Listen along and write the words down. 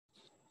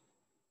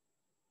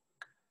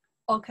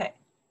Okay.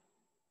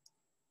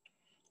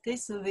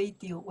 This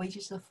video, we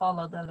just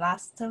follow the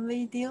last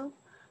video,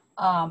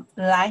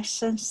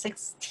 lesson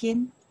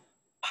 16,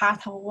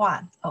 part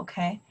 1,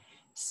 okay?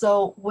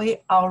 So we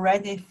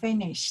already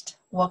finished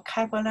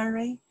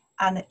vocabulary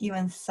and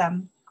even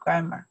some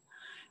grammar.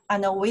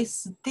 And we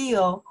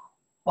still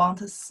want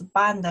to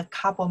spend a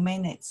couple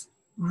minutes,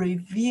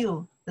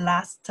 review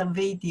last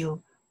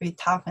video, we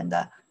talked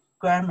the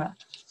grammar,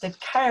 the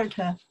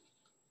character,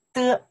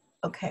 the,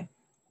 okay,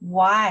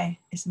 why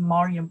is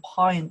more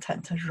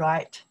important,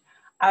 right?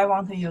 I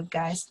want you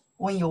guys,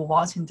 when you're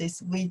watching this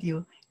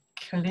video,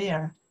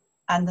 clear,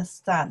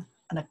 understand,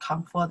 and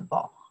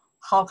comfortable.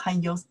 How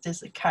can use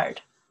this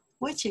character?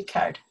 Which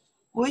character?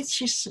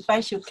 Which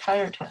special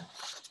character?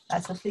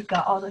 Let's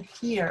figure out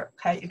here.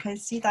 Okay, you can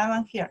see that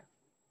one here.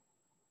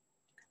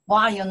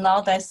 Why you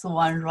know this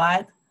one,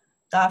 right?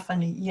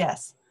 Definitely,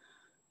 yes.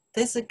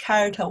 This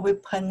character, we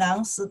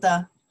pronounce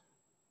the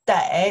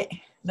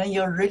day. Then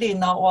you really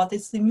know what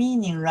is the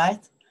meaning,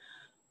 right?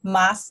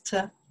 Must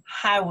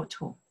have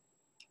to.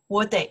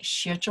 我得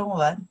学中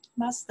文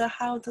must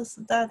have to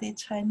study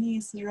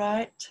Chinese,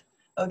 right?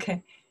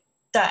 Okay.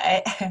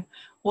 得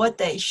我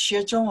得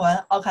学中文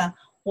OK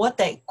我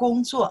得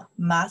工作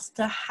must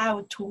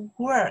have to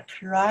work,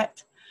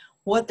 right?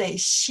 我得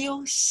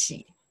休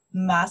息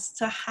must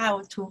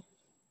have to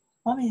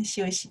我们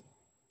休息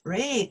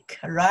break,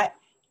 right?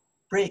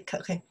 break,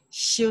 okay.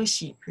 休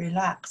息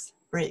relax,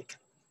 break.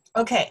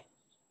 Okay.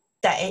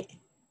 得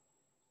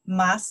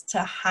must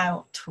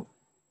have to.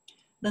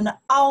 Then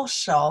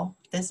also,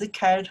 this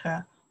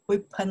character, we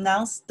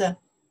pronounce the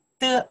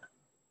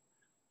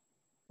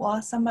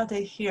well,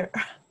 somebody here,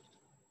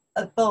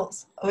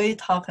 both, we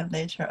talk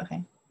later,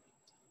 okay?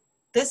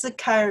 This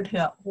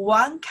character,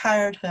 one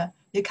character,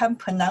 you can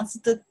pronounce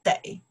the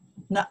day.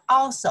 Now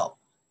also,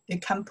 you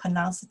can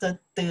pronounce the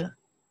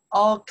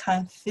all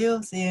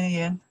confused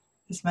Yingying.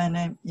 Is my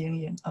name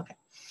Yingying, okay.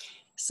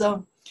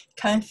 So,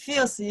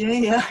 confused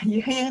Yingying,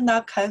 Yingying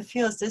not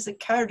confused, this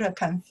character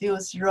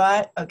confused,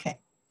 right? Okay.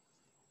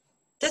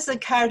 This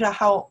character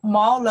have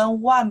more than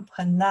one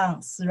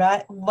pronounce,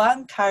 right?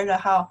 One character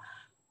have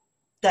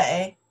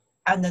they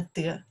and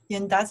the.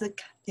 In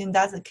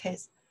that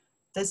case,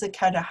 this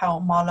character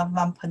have more than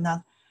one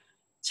pronounce.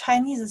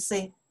 Chinese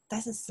say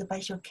that's a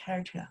special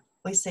character.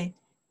 We say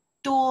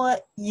多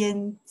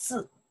音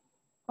字.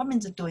 What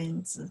means 多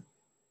音字?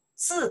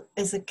 字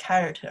is a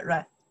character,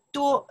 right?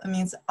 多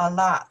means a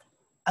lot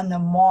and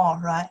more,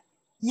 right?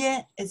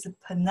 音 is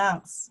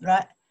pronounce,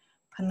 right?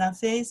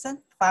 Pronunciation,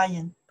 发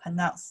音,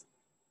 pronounce.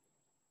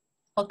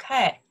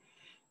 Okay,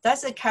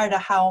 that's a character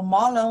have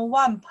more than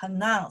one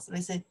pronounce.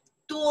 We say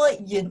多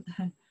音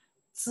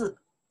字.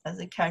 That's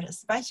a character,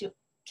 special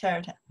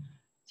character.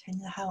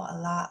 Chinese have a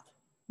lot.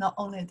 Not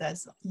only that,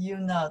 you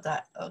know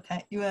that,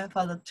 okay? Even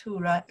for the two,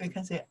 right? We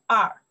can say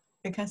二,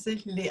 we can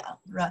say 两,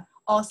 right?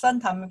 Or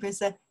sometimes we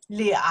say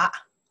俩.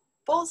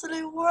 Both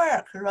they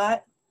work,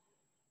 right?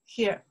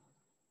 Here,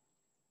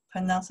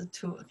 pronounce the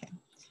two, okay?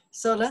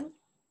 So then,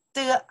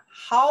 the,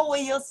 how we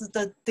use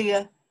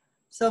the.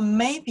 So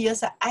maybe you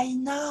say, I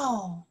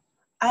know,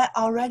 I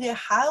already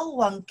have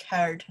one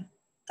character.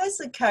 That's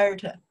a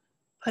character.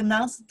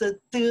 Pronounce the.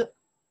 This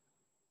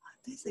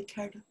is a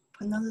character.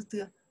 Pronounce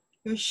the.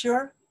 You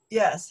sure?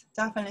 Yes,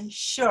 definitely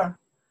sure.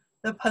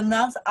 The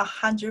pronounce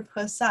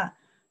 100%.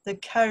 The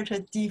character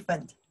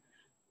different.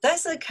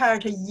 That's a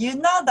character. You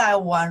know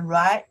that one,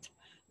 right?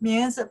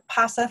 Means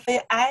passive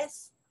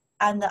s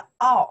and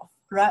of,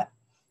 right?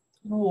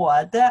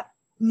 我的,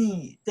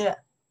 你的,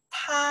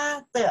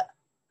 他的.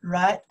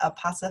 Right,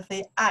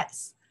 apostrophe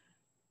s.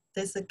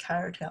 This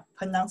character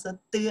pronounce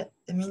the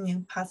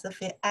meaning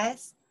apostrophe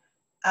s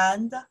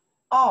and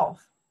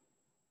of.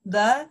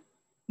 Then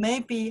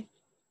maybe,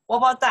 what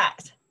about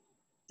that?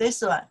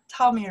 This one,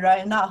 tell me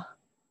right now.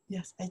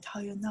 Yes, I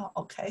tell you now,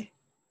 okay.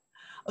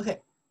 Okay,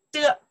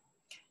 的.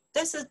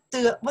 This is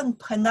the, when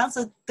pronounce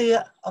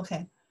the,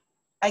 okay.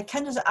 I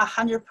can't use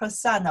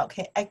 100%,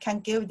 okay. I can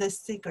give the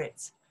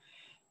secrets.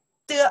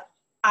 The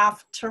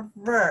after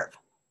verb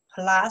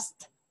plus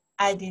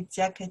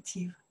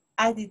adjective.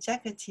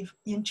 Adjective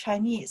in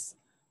Chinese,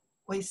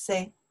 we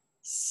say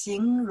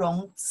形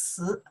容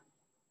词.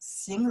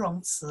 形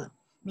容词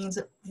means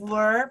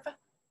verb.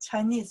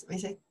 Chinese, we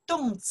say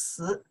动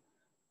词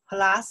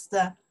plus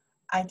the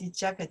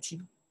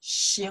adjective.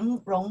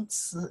 形容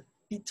词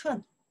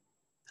between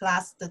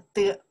plus the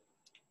的.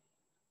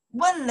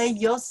 When they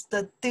use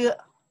the 的,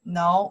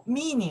 no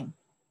meaning.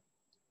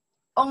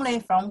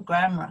 Only from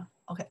grammar.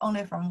 Okay,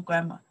 only from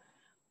grammar.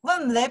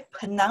 When they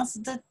pronounce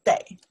the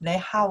day, they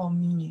have a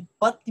meaning.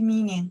 What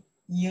meaning?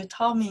 You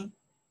told me.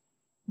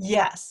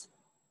 Yes.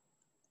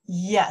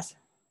 Yes.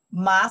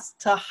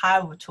 Must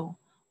have to.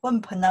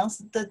 When pronounce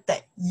the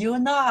day, you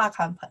know how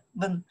can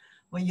when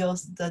we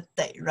use the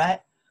day,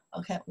 right?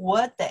 Okay.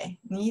 我得,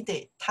 你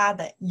得, 他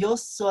得,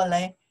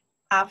 usually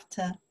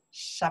after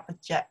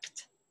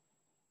subject.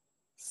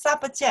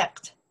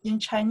 Subject in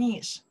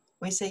Chinese,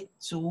 we say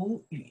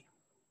主语.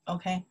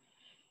 Okay.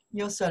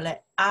 Usually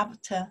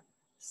after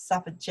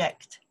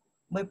subject,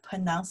 we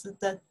pronounce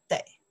the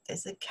day.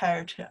 this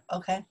character,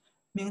 okay,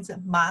 means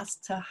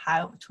must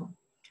have to.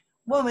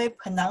 When we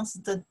pronounce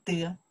the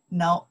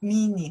no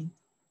meaning.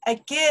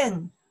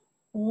 Again,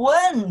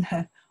 when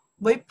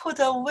we put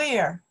a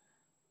where.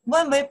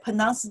 When we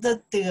pronounce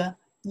the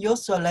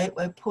usually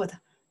we put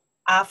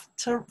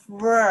after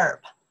verb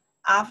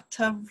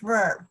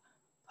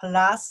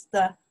plus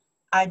the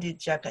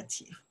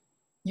adjective.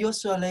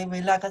 Usually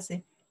we like to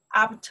say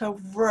after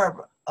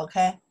verb,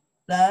 okay,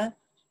 then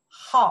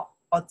how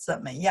or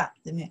怎么样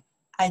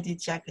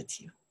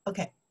adjective.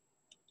 Okay.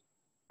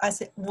 I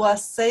say what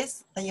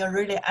this and you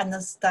really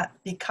understand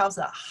because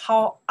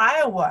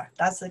however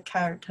that's the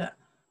character.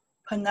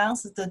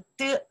 Pronounce the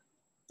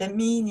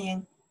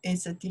meaning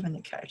is a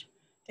different character.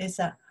 It's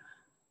a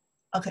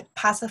okay,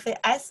 passive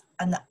s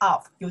and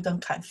of. You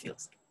don't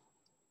confuse.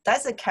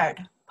 That's a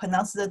character.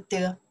 Pronounce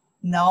the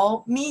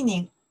no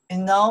meaning,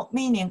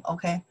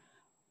 okay.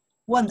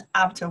 One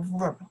after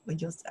verb, we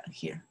use that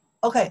here.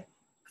 Okay,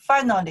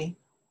 finally,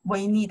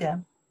 we need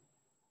to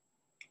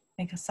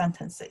make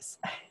sentences.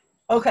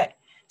 Okay,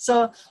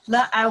 so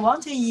then I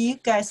want you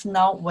guys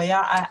know where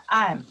I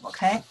am,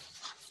 okay?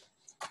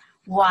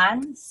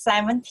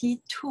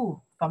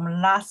 172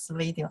 from last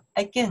video.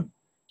 Again,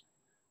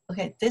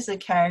 okay, this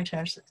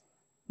characters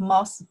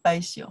more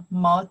special,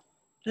 more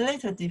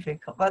little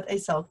difficult, but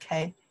it's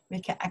okay. We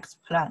can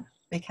explain,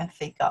 we can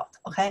figure out,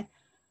 okay?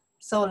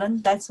 So then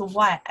that's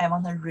why I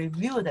want to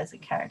review this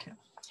character.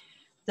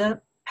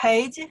 The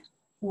page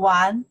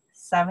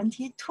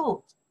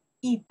 172,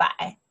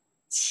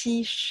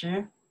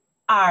 172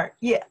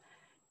页.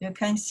 You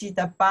can see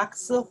the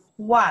box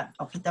 1.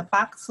 Okay, the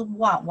box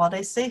 1, what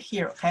I say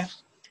here, okay?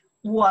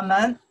 我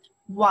们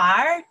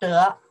玩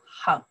得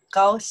很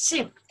高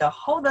兴. The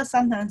whole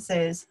sentence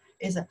is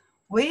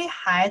we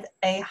had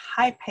a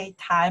happy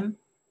time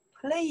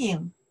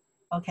playing.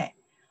 Okay,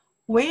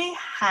 we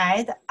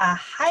had a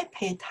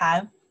happy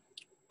time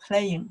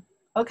playing.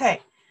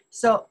 Okay,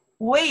 so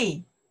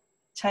we,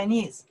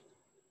 Chinese,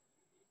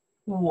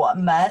 我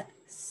们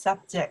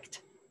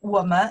subject,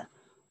 我们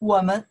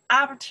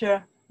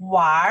after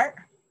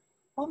玩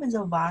what means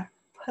玩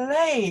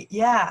play,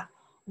 yeah,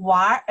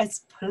 玩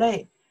is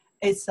play,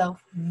 it's a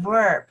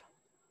verb.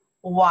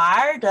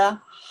 玩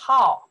得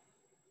好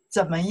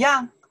怎么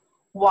样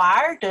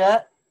玩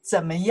得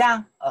怎么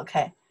样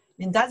okay,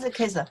 in that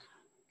case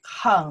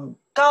很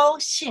高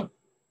兴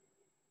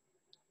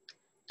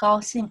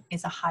高兴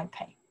is a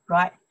happy,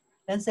 right?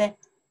 Then say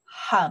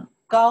很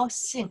高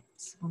兴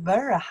is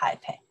very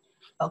happy.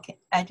 Okay,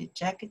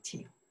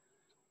 adjective.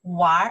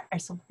 玩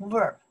is a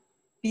verb.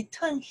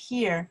 Between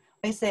here,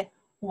 we say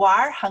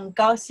玩很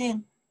高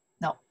兴.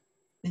 No,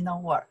 we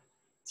don't work.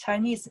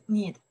 Chinese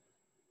need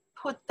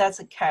put that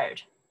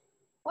character.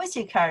 Which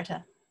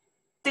character?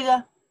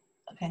 的.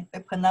 Okay, we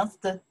pronounce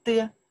the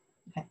的.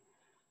 Okay.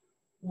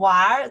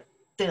 玩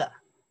得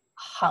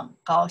很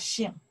高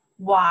兴.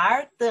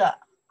 玩得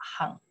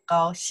很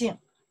高兴.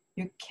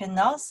 You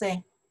cannot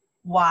say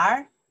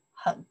玩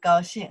很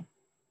高兴.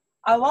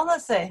 I want to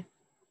say,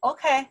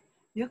 okay,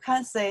 you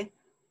can say,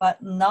 but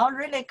not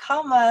really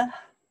common,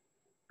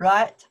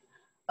 right?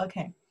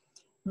 Okay,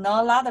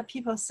 not a lot of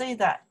people say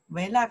that.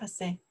 We like to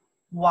say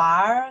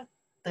玩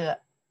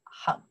得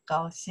很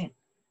高兴.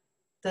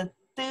 The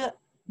的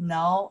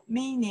no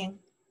meaning,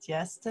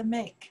 just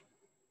make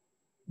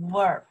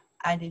verb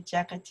and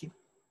adjective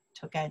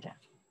together.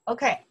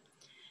 Okay.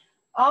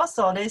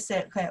 Also, they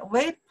say, okay,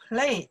 we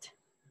played.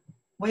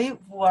 We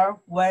were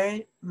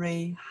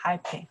very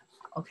happy.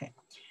 Okay.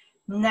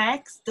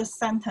 Next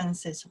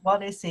sentences, what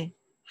they say?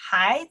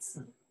 孩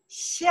子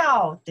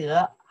笑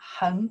得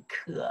很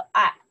可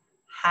爱.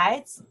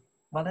 孩子,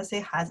 what they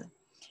say? 孩子.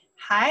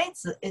 孩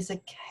子 is a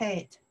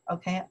kid.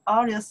 Okay.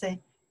 Or you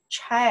say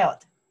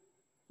child.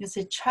 You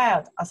say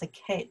child as a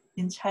kid.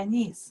 In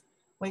Chinese,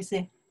 we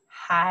say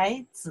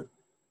孩子.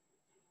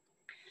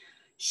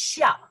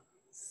 笑,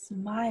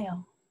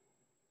 smile.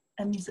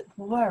 That means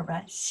verb,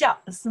 right? 笑,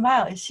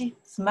 smile is she,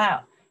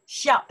 smile.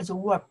 笑 is a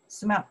verb,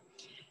 smile.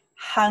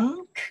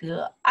 很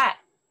可爱,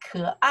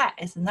 可爱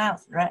is noun,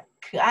 right?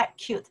 可爱,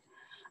 cute.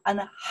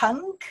 And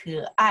很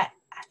可爱,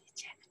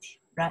 adjective,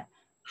 right?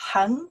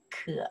 很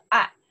可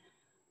爱.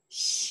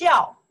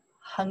 笑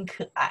很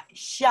可爱,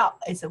 笑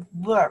is a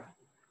verb.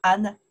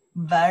 And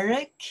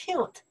very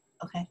cute,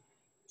 okay?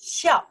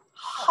 笑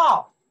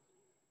how,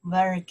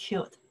 very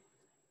cute.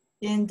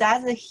 In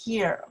that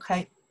here,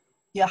 okay,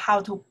 you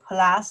have to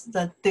plus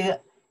the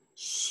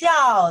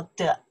笑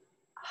得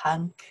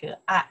很可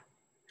爱.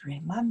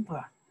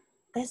 Remember,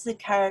 this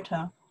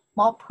character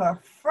more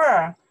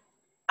prefer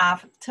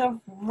after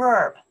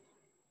verb.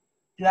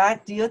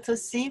 Do you to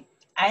see?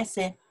 I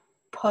say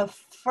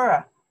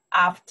prefer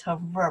after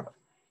verb.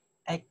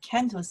 I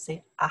can't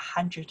say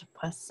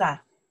 100%.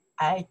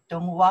 I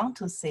don't want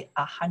to say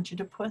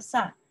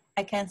 100%.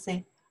 I can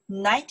say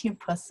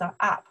 90%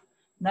 up,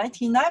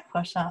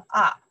 99%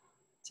 up.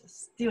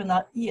 Just still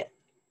not yet.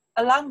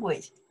 A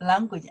language,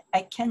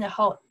 I can't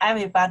hold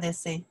everybody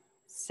say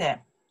same.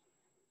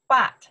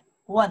 But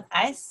when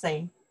I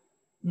say,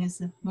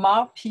 means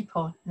more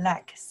people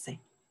like say.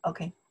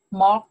 Okay,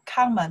 more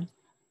common,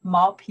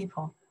 more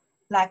people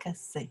like to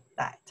say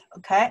that,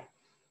 okay?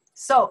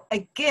 So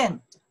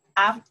again,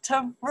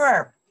 after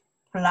verb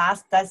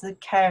plus that's the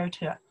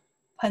character,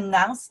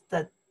 pronounce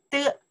the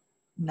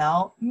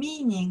no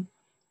meaning,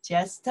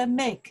 just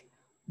make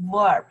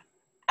verb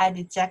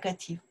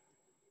adjective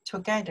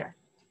together.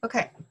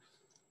 Okay,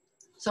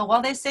 so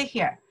what they say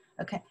here,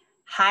 okay,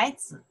 孩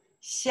子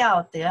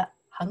笑得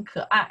很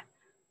可爱.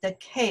 The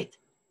kid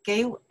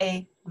gave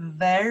a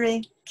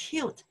very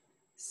cute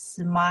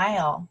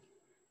smile.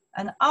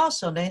 And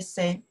also they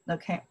say,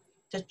 okay,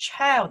 the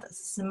child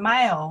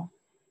smiled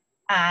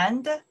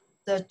and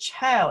the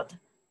child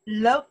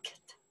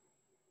looked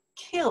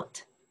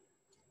cute.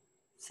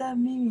 That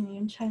meaning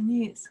in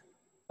Chinese.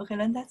 Okay,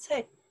 then that's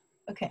it.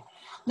 Okay,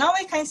 now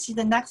we can see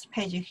the next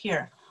page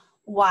here.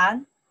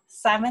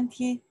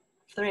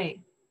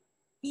 173.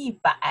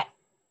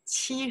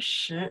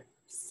 173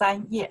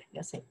 页.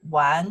 You say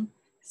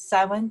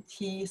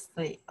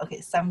 173.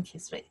 Okay,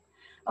 73.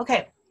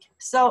 Okay,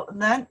 so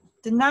then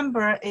the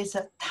number is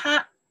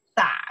他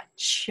打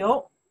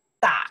球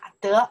打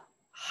得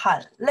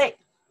很累.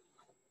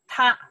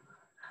 他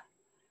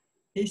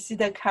You see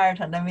the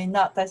character, let me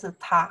know, that's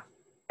他.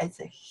 It's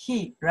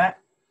he, right?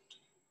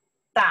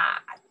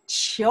 打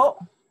球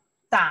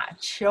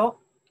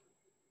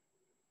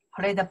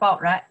play the ball,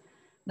 right?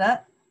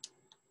 Then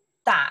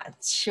打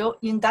球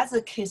in that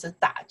case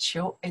打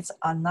球 is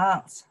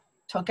announced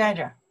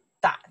together.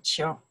 打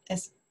球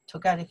is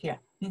together here,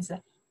 means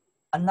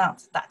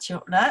announce 打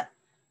球. Then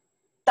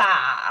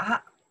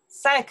打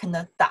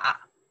second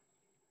打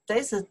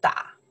this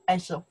打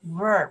is a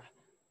verb.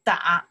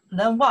 打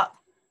then what?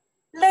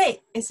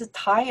 累 is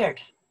tired.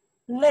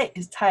 累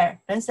is tired.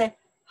 Then say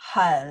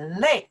很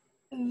累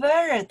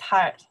very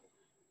tired.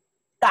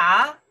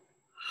 打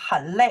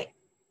很累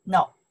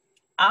no.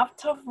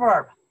 After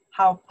verb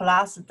have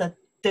plus the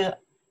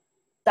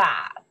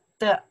打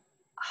得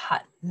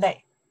很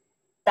累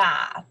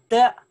打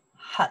得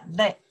很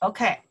累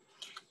okay.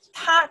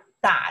 他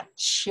打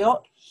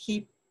球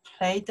he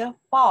played the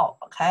ball,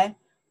 okay.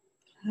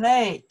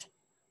 Played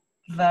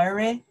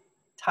very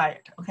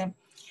tired, okay.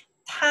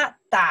 他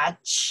打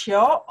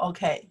球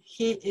okay,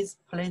 he is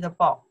played the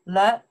ball.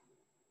 The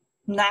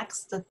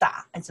next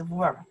打 is a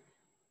verb.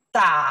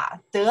 打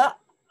得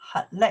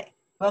很累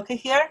okay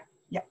here?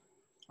 Yeah,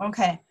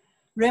 okay.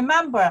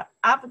 Remember,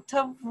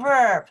 after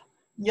verb,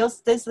 use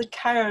this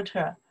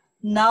character,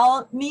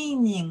 no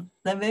meaning,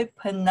 then we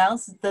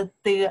pronounce the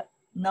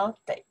no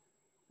they.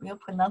 We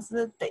pronounce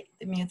the they.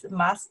 It means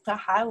must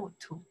have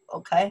to,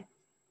 okay?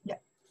 Yeah.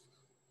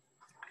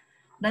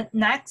 The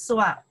next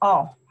one,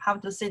 oh, have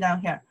to sit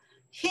down here.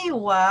 He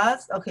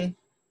was, okay,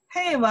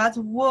 he was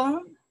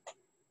 1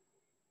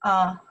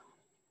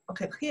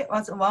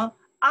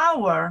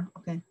 hour,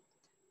 okay,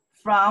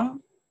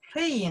 from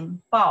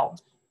playing ball.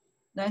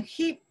 Then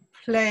he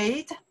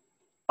played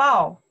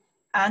ball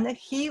and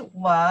he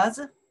was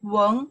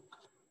 1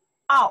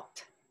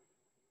 out.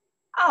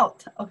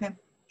 Okay.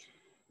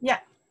 Yeah,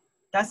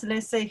 that's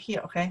let's say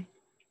here, okay.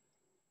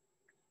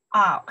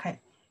 Okay.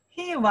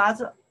 He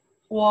was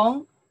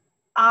 1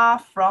 hour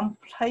from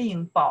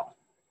playing ball.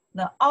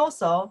 Then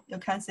also you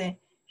can say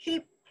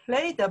he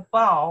played the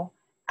ball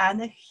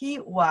and he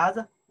was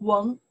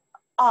 1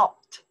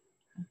 out.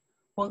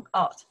 1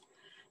 out.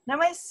 Let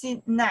me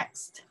see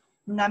next.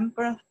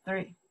 Number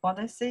 3. What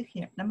I say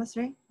here? Number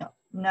 3? No.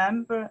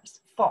 Number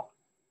 4.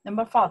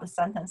 Number 4, the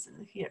sentence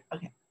is here.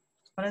 Okay.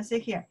 What I say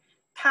here?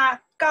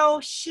 他高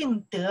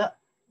兴得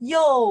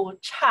又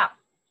唱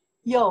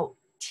又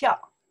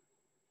跳.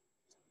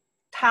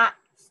 他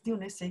still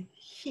they say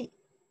he.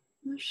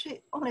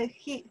 She only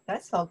he.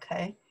 That's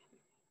okay.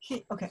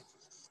 He. Okay.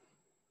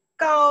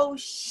 高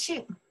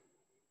兴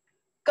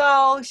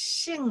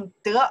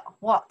得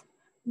what?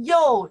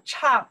 又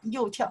唱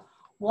又跳.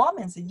 What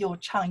means 又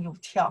唱又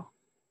跳?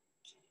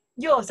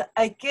 又 is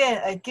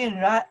again,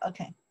 right?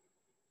 Okay.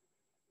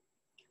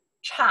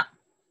 唱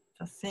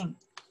to sing,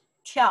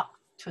 跳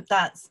to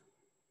dance.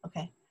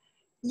 Okay.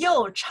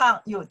 又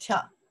唱又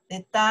跳.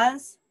 They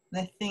dance,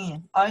 they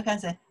sing. Or you can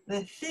say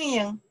they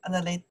sing and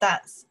then they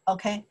dance.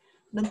 Okay.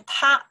 Then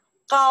他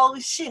高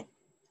兴.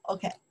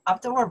 Okay.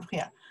 After verb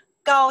here.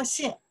 高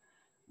兴.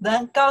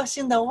 Then 高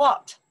兴的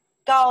what?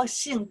 高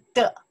兴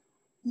的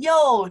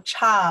又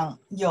唱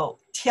又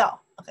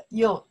跳. Okay.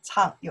 又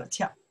唱又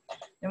跳.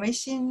 Let me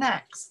see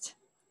next.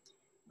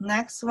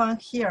 Next one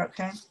here,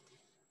 okay.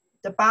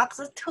 The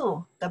box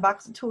 2. The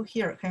box 2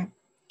 here, okay.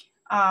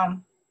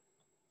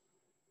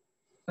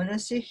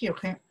 Let's see here,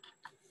 okay.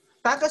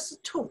 Box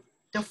 2.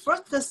 The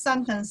first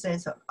sentence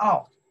is,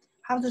 oh,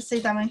 how to say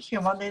that one here?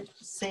 What they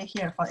say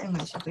here for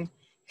English, okay.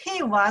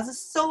 He was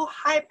so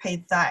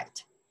happy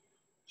that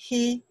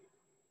he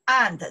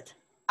ended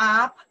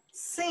up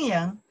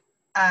singing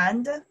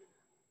and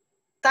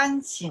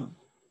dancing,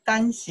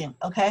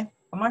 okay.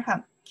 One more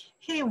time.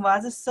 He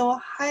was so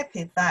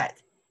happy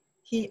that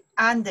he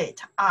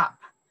ended up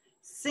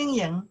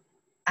singing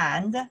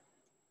and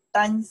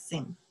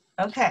dancing.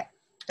 Okay,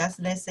 let's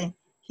listen.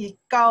 He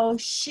高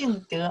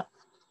兴得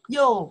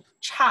又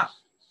唱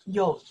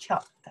有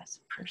跳 that's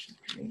person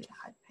really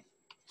high pay.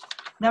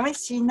 Now we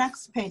see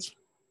next page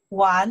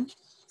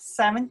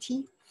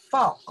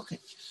 174. Okay,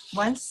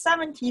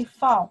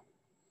 174.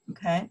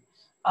 Okay,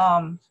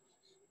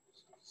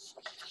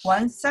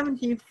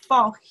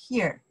 174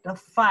 here. The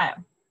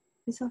file.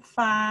 It's a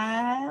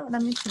file.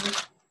 Let me see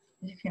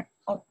here.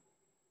 Oh,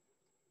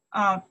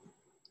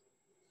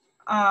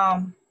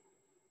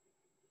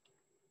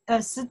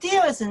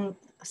 still is in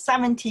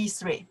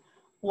 73.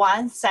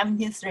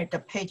 173. The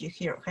page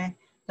here. Okay,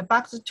 the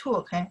box 2.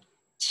 Okay,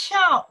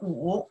 跳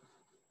舞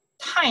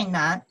太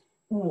难，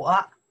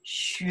我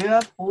学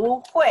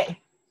不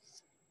会。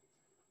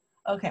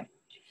Okay,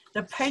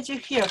 the page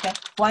here, okay,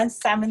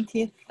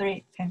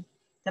 173, okay.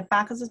 The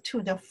box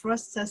 2, the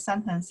first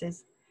sentence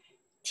is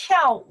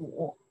跳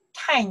舞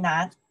太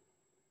难，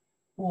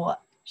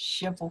我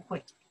学不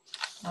会。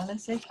Now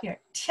let's say here,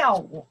 跳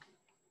舞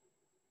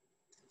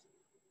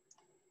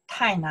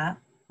太难，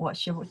我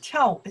学不会。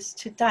跳舞 is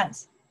to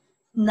dance.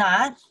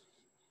 难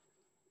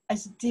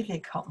is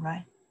difficult,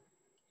 right?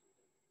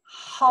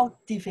 How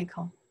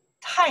difficult?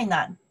 太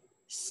难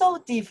so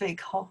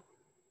difficult.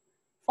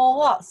 For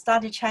what?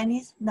 Study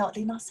Chinese? No,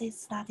 they not say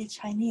study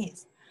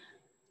Chinese.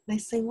 They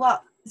say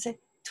what? They say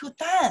to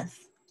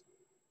dance.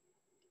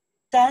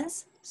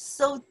 Dance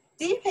so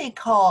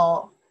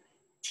difficult.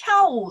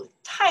 跳舞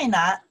太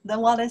难.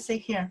 Then what I say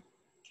here?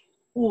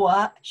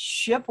 我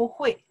学不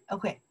会.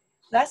 Okay,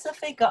 let's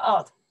figure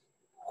out.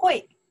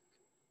 会.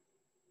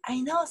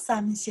 I know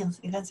some things.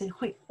 You can say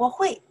会. 我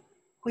会.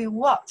 会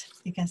what?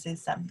 You can say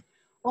something.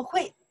 我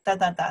会 da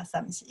da da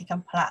something. You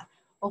can plan.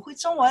 我会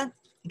中文.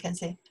 You can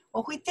say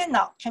我会电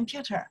脑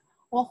computer.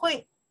 我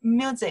会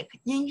music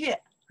音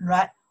乐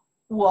right?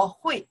 我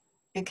会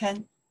you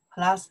can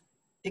plus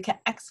you can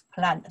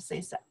explain say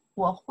that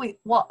我会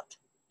what?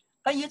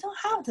 But you don't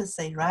have to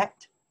say right?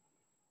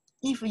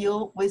 If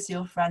you with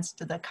your friends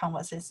do the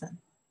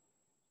conversation,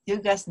 you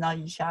guys know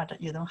each other.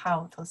 You don't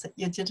have to say.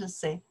 You just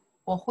say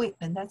我会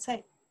and that's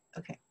it.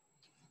 Okay.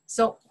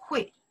 So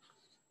会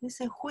let's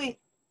say 会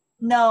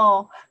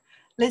no.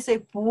 Let's say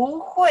不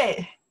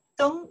会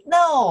don't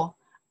know.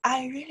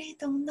 I really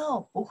don't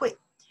know. 不会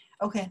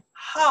Okay,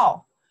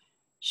 how?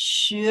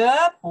 学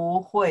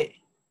不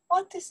会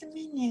What does it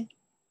mean?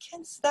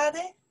 Can't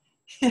study?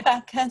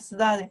 Yeah, can't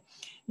study.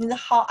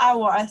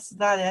 However I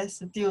study, I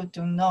still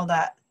don't know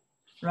that.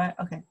 Right?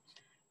 Okay.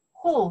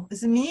 Who?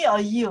 Is it me or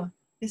you?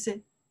 Is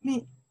it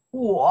me?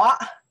 我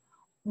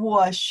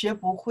学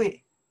不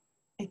会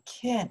I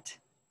can't.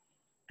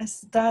 I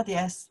study,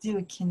 I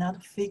still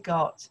cannot figure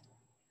out.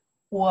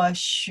 我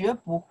学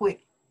不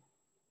会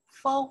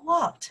For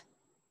what?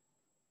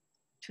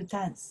 To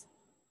dance.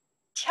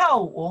 跳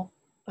舞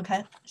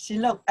Okay, see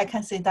look, I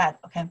can say that.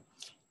 Okay,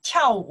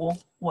 跳舞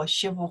我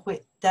学不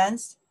会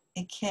Dance,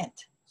 I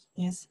can't.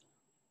 Is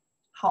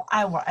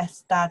however I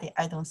study,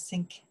 I don't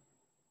think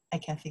I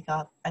can figure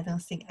out. I don't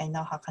think I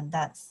know how to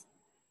dance.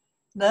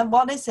 Then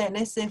what they say?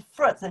 They say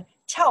first,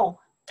 跳舞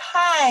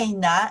太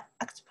难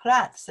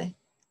Explain, say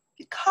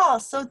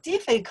because so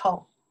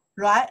difficult,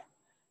 right?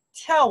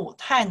 跳舞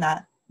太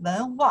难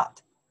Then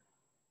what?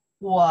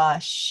 我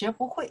学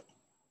不会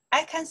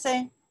I can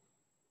say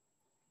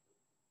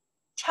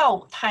跳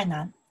舞太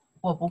难，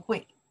我不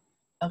会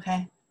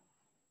Okay?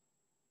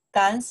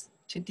 Dance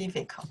too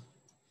difficult.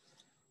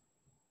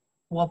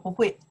 我不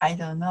会 I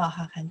don't know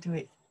how can do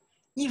it.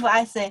 If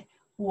I say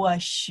我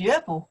学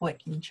不会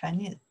in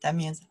Chinese, that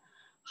means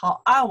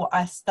however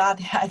I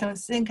study, I don't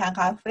think I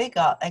can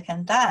figure out I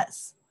can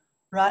dance.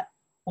 Right?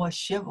 我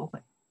学不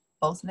会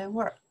Both they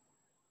work.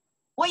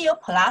 我有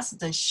plus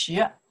的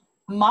学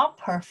more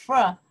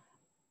prefer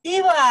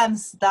even I'm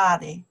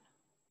studying,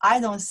 I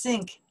don't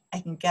think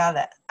I can get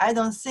it. I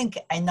don't think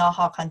I know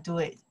how can do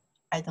it.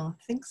 I don't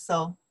think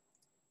so.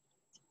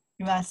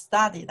 You must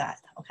study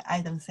that. Okay,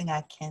 I don't think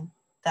I can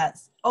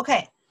dance.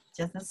 Okay,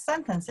 just a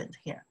sentence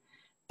here.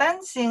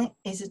 Dancing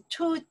is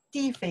too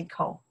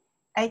difficult.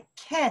 I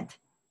can't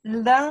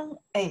learn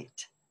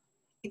it.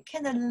 I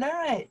can't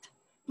learn it.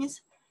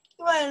 Means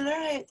if I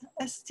learn it,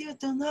 I still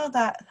don't know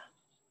that.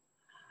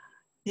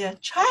 Yeah,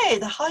 try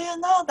it. How you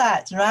know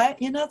that, right?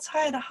 You know,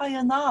 try it. How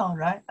you know,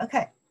 right?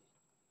 Okay.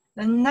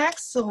 The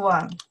next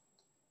one.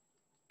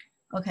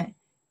 Okay.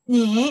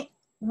 你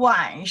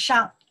晚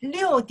上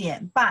6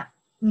点半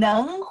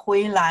能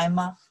回来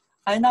吗?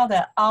 I know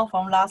that all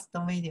from last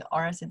video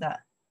already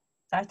that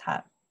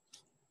time.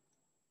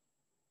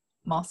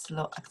 More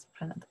slow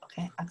explained.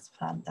 Okay,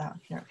 explain down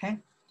here. Okay.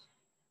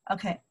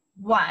 Okay.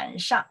 晚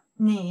上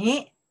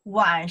你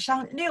晚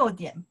上6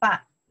点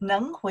半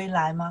能回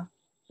来吗?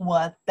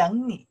 我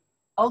等你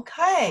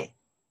Okay.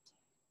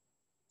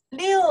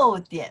 6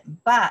点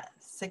半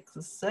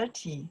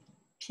 6:30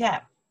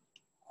 p.m.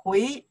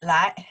 回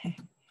来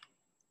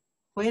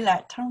回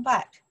来 turn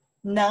back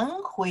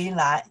能回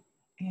来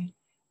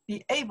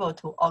be able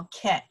to or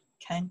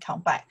can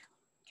come back.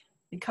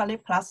 Because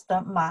it plus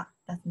the ma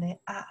that they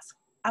ask.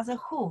 As a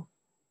who?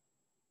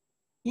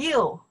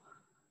 You.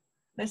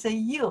 Let's say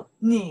you.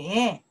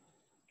 你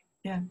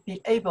yeah,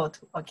 be able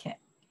to or can.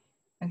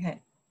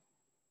 Okay.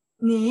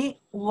 你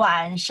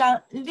晚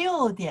上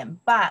6点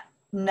半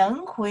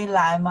能回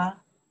来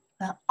吗？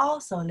 And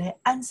also they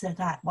answer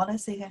that. What I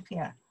say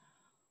here?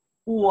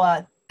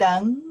 我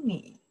等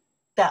你，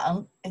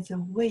等 is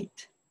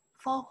wait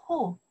for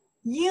who?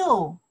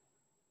 You.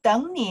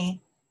 等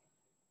你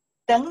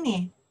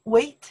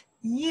wait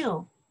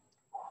you.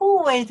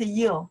 Who wait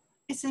you?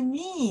 It's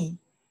me.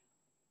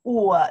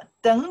 我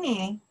等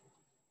你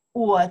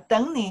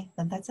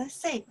then that's a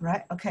say,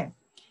 right? Okay.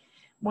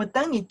 我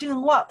等你 doing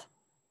what?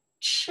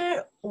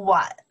 吃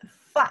晚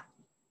饭，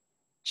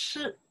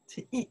吃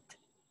to eat.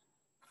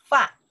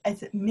 饭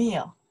is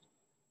meal.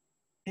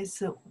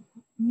 It's a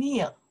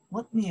meal.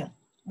 What meal?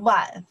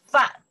 晚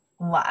饭，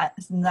晚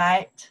is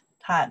night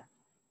time.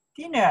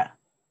 Dinner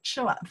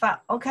吃晚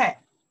饭。Okay.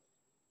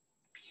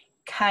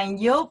 Can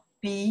you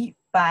be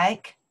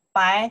back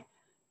by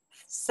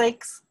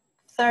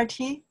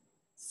 6:30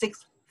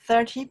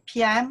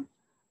 p.m.?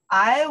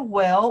 I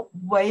will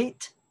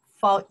wait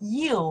for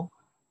you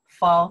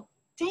for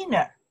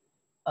dinner.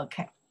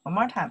 Okay, one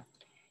more time.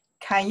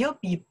 Can you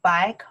be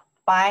back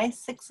by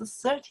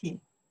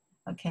 6:30?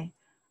 Okay,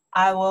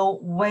 I will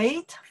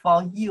wait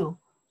for you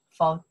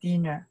for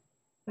dinner.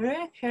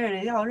 Very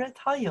clearly, I already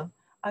told you.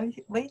 I'm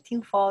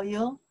waiting for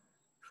you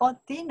for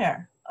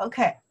dinner.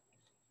 Okay,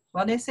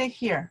 what do you say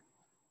here?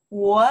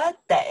 我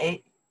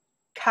得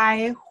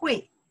开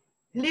会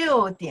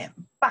，6点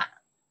半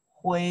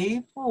回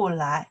不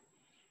来。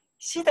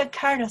See the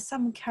character,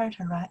 some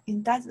character, right?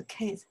 In that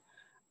case,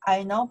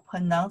 I now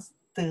pronounce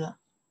the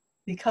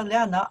because they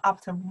are not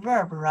after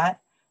verb, right?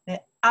 They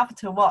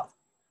after what?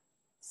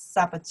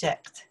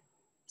 Subject.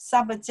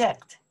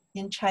 Subject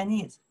in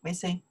Chinese, we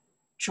say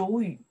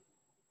主语。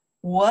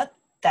我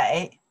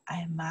得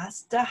I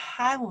must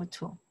have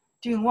to.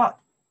 Doing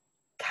what?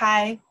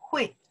 开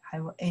会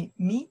have a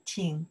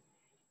meeting.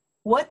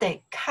 我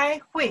得开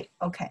会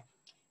OK.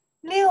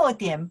 6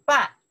点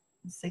半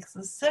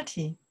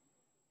 6:30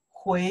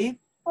 回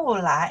不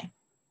来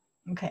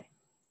OK.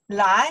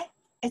 来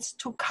it's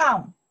to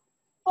come.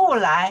 不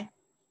来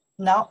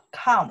not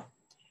come.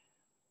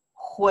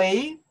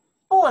 回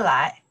不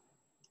来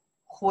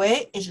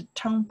回 is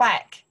turn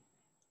back.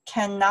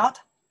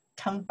 Cannot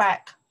turn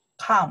back.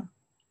 Come.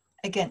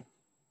 Again.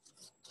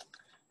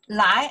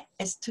 来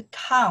is to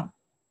come.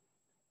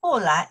 不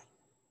来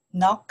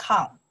not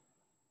come.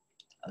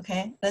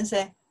 Okay, then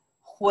say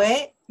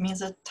回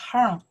means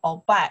turn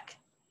or back.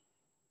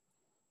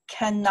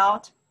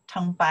 Cannot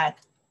turn back.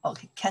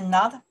 Okay,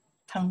 cannot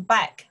turn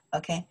back.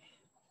 Okay,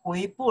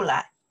 回不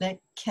来 they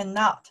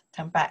cannot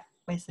turn back.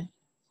 为什么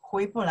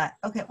回不来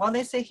Okay, what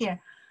they say here?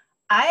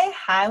 I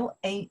have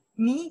a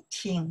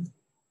meeting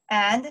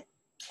and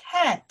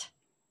can't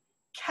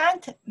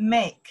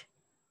make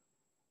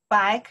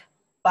back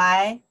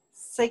by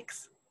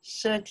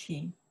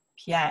 6:30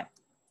 p.m.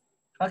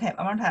 Okay,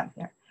 one more time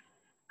here.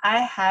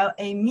 I have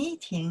a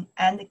meeting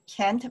and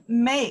can't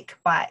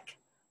make back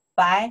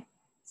by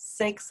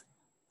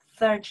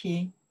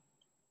 6:30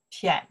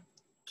 p.m.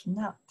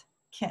 Cannot,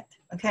 can't.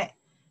 Okay,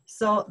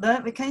 so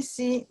then we can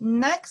see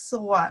next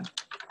one.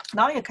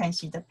 Now you can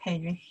see the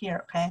page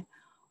here, okay?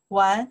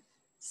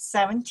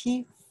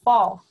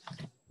 174.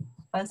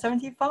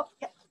 174?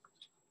 Yeah.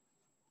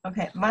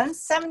 Okay,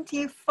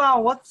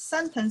 174. What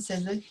sentence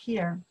is it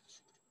here?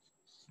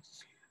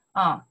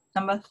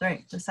 Number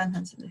 3, the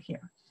sentence is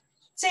here.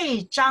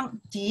 这张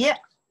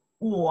碟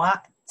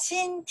我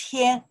今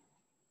天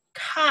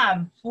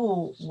看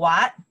不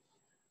完。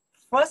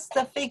First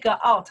figure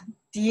out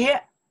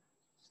碟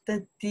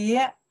the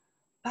碟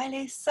by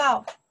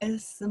itself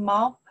is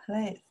small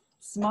plate.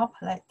 Small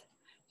plate.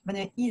 When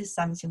you eat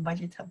something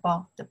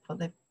vegetable, the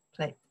plate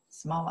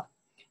small one.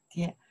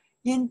 碟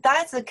In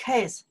that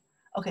case,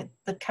 okay,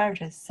 the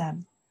character is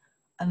same.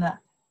 And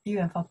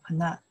even for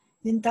pronoun,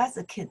 in that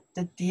case,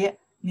 the 碟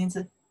means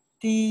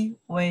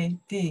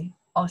DVD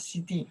or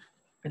CD.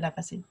 We like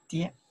to say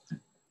碟。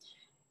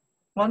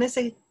When they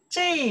say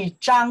这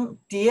张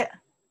碟，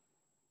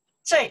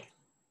这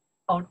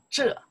or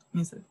这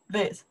means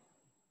this.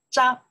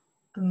 张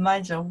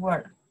major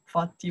word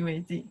for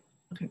DVD.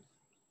 Okay.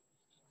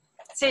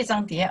 这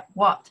张碟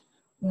what?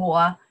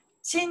 我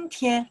今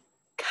天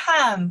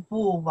看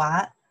不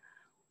完。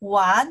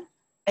完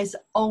is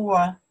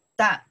over,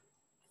 done,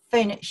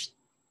 finished.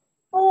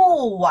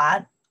 不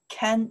完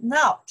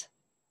cannot.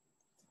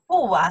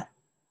 不完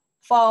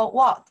for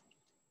what?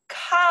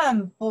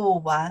 看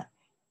不完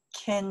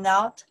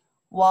cannot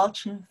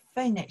watch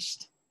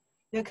finished.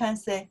 You can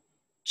say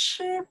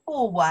吃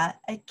不完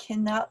I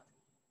cannot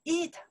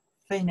eat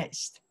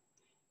finished.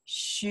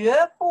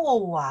 学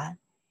不完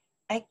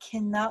I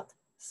cannot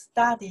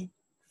study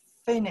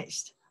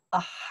finished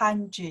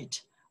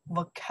 100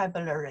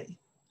 vocabulary.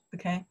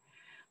 Okay?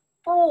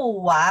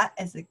 不完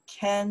is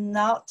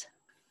cannot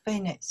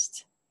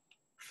finished.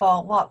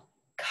 For what?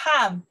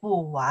 看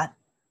不完。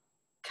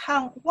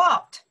看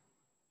what?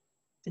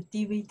 The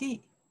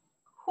DVD.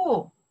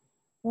 Who?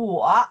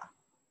 我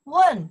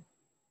问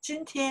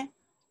今天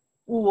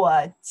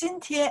我今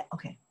天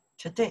okay,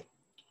 today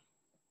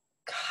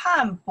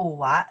看不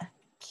完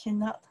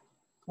cannot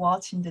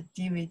watching the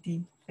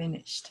DVD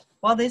finished.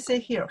 What they say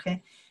here,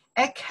 okay?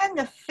 I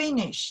can't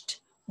finish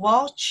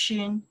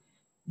watching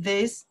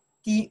this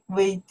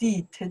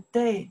DVD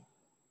today.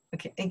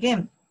 Okay,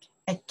 again,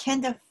 I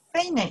can't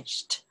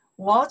finish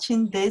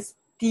watching this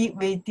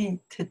DVD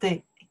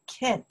today. I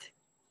can't.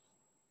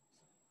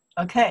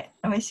 Okay,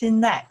 let me see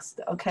next,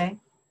 okay?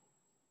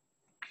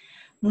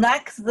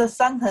 Next, the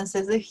sentence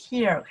is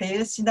here. Okay,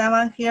 you see that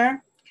one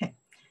here? Okay,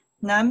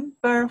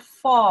 number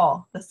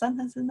 4. The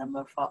sentence is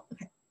number 4.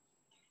 Okay.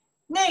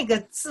 那个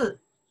字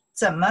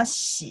怎么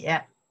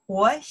写？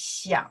我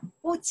想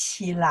不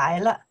起来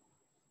了。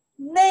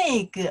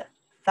那个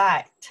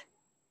that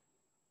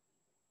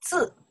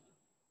字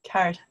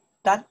character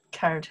that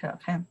character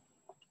okay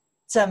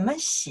怎么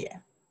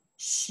写？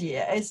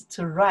写 is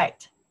to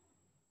write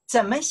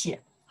怎么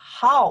写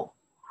how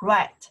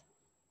write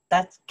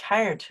that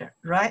character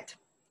right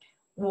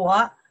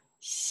我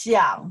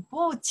想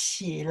不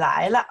起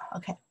来了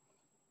OK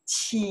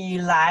起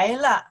来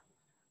了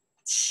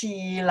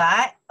起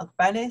来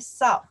by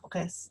itself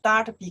okay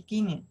start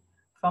beginning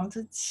from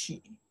the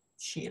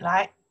起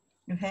来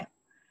okay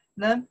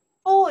then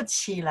不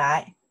起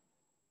来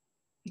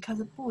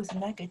because 不 is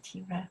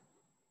negative right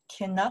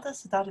cannot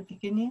start the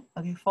beginning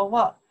okay for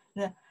what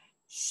then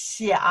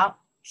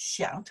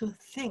想 to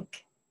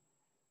think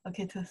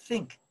okay to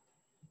think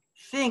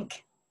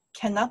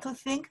cannot to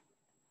think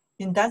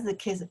in that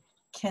case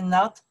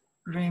cannot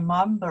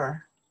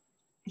remember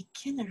it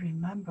can't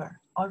remember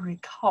or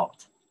recall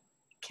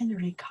can't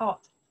recall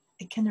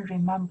it can't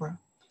remember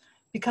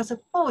because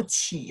不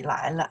起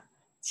来了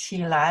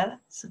起来了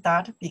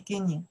start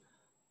beginning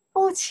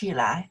不起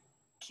来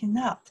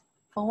cannot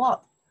for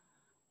what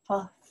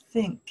for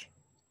think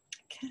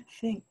can't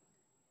think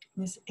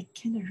means I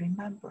can't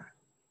remember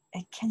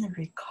I can't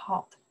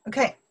recall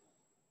okay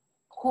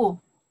who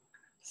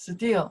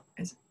still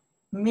is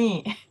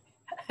me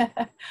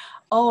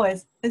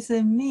always it's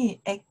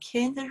me I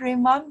can't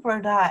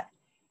remember that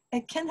I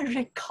can't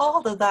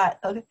recall that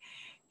okay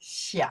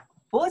想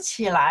不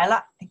起来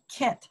了 I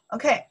can't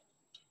okay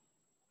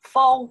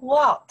for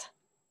what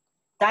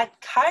that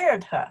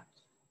character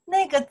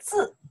那个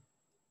字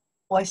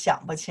我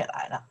想不起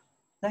来了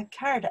that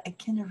character I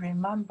can't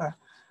remember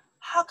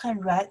how can I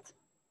write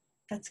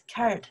that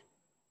character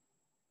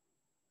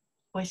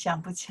我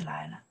想不起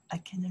来了 I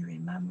can't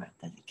remember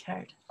that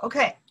character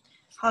okay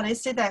how do you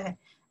say that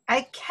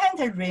I can't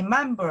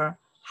remember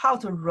how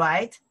to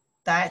write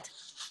that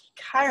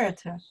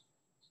character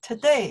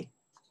today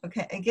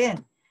okay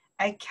again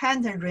I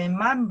can't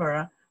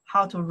remember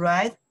how to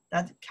write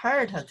that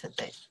character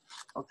today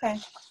okay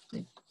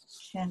we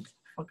can't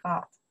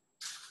forget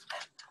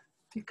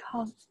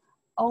because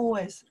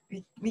always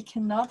we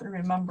cannot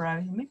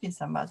remember maybe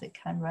somebody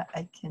can write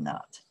I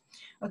cannot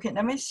okay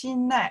let me see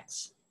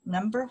next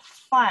number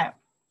 5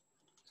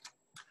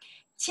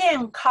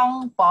健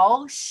康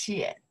保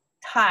险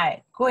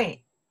太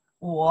贵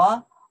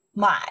我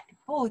买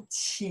不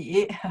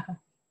起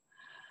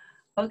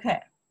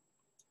okay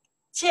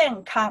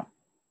健康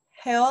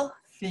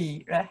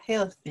healthy right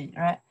healthy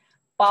right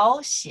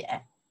保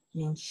险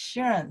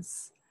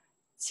insurance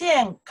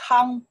健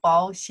康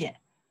保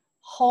险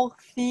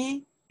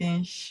healthy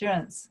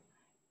insurance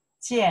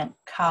健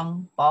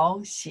康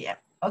保险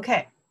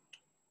okay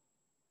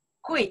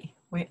贵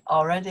we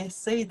already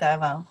say that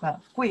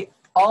one 贵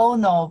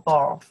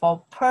honorable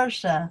for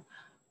person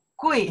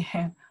贵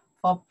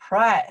for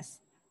price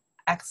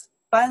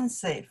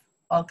expensive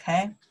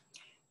okay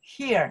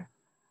here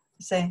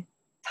say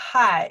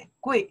太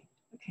贵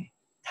okay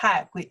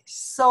太贵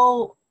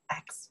so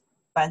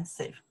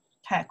expensive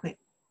太贵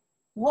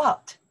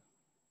what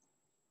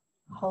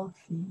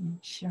healthy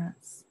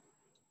insurance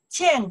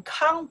健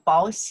康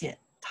保险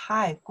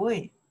太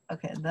贵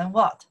okay then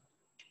what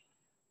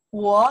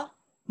我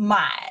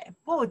买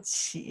不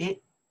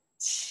起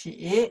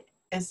起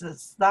is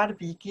start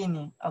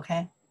beginning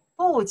okay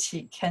不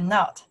起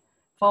cannot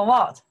for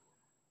what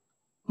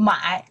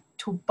买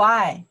to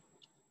buy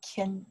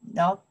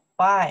cannot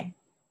buy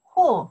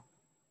who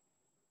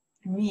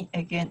me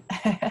again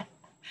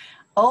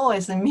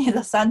always me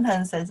the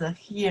sentence is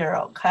here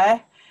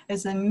okay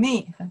it's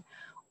me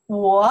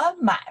我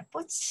买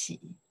不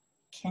起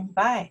can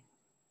buy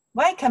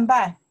why can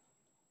buy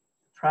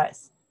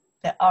price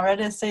they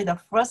already say the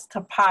first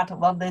part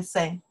what they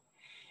say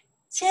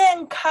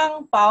健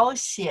康保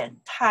险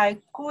太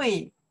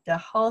贵 the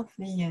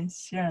healthy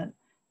insurance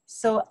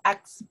so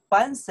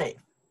expensive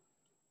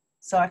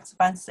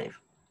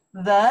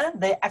then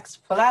they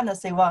explain and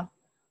say what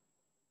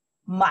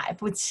买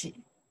不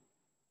起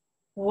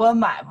我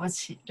买不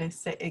起 they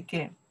say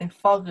again they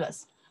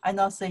focus I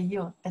not say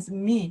you it's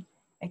me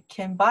I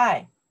can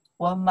buy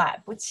我买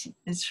不起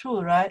it's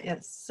true right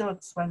it's so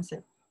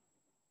expensive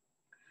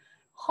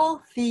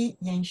healthy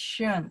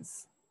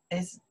insurance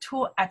is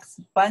too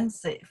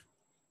expensive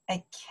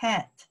I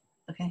can't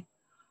okay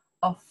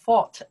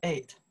afford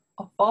it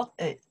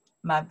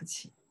买不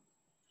起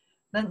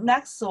the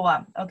next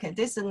one okay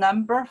this is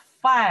number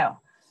 5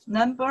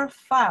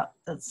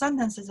 the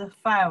sentence is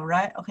 5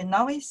 right okay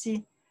now we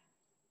see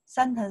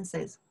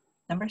sentences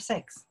Number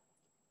 6.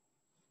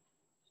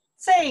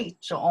 这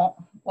种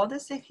what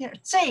is it here?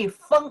 这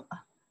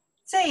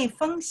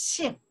封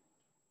信，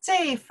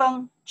这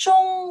封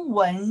中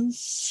文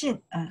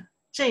信，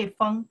这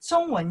封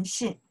中文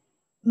信，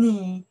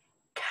你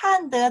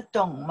看得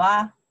懂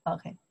吗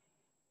 ？OK，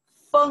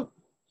 封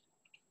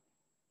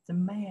the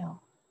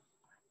mail，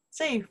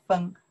 这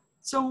封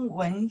中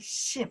文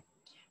信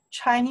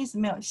 ，Chinese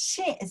mail，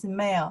 信 is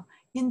mail.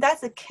 In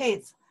that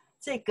case，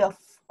 这个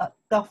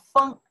the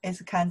封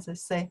is kind of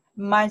say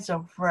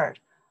major word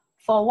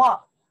for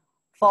what?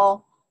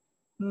 For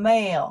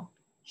mail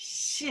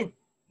信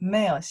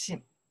mail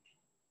信，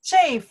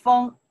这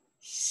封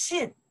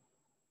信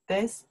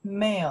this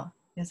mail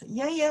is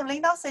yeah they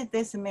don't say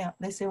this mail,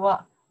 they say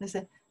what? They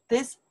say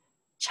this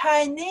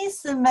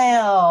Chinese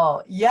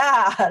mail.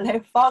 Yeah, they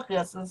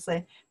focus to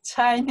say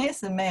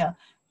Chinese mail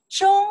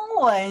中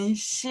文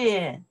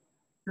信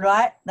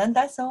right? Then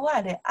that's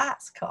why they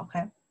ask,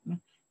 okay?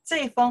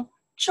 这封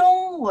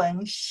中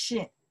文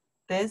信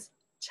this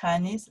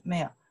Chinese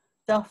mail.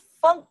 The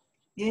封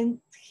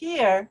in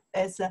here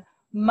is a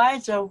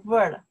major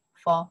word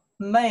for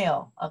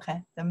mail,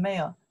 okay? The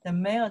mail, the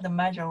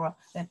major word.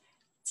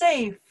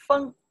 这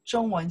封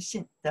中文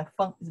信 the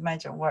封 is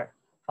major word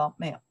for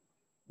mail.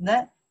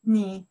 Then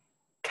你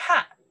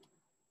看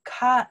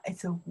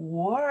is a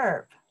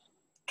verb.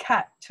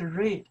 看 to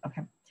read,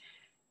 okay?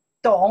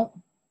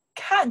 懂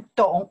看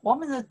懂我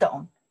们是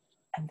懂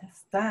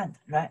understand,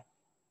 right?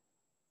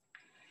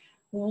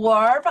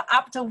 Verb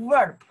after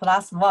word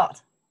plus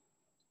what?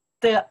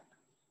 The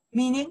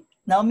meaning,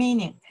 no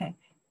meaning.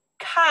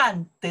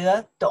 看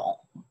得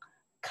懂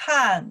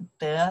看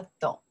得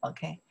懂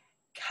okay?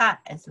 看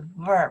is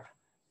verb.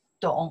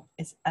 懂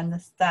is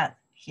understand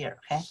here,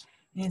 okay?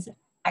 Means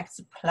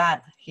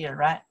explain here,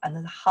 right?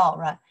 And how,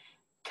 right?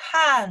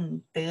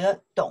 看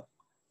得懂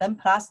then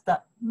plus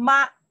the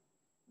吗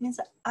means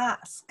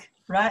ask,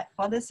 right?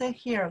 What they say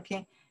here,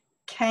 okay?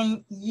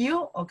 Can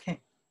you,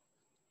 okay?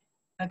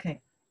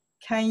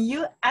 Can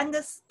you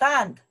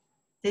understand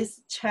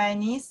this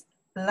Chinese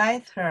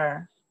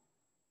letter?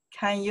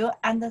 Can you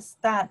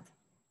understand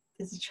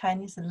this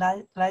Chinese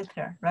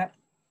letter, right?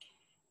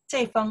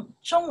 这封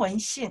中文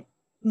信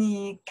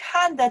你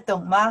看得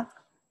懂吗？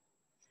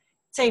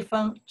这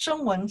封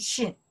中文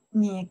信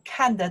你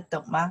看得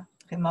懂吗？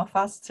 Okay, more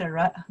faster,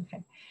 right?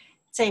 Okay.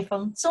 这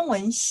封中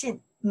文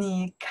信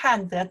你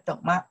看得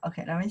懂吗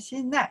 ？Okay, let me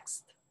see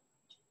next.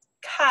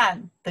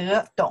 看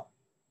得懂，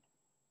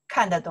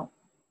看得懂，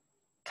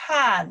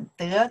看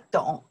得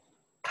懂，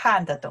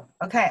看得懂。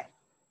Okay.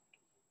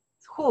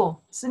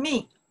 Who 是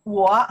me，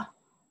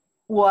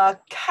 我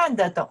看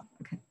得懂。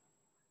Okay.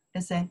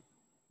 You say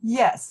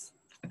yes.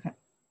 Okay.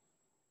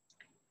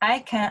 I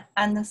can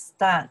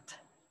understand.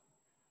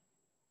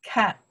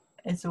 看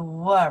is a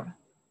verb.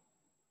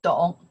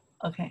 懂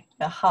okay.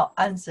 然后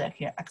answer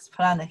here,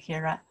 explain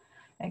here, right?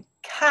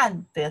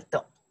 看得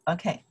懂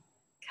okay.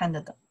 看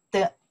得懂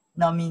的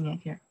no meaning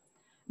here.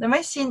 Let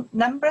me see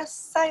number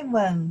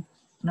 7.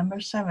 Number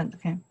 7,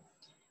 okay.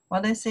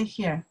 What they say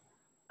here?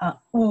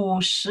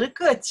 50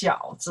个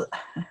饺子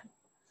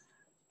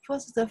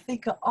First to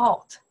figure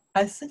out.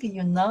 I think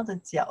you know the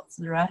饺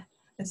子 right?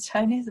 It's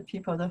Chinese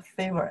people the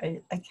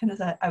favorite. I can't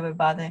say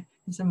everybody.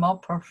 It's more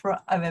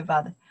prefer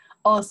everybody.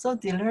 Also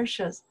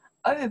delicious.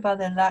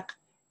 Everybody like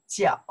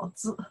饺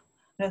子。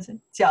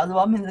饺子，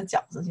我们的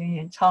饺子就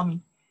是糙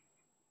米。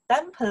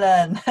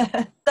Dumpling,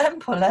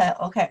 dumpling,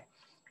 okay.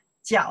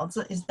 饺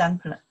子 is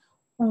dumpling.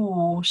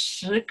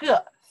 50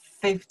个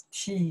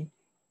 50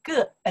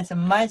个 as a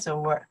major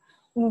word.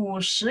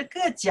 50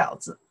个饺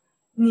子，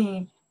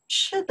你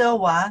吃得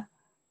完，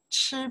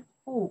吃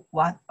不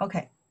完。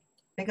Okay,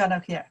 we got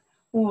it here.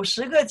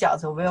 50个饺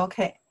子 we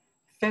okay.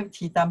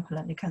 50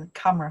 dumpling, you can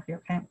come here,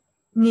 okay?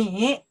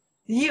 你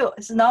you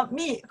is not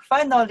me.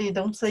 Finally,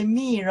 don't say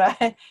me,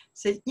 right?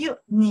 Say you.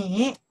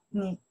 你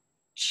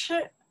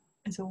吃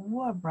is a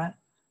verb, right?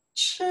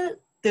 吃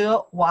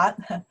得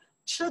完，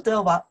吃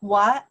得完，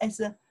完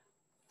is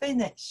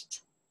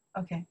finished.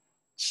 Okay,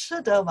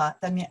 吃得完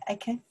that means I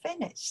can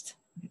finish.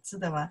 吃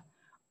得完。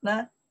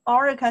那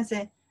or you can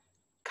say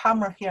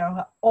comma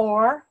here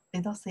or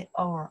they don't say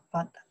or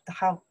but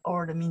have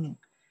or the meaning.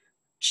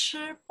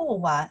 吃不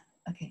完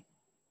okay,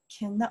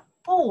 cannot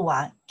不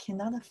完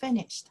cannot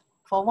finished.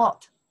 For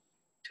what?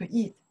 To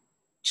eat.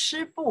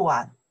 吃不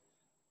完，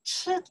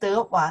吃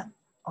得完，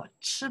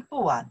吃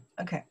不完。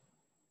Okay.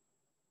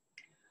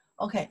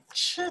 Okay,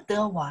 吃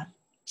得完，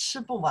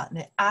吃不完。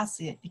They ask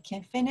you, you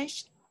can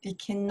finish, you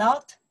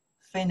cannot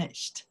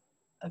finished.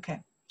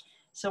 Okay.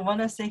 So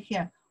what I say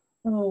here?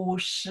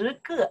 50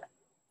个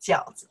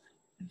饺子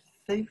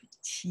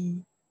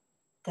 50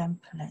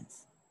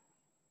 dumplings.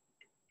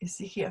 You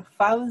see here,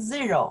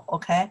 50,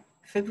 okay?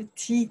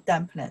 50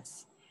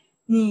 dumplings.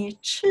 你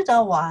吃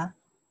得完，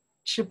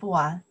吃不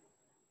完。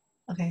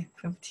Okay,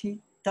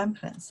 50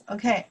 dumplings.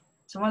 Okay,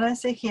 so what I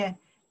say here?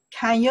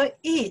 Can you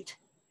eat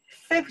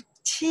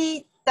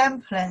 50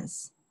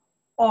 dumplings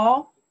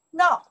or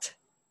not?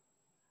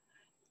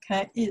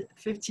 Can I eat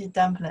 50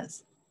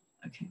 dumplings?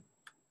 Okay.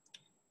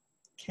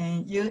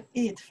 Can you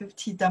eat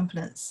 50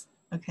 dumplings?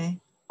 Okay,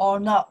 or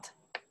not?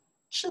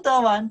 吃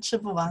得完，吃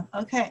不完。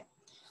Okay,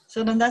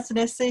 so then let's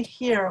say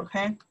here.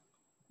 Okay,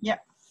 yeah.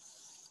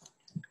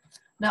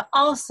 Now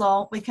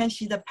also we can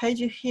see the page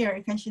here.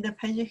 You can see the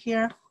page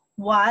here.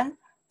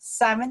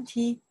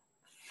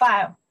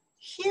 175.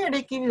 Here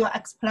they give you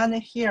explain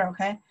here.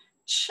 Okay,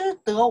 吃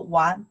得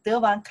完，得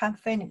完 can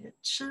finish.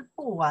 吃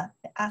不完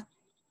they ask,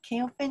 can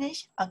you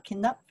finish or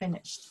cannot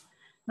finish?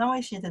 Now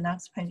we see the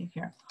next page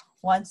here.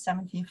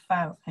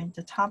 175. Okay,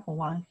 the top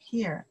one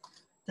here.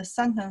 The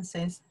sentence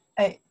is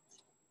 8.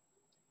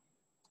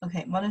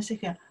 Okay, what is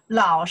it here?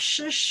 老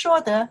师说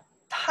得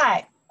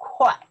太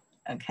快。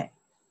Okay,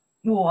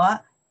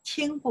 我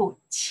听不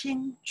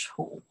清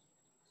楚。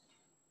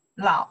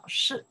老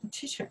师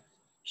teacher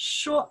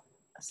说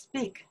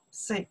speak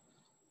say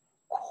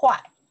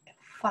快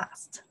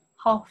fast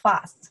how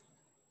fast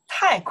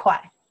太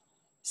快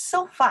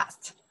so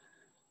fast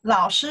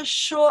老师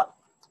说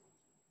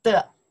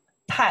的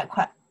太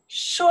快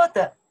说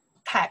的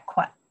太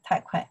快太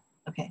快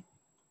OK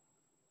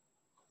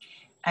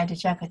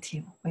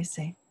adjective we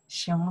say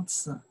形容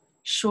词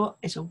说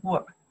is a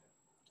verb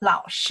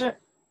老师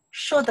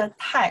说的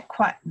太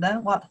快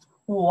then what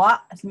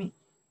我 is me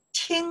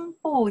听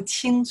不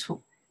清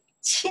楚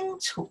清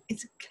楚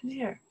is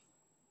clear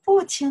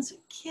不清楚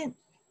can't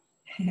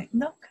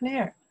not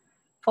clear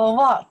for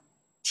what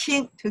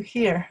听 to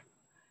hear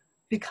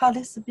because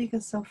they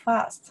speak so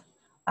fast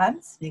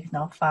I'm speaking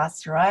not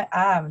fast right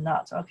I am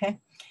not okay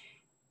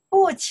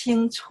不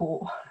清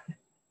楚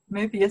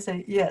maybe you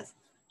say yes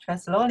try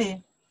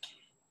slowly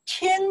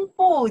听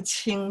不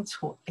清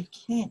楚 I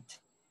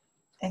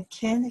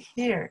can't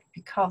hear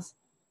because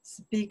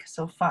speak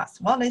so fast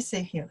what they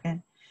say here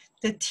okay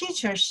the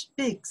teacher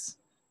speaks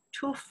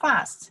too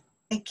fast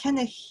I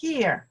can't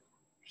hear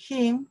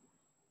him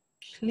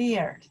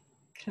clearly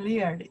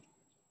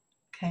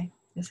okay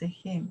you say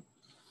him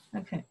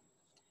okay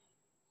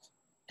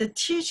the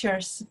teacher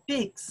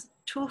speaks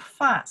too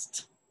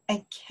fast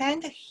I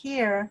can't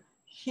hear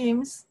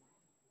him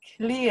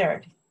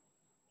clearly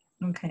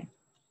okay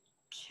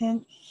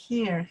can't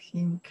hear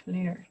him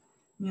clearly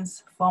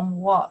means from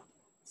what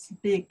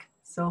speak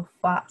so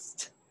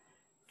fast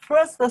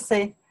first let's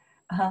say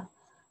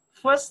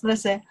first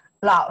let's say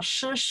老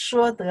师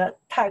说得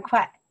太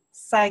快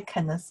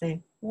second let's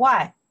say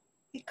why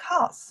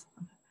because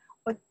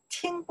我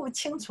听不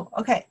清楚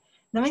okay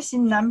let me see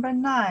number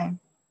 9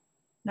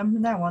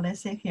 what I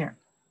say here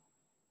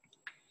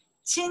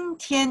今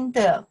天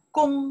的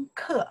功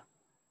课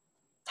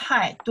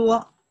太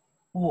多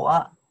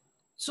我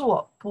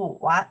做不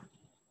完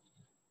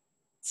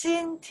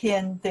今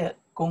天的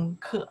功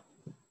课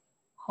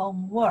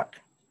homework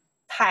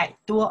太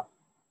多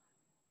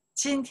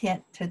今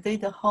天 today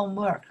的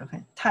homework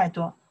okay, 太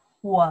多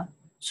我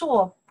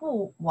做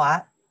不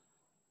完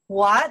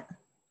完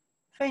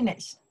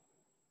finish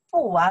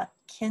不完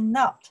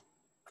cannot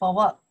for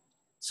what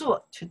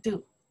做 to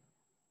do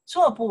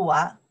做不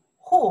完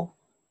who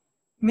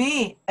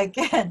me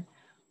again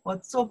我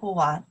做不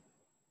完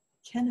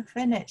can't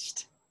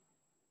finish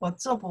我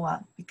做不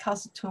完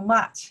because too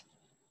much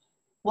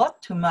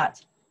what too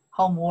much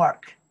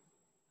homework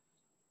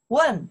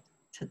when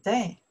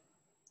today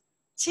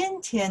今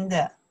天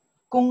的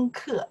功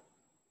课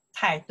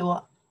太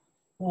多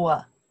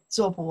我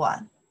做不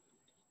完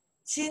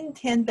今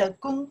天的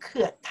功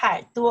课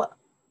太多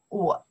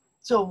我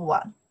做不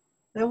完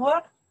they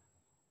work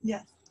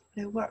yes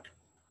they work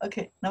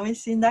okay now we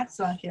see next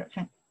one here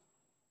okay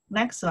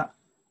next one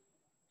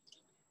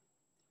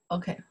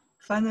okay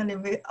finally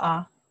we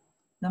are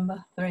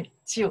number 3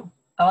 2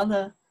 I want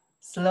to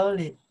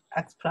slowly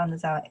explain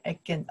that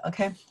again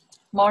okay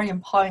more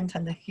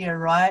important here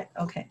right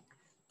okay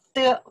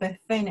的 we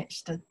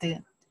finished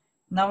的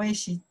now we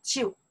see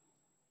就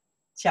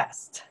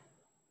just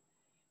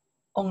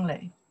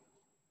only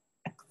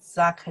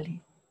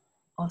exactly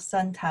or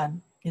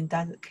sometimes in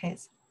that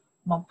case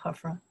more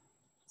prefer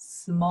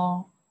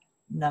small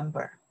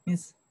number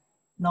means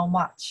not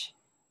much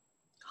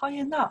how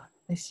you know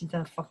let's see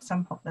the for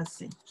example let's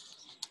see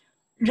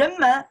人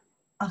们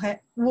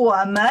okay 我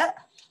们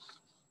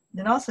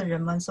then also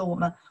人们说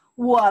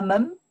我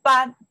们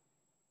班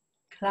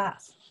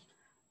class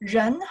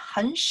人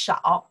很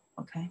少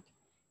okay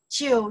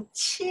就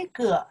7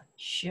个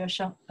学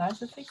生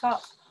let's figure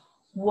out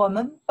我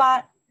们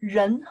班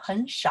人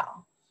很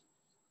少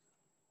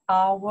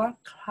our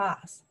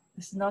class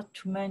is not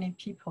too many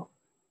people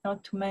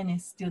not too many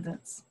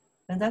students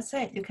and that's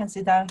it you can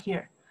see down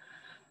here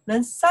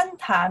then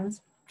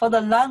sometimes for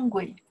the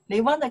language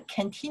they want to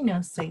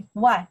continue say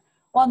why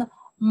want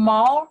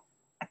more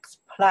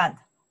explain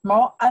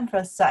more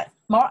emphasize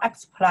more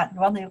explain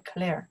want you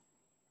clear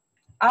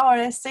I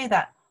already say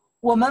that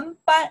我们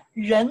班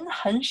人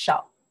很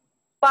少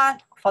班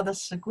for the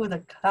school the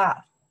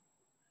class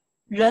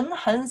人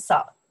很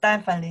少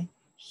definitely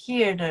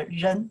here the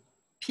人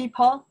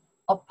people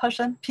or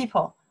person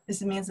people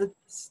this means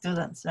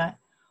students right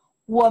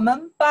我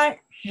们班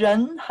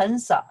人很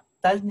少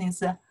that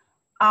means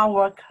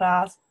our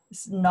class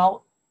is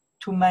not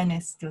too many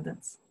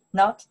students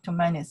not too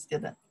many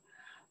students.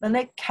 Then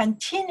they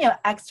continue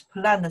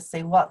explain to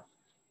say what?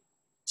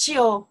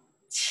 就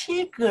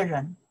7个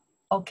人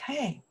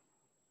 ，OK，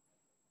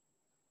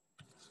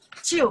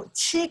 就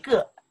7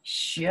个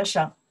学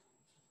生。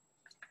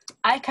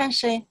I can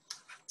say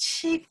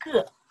 7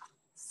个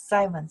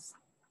 7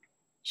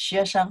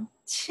 学生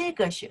，7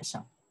个学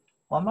生。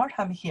One more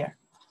time here，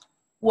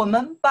 我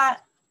们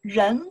班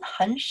人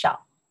很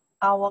少。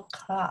Our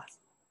class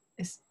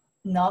is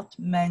not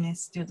many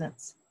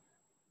students.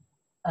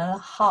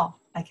 How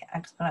I can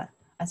explain?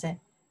 I say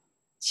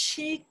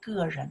 7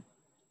个人。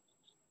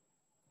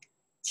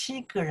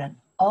7个人。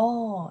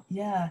Oh,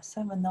 yeah,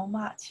 7 not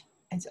much.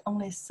 It's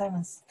only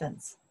 7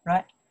 students,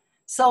 right?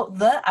 So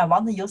then I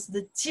want to use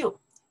the 就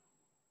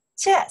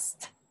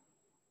just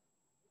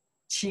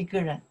 7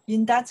个人。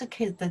In that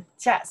case, the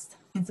just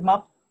is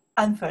more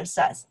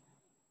emphasized.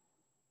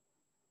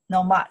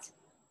 Not much.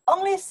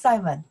 Only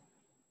 7.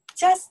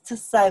 Just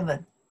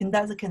 7. In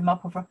that case, more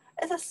prefer.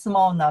 It's a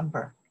small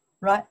number,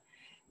 right?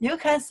 You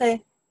can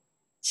say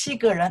 7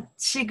个人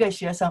，7个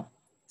学生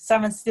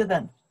 7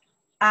 students.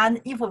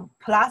 And if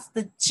plus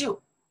the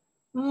就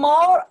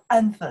more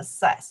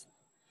emphasize.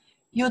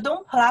 You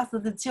don't plus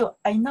the 就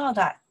I know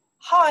that.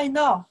 How I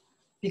know?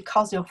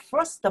 Because your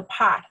first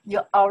part,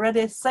 you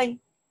already say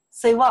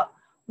what?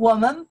 我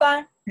们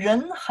班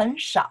人很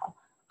少，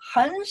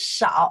很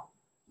少。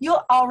You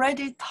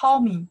already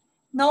told me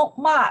not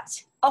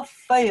much or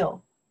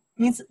few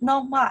means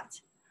not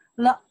much.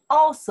 Then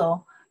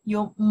also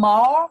you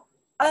more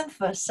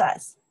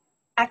emphasize,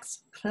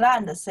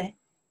 explain, say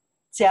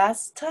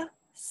just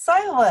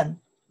 7,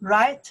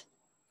 right?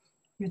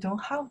 You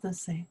don't have to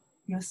say,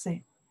 you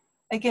say.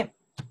 Again,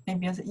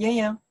 maybe you say,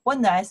 yeah,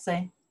 when I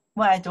say,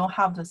 when I don't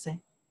have to say.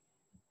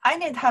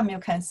 Anytime you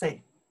can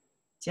say,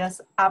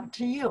 just up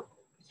to you.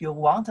 You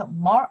want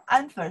more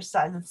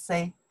emphasize,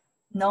 say,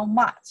 not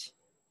much.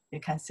 You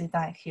can see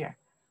that here.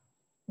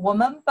 我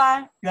们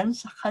班人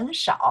很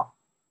少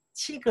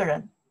，7个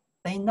人。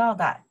They know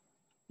that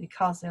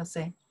because you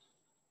say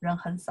人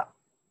很少。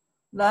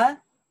Then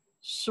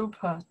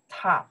super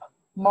top,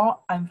 more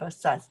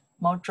emphasize,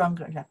 more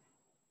stronger.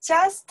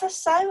 Just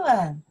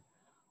 7,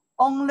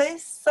 only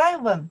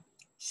 7.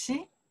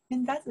 See,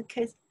 in that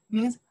case,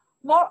 means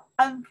more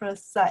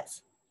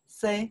emphasize.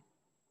 Say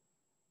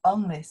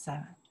only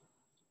 7,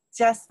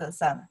 just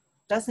 7.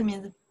 That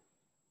means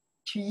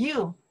to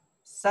you,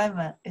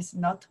 7 is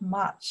not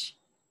much.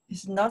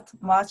 It's not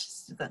much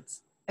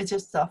students. It's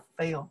just a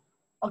few.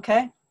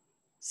 Okay?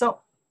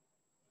 So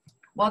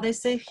what they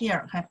say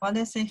here, okay? What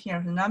they say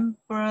here,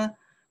 number,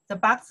 the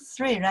box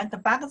 3, right? The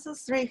box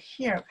 3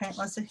 here, okay?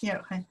 What's it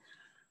here, okay?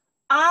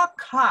 Our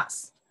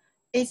class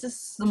is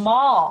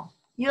small.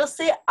 You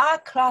see our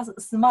class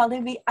is small,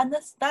 then we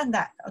understand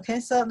that, okay?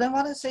 So then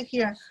what I say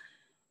here,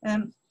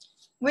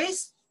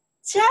 with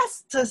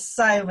just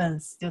 7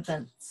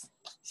 students,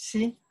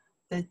 see,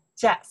 the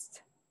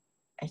just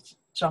is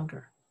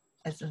stronger.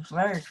 It's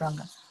very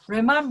stronger.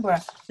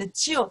 Remember, the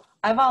就,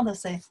 I want to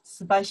say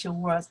special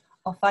words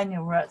or funny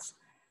words.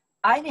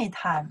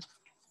 Anytime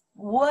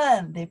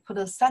when they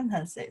put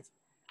sentences,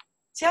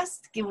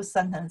 just give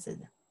sentences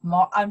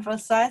more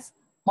emphasize,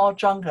 more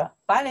stronger.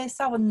 By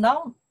themselves,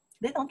 no,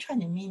 they don't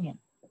change meaning.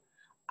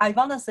 I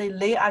want to say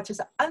they are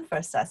just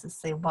emphasize,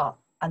 say what,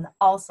 and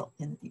also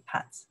in the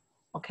depends.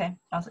 Okay,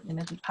 also in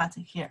the depends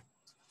here.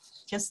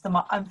 Just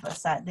more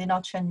emphasize, they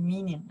don't change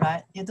meaning,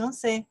 right? You don't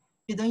say,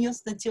 you don't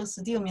use the 就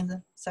still means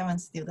 7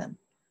 students.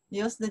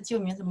 You use the 就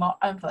means more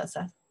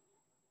emphasize,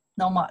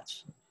 not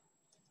much.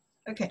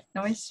 Okay,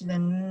 now we see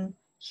the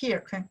here,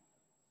 okay.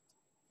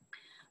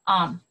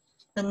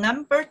 The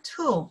number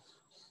 2,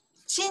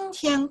 今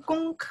天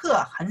功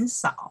课很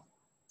少，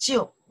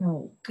就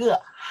5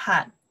个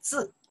汉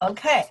字。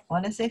Okay,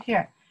 what is it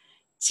here?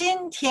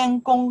 今天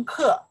功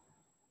课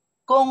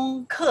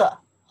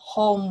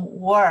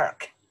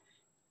homework.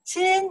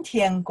 今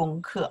天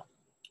功课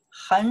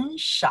很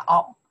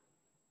少，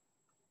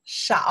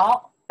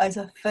少 is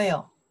a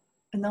few.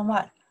 You know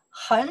what?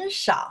 很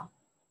少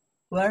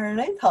very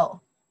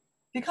little.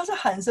 Because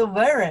很 是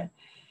very.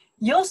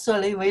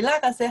 Usually we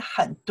like to say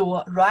很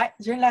多 right?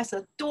 You like to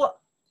say 多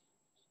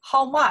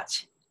how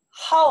much?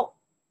 How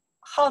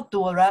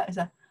多 right?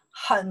 It's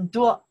很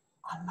多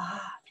a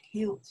lot,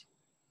 huge.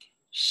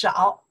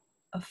 少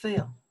a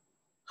few.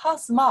 How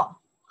small?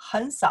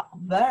 很少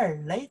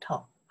very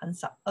little. 很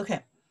少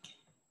OK.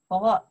 宝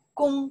宝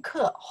功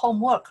课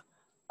homework.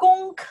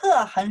 功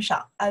课很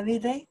少 every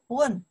day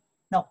问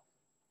no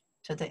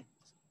today.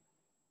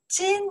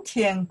 今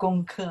天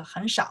功课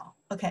很少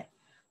OK.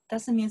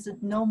 That means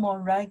no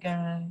more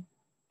regularly.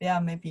 There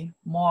may be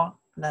more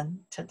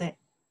than today.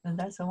 And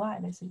that's why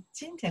they say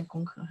今天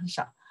功课很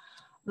少.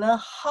 Then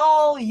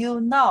how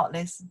you know?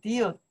 They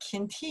still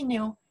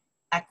continue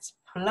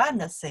explain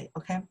the say,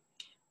 okay?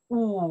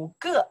 5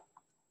个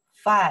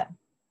 5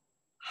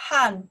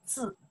 汉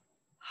字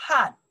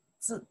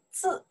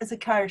字 is a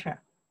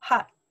character.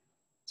 汉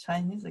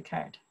Chinese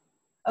character.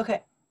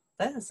 Okay,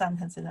 that's a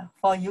sentence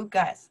for you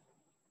guys.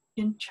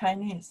 In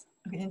Chinese,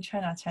 okay, in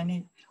China,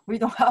 Chinese, we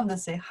don't have to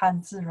say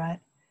汉字, right?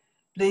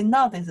 they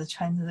know this is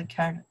Chinese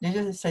character. 也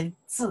就是say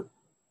字。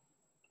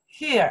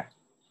Here,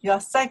 your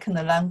second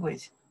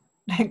language,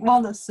 they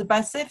want a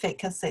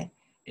specific say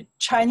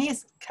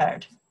Chinese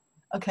character.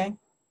 Okay.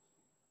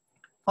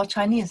 For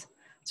Chinese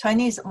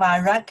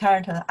direct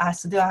character, I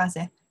still have to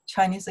say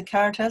Chinese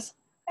characters.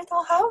 I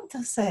don't have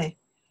to say.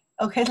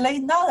 Okay, they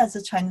know that's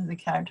a Chinese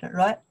character,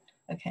 right?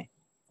 Okay,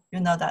 you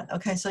know that.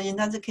 Okay, so in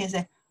that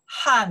case,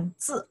 汉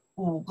字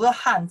5个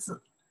汉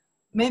字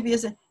Maybe you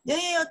say,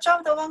 you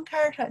dropped the one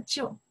character,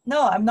 就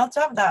No, I'm not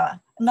dropped that one.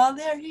 I'm not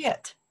there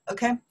yet.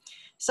 Okay,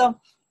 so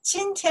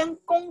今天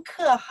功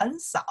课很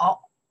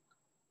少，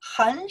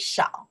很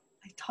少。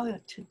I told you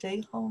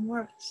today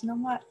homework is not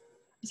much.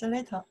 It's a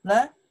little.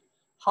 Then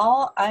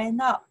how I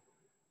know?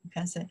 You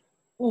can say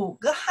 5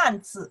个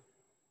汉字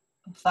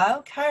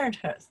 5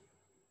 characters.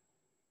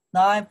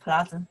 Now I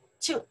plus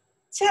就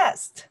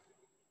just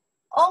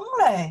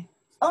only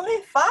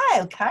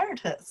 5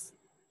 characters.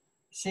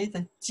 See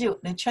the 就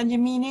they change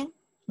meaning?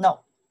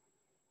 No.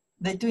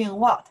 They doing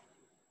what?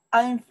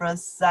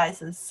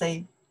 Emphasize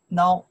say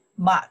no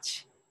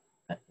much.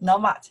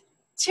 Not much.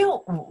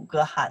 就5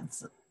个汉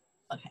字.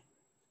 Okay.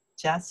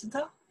 Just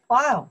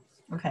 5.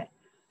 Okay.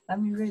 Let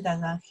me read that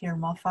down here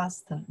more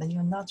faster. Then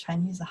you know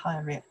Chinese how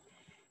I read.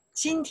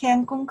 今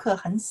天功课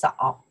很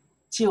少，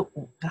就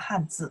5个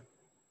汉字。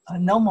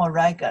No more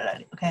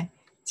regularly. Okay.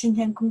 今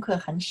天功课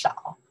很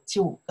少，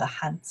就5个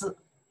汉字。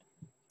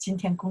今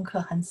天功课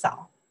很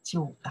少，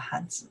就5个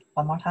汉字。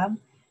One more time.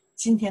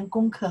 今天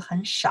功课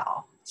很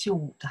少，就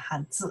5个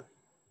汉字。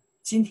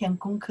今天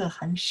功课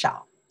很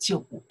少，就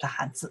5个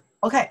汉字。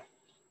Okay.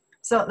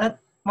 So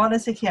what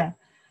is it here?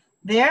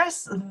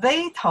 There's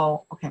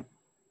little, okay,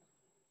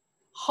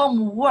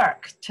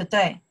 homework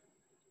today.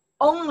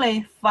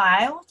 Only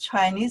 5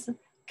 Chinese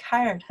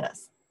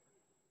characters.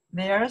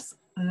 There's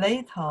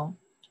little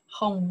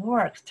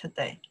homework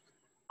today.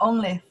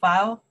 Only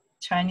 5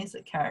 Chinese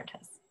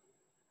characters.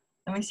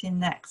 Let me see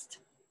next.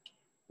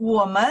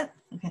 我们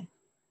okay.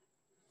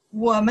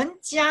 我们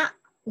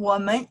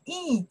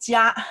一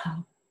家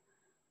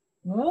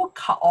5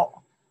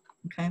口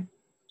okay.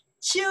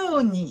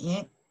 就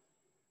你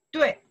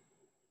对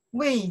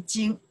味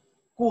精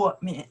过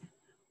敏。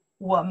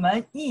我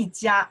们一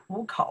家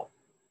5口，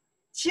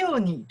就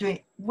你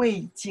对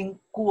味精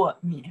过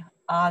敏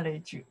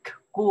allergic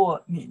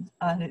过敏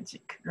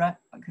allergic right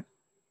okay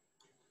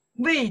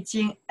味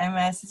精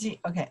MSG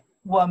okay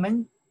我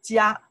们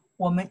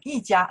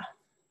一家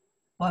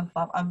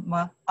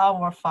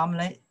our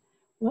family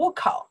 5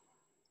口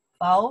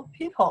 5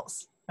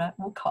 peoples right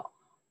 5口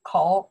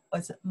口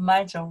is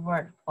major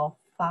word for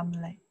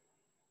family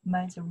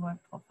major word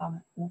for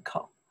family 5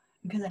口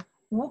你看这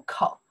5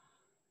口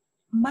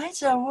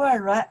major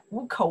word right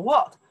 5口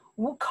what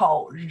 5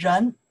口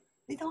人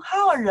they don't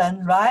have a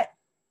人 right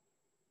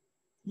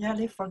yeah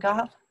they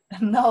forgot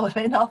no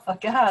they not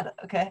forgot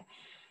okay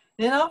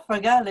they not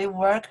forget they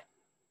work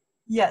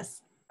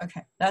yes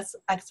okay let's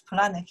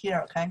explain it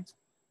here okay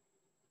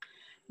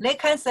they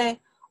can say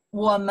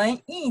我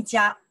们一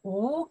家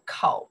5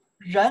口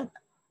人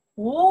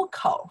5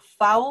口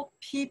 5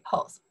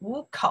 peoples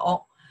 5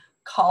口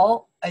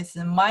口 is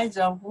a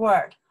major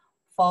word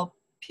for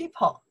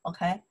people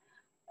okay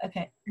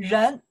okay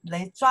人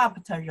they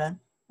dropped 人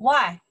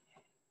why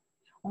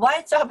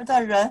dropped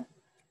人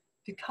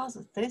because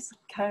this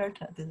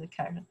character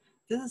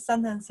this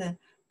sentence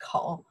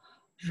口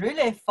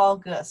really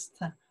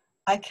focused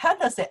I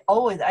can't say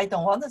always I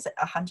don't want to say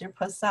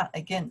 100%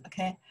 again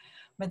okay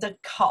but the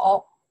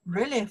口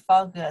really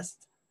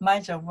focused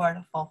major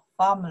word for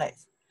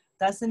families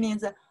that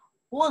means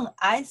when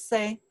I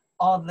say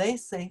or they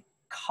say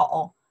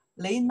口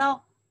they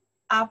know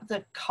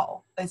after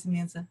口 it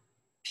means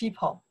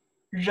people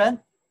人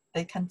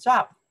they can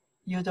drop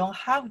you don't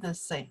have to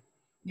say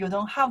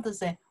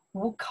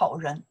 5口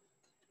人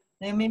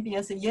then maybe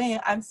you say yeah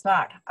I'm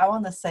smart I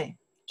want to say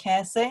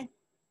can I say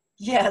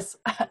yes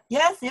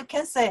yes you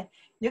can say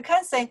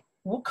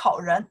 5口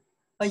人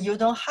but you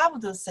don't have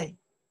to say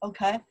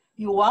okay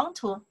you want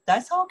to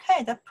that's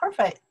okay that's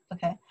perfect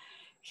okay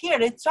here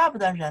they drop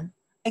the 人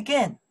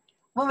again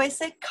when we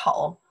say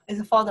口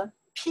is for the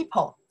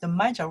people the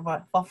major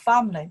word for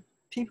family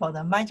people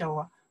the major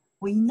word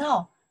we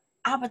know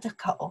after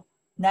口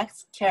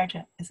next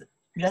character is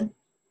人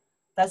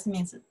that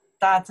means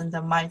doesn't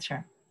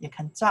matter you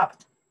can drop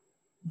it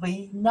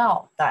we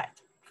know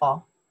that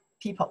for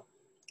people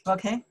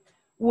okay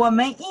我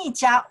们一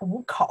家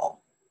5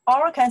口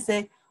or can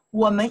say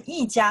我们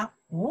一家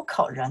5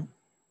口人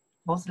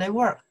both they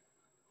work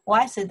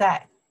why say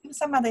that if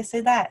somebody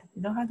say that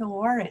you don't have to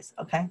worry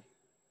okay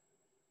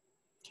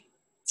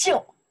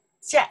就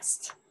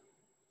just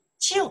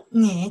就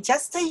你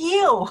just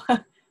you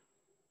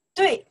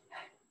对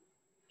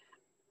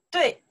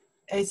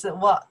is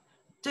what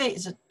对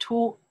is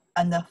to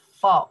and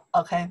for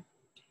okay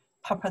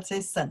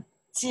preposition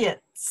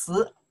介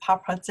词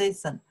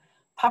preposition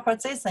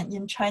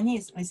in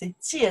Chinese we say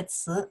介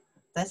词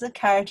that's a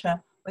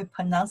character we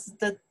pronounce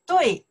the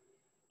对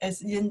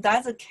is in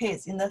that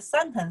case in the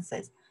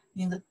sentences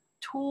in the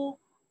to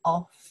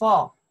or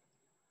for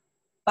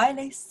by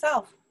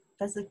themselves.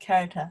 That's the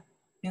character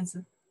means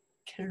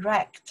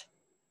correct.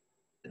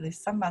 If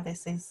somebody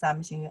says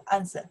something, you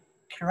answer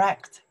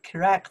correct,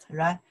 correct,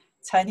 right?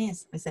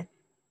 Chinese we say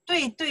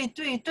对对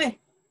对对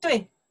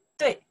对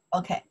对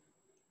okay.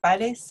 By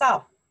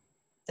themselves.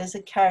 That's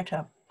the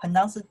character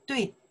pronounce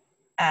对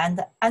and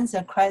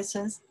answer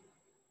questions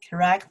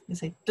correct. You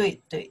say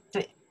对对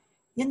对.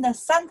 In the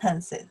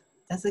sentences,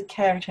 that's the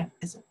character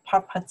is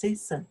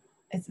preposition.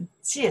 It's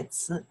介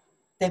词.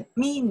 The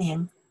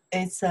meaning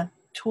is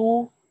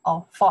to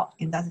or for.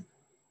 In that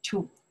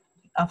to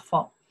or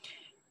for.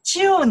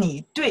 就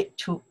你对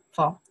to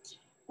for.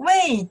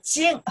 味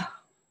精，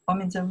我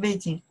们这味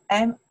精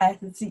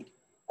MSG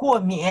过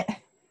敏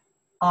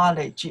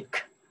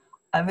allergic.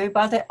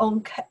 Everybody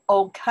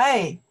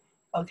okay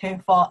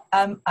for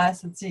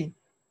MSG.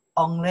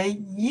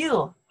 Only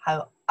you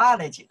have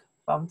allergic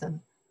from the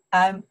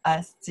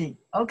MSG.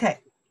 Okay,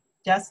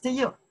 just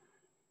you.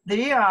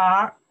 There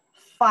are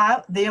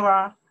five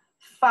people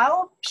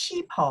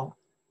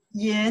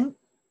in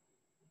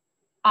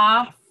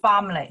our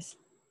families.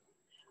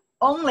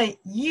 Only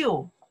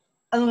you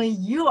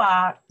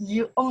are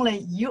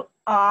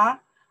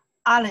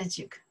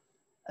allergic,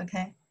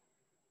 okay,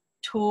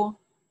 to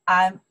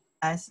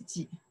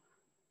MSG.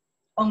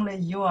 Only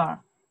you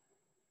are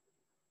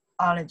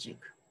allergic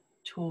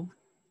to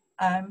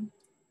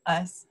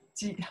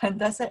MSG. And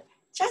that's it.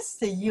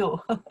 Just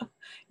you.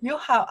 You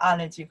have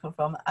allergic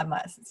from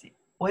MSG.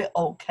 We're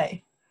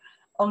okay.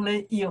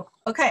 Only you.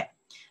 Okay.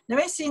 Let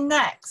me see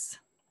next.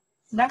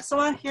 Next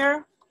one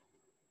here.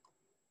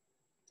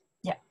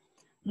 Yeah.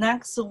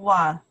 Next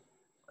one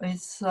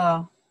is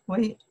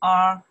we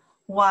are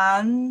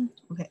one.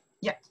 Okay.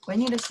 Yeah. We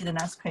need to see the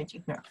next page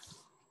here.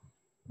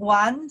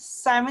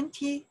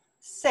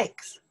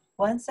 176.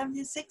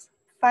 176.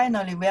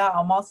 Finally, we are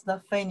almost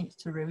finished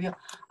to review.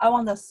 I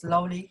want to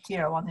slowly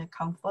here. I want to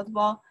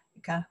comfortable.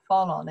 You can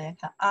follow. Then you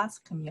can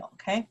ask me.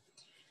 Okay.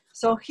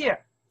 So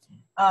here,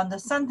 the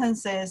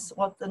sentences.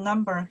 What the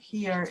number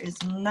here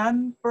is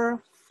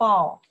number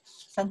 4.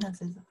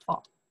 Sentence is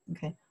 4.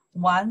 Okay.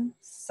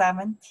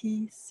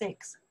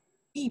 176.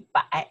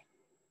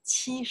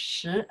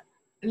 176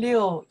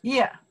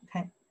页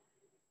OK，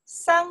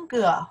 3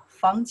个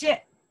房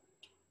间，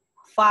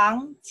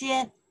房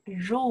间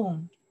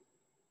room，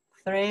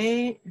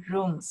 3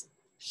 rooms，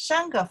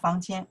 3个房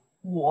间，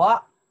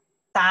我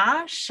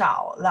打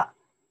扫了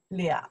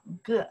2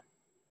个，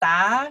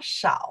打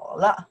扫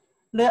了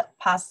the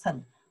past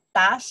tense，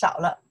 打扫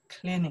了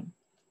cleaning，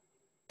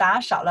 打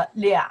扫了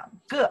2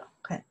个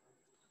OK，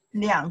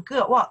 2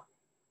个哇，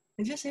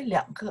也就是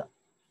2个。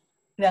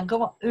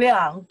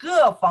2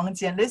个房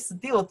间 they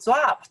still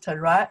dropped,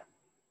 right?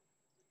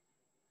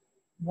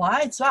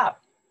 Why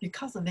drop?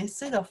 Because they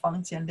say the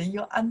房间 then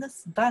you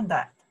understand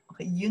that.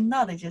 Okay, you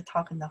know that you're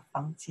talking the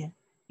房间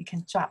you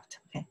can drop it.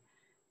 Okay.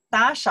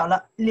 打扫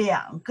了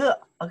2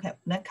个 Okay,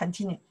 then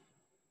continue.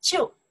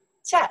 就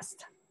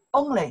just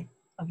only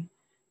Okay.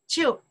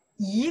 就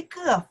1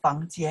个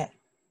房间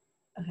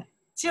Okay.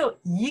 就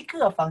1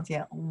个房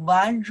间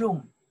one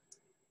room.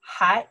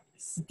 还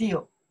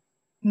still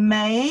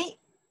没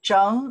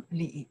整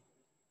理，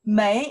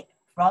没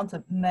from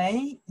to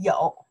没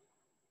有，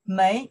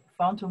没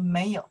from to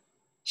没有，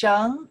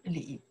整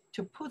理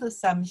to put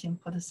something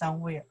put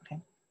somewhere.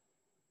 Okay.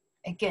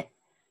 Again,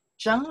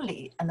 整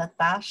理 and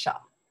打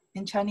扫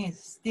in Chinese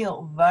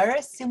still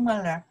very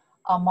similar,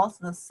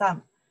 almost the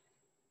same.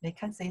 They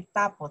can say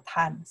double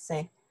time,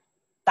 say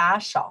打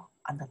扫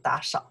and 打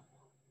扫.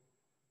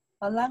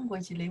 A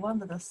language they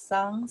want the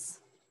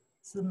sounds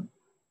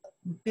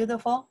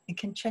beautiful. You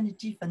can change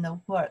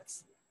different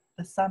words.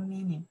 The same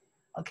meaning.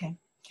 Okay.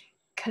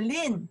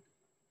 Clean.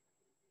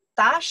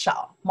 打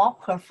扫 more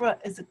prefer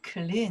is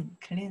clean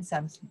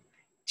something.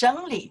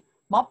 整理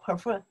more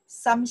prefer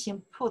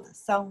something put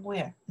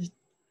somewhere.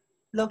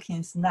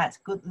 Looking is nice,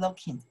 good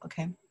looking.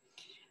 Okay.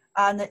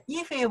 And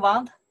if you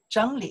want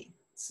整理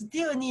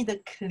still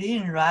need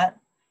clean, right?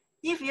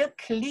 If you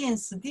clean,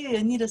 still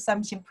you need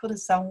something put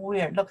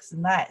somewhere. Looks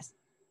nice.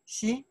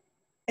 See,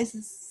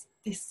 it's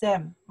the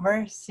same,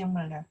 very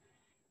similar.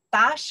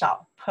 打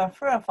扫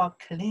prefer for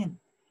clean.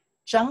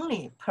 整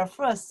理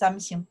prefer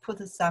something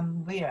put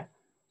somewhere.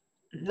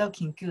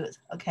 Looking good,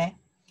 okay?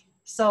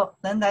 So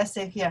then let's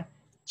say here,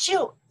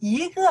 就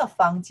一个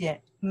房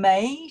间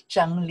没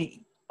整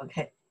理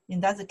Okay, in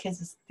that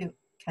case still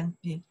can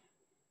be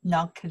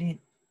not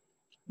clean.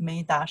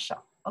 没打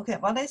扫 Okay,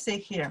 what I say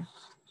here?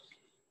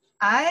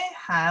 I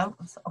have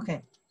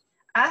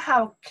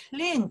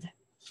cleaned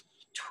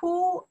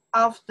 2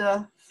 of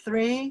the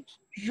 3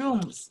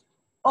 rooms.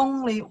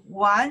 Only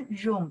 1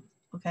 room,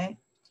 okay?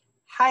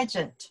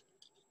 Hydrant,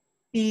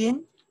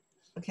 been,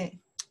 okay?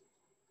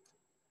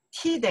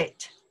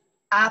 Tidied,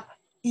 up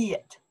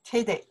yet,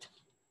 tidied,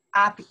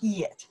 up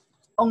yet.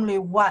 Only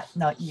 1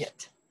 not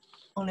yet.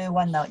 Only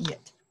 1 not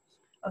yet.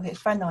 Okay,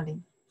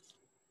 finally,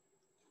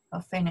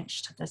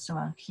 finished this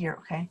one here,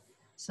 okay?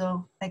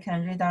 So I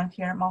can read down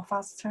here more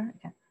faster.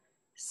 Okay.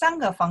 3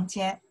个房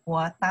间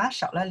我打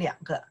扫了2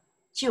个，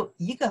就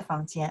1个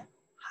房间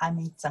还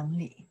没整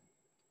理。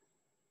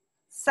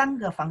3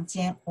个房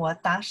间我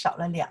打扫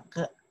了2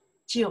个，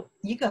就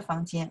1个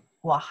房间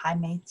我还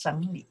没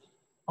整理。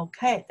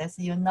Okay,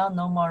 that's you know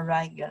no more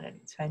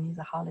regularly Chinese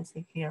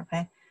holiday here.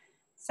 Okay,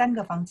 3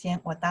个房间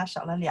我打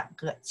扫了2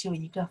个，就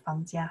1个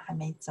房间还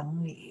没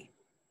整理。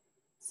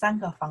3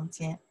个房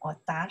间我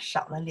打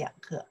扫了2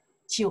个，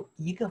就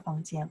1个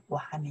房间我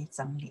还没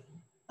整理。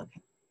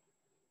Okay.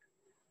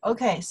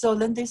 Okay, so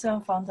learn this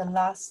one from the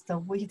last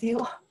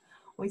video.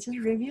 We just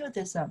review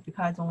this one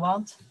because I don't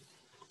want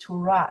to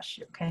rush.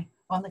 Okay,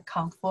 on the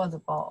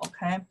comfortable.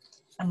 Okay,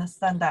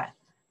 understand that.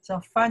 So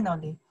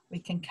finally, we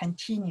can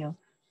continue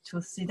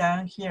to sit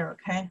down here.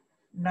 Okay,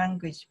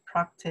 language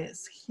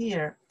practice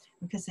here.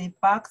 We can see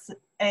box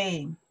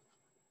A.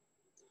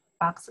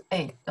 Box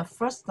A. The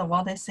first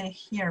what they say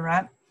here,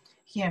 right?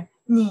 Here,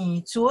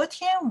 你昨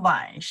天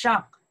晚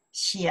上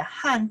写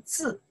汉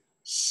字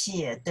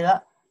写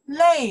得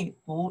累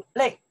不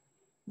累？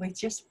 We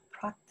just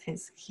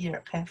practice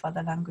here, okay, for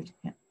the language.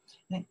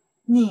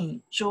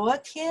 你昨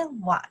天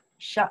晚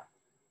上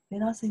 ，they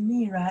don't say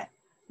me, right?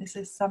 This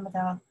is somebody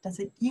else. That's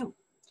it, you.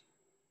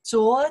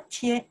 昨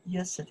天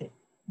yesterday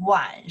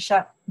晚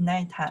上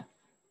night time.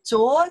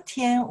 昨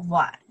天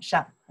晚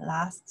上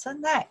last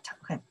night.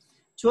 Okay.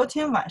 昨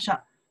天晚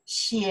上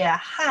写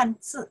汉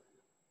字。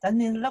Doesn't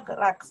it look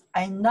like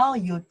I know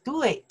you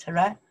do it,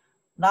 right?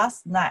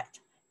 Last night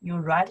you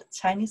write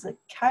Chinese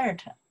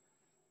character.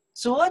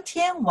 昨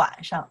天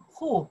晚上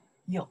who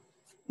you?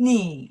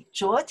 你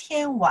昨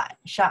天晚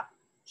上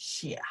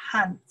写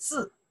汉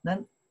字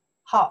能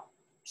好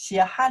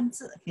写汉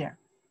字 here.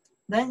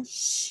 能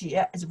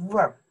写 is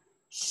verb.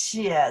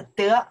 写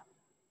得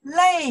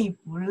累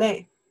不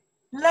累？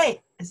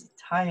累 is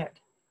tired.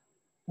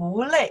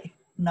 不累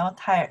not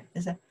tired.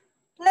 就是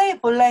累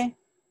不累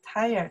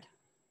tired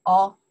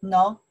or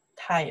not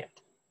tired.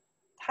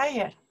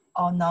 Tired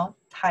or not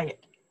tired.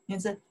 因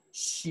此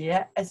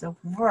写 is a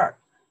verb.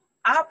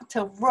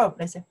 After verb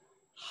is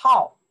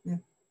how.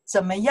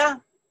 怎么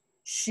样？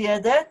写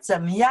得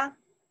怎么样？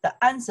 The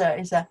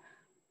answer is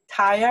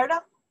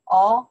tired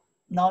or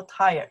not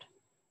tired.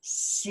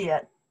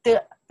 写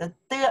的 the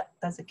的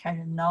doesn't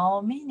carry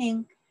no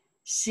meaning.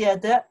 写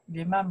的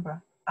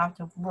remember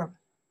after verb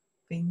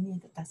we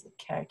need that's a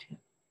character.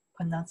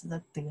 Pronounce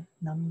the 的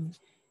no meaning.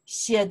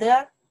 写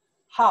的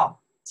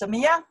好怎么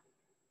样？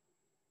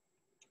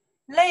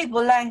累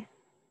不累？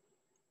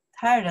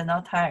 Tired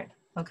not tired.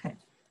 Okay.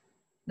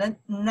 Then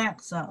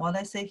next one, what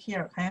I say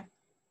here, okay?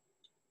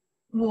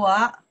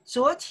 我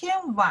昨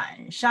天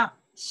晚上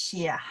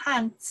写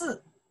汉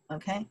字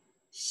 ，OK，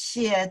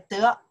 写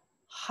得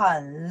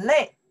很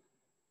累。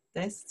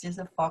This is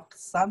for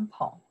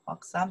example. For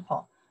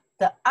example,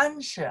 the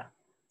answer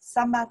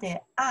somebody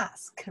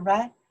asked,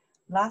 right?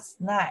 Last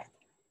night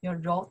you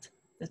wrote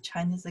the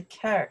Chinese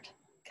character.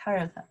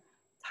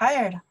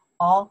 Tired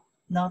or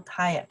not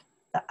tired?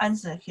 The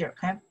answer here,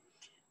 okay?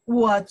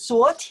 我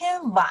昨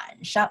天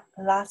晚上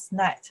last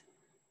night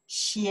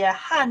写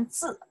汉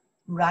字。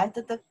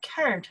Write the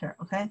character,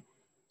 okay?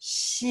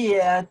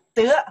 写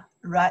的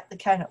write the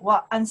character.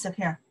 What answer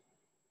here?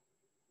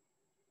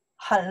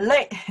 很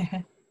累。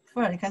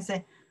First, you can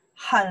say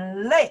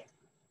很累。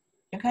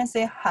You can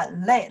say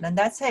很累, then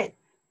that's it.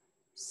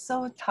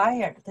 So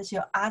tired that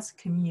you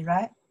ask me,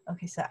 right?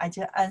 Okay, so I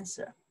just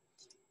answer.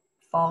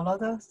 Follow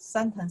the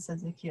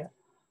sentences here.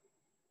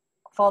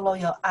 Follow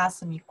your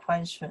ask me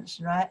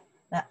questions, right?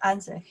 Then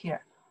answer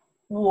here.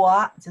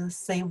 我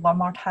just say one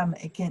more time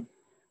again.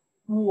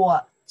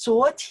 我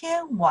昨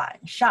天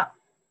晚上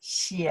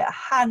写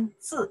汉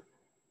字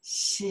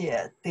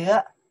写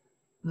得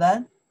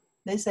人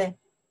they say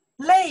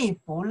累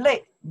不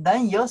累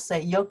then you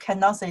say you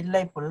cannot say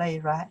累不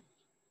累 right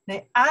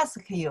they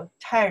ask you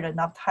tired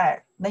not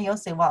tired then you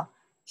say well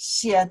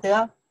写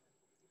得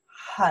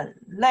很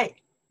累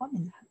what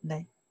means 很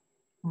累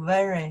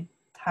very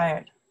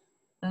tired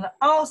and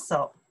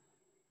also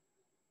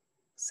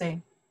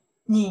say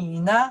你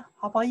呢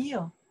how about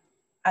you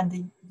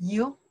and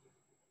you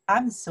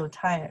I'm so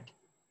tired.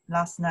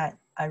 Last night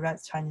I read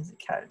Chinese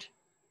character.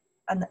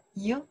 And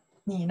you,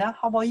 你呢?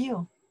 How about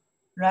you?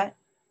 Right?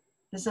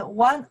 There's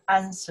one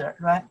answer,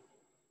 right?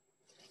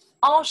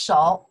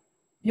 Also,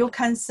 you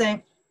can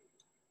say,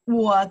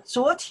 我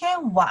昨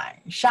天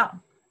晚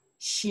上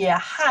写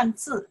汉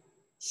字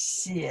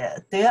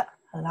写的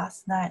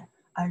Last night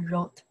I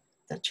wrote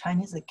the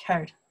Chinese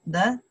character.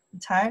 Then,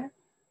 tired?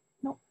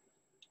 No.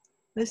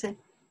 They say,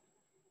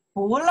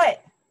 不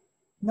累.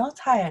 Not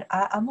tired.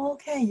 I'm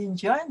okay.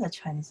 Enjoying the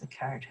Chinese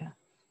character.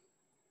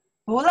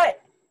 不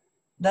累。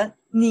Then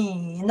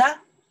你呢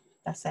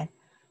 ？Let's say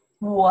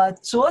我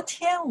昨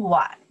天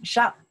晚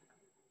上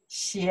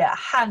写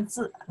汉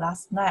字。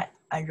Last night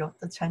I wrote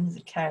the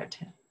Chinese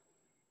character.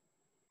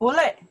 不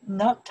累。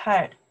Not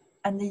tired.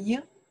 And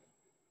you?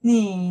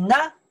 你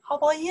呢 ？How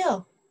about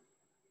you?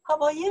 How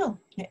about you?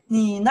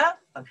 你呢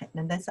 ？Okay.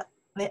 Then that's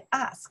they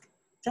ask.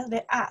 Just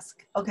they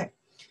ask. Okay.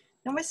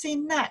 Then we see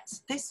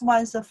next. This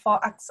one's for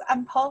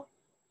example.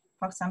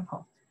 For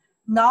example,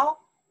 now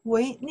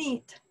we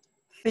need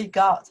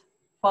figure out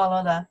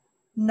follow the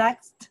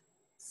next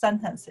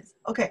sentences.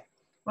 Okay,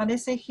 What they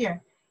say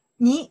here?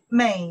 你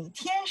每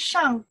天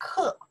上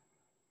课，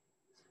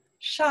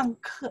上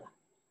课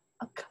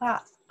 ，a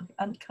class,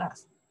 and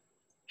class，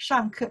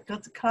 上课 go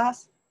to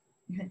class，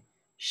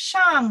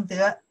 上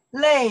得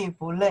累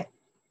不累？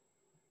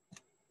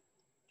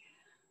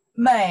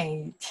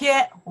每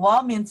天，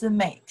我名字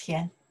每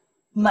天，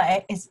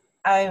每 is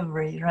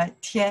every, right?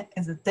 天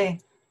is a day,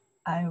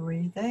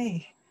 every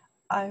day,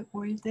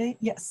 every day,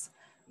 yes.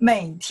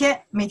 每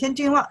天，每天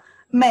对话，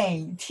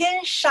每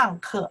天上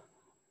课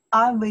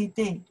 ，every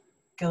day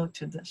go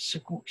to the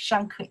school.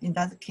 上课 in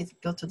that case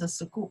go to the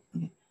school.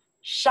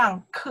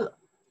 上课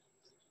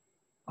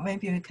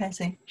 ，maybe we can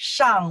say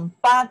上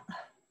班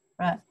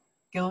 ，right?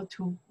 Go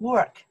to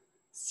work.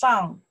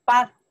 上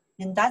班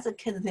in that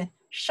case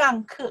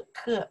上课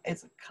课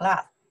is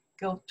class.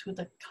 Go to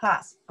the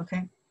class.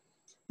 Okay.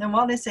 Then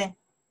what they say?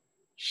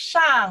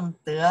 上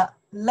得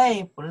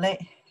累不累？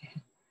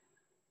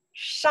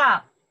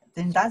上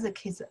in that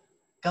case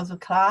go to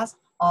class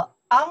or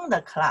on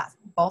the class.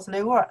 Both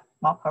they work.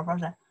 More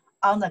proportion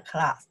on the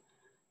class.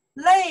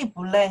 累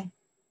不累？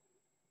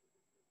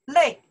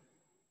累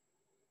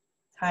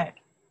tired.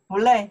 不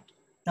累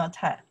not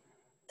tired.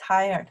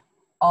 Tired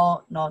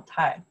or not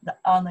tired. The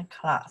on the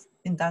class.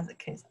 In that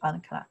case on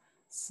the class.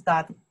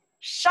 Study.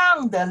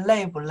 上的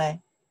累不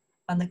累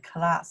on the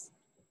class.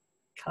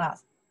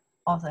 Class.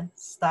 Also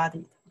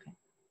studied. Okay.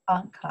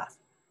 On class.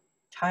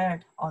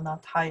 Tired or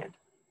not tired.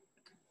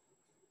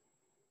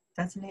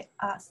 Let's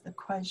ask the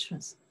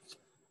questions.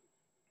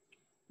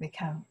 We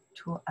can have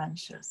two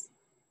answers.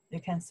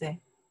 You can say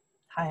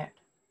tired.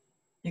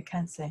 You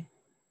can say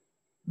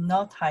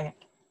not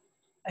tired.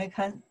 You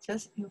can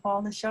just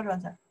inform the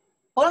children that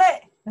不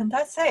累 and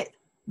that's it.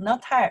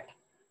 Not tired.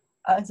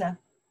 I say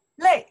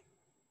累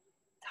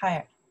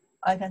tired.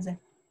 I can say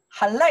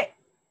很累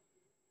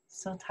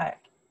so tired.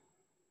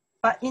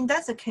 But in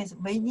that case,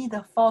 we need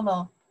to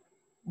follow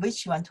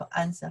which one to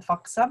answer. For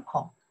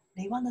example,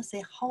 they want to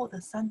say how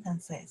the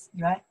sentence is,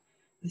 right?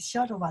 The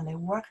short one, they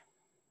work.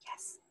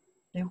 Yes,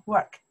 they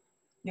work.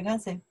 You can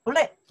say 不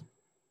累.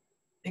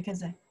 You can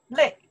say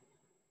累.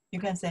 You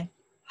can say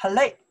很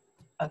累.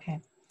 Okay,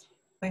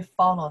 we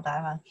follow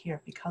that one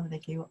here because they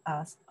give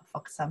us,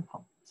 for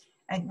example.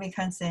 And we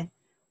can say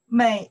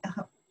每,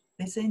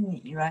 they say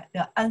你, right?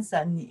 They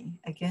answer 你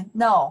again.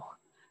 No.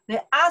 They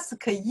ask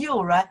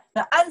you, right?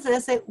 The answer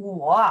is say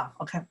我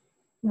okay.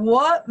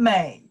 我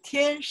每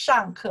天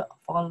上课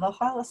for the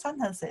whole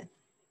sentence.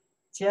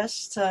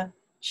 Just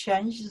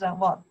change the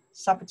word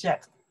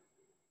subject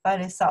by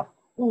itself.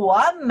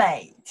 我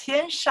每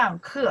天上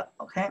课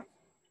okay.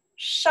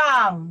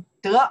 上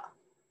得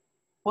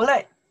不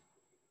累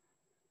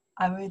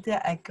Every day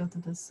I go to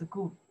the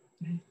school.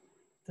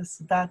 The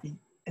study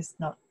is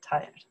not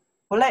tired.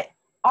 不累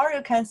Or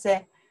you can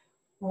say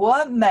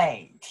我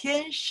每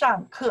天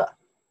上课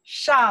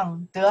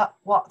上得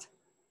what?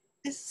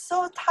 It's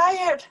so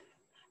tired.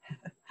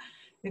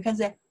 You can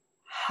say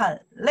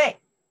很累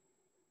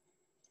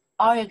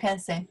Or you can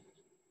say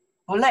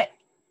不累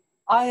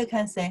Or you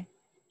can say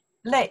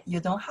累 You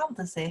don't have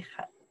to say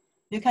很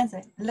You can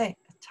say 累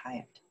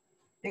tired.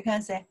 You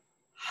can say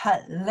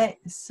很累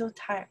so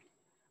tired.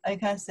 Or you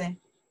can say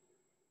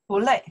不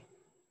累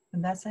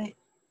And that's it.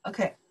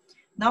 Okay.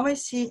 Now we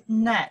see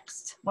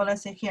next. What I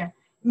say here.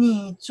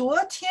 你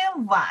昨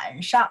天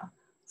晚上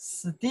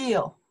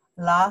still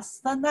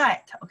last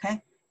night.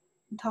 Okay.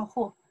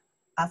 Who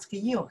ask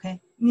you. Okay.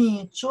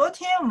 你昨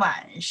天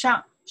晚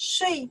上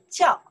睡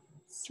觉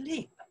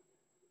sleep.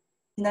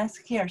 Next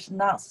here is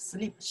not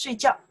sleep 睡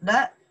觉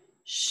Then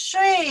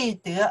睡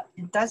得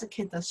in that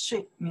case the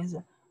睡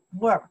means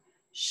verb.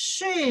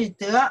 睡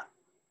得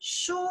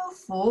舒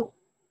服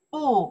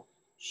不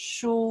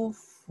舒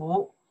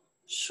服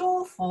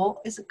舒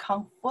服 is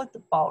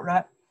comfortable,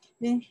 right?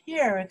 In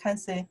here we can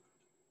say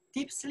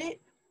deep sleep.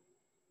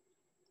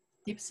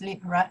 Deep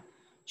sleep, right?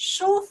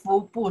 舒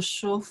服不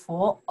舒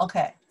服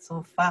Okay,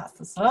 so fast,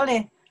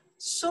 slowly.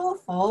 舒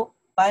服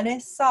by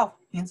itself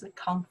means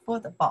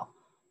comfortable.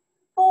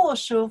 不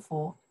舒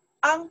服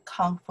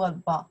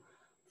uncomfortable.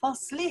 For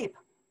sleep,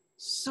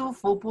 舒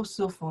服不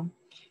舒服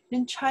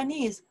In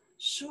Chinese,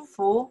 舒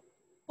服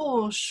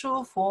不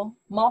舒服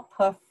more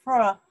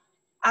prefer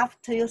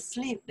after you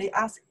sleep. They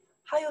ask,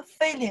 how you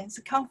feeling? Is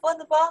it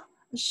comfortable?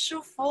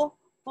 舒服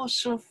不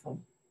舒服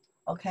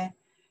Okay.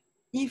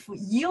 If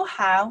you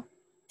have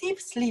deep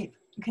sleep,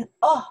 you can,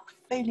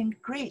 feeling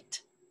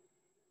great.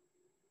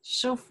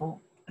 舒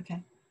服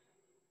Okay.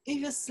 If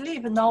you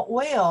sleep not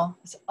well,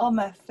 it's,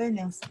 my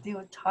feelings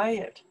still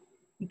tired.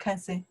 You can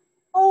say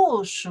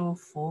不舒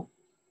服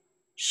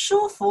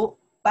舒服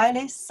by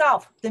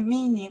itself, the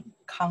meaning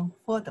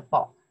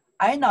comfortable.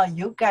 I know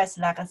you guys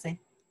like I say,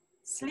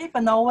 sleep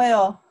not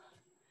well.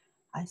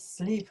 I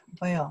sleep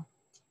well.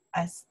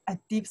 I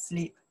deep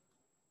sleep.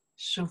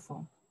 舒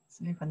服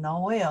sleep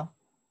not well.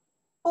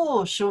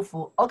 不舒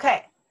服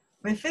Okay,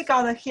 we figure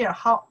out here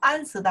how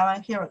answer that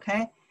one here,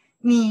 okay?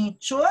 你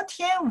昨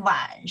天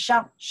晚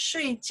上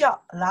睡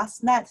觉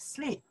last night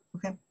sleep,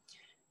 okay?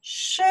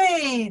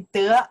 睡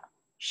得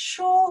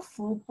舒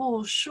服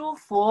不舒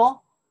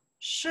服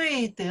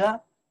睡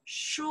得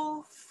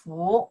舒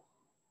服，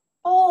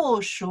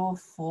不舒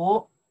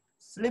服。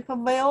Sleep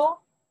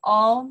well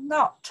or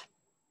not?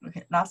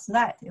 Okay, last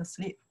night you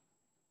sleep.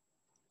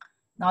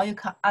 Now you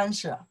can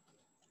answer.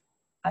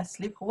 I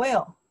sleep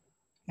well.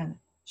 And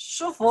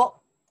舒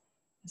服，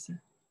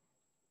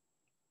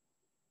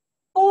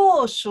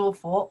不舒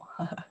服。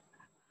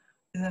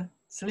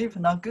Sleep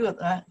not good,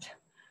 right?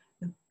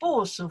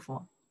 不舒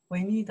服。We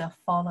need to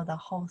follow the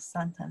whole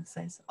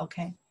sentences,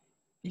 okay?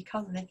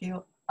 Because they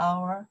give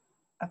our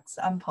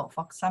example.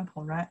 For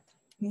example, right?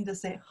 You need to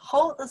say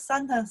whole the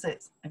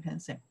sentences. You can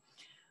say,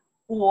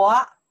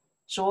 我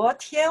昨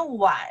天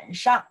晚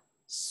上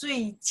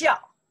睡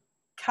觉。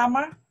Come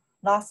on,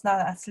 last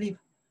night I sleep.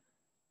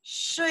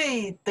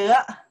 睡得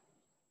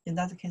in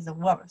that case the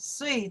verb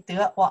睡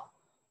得我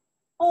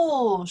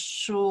不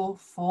舒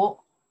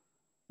服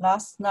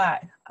last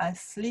night I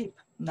sleep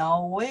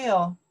now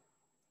well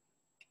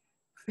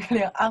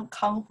feeling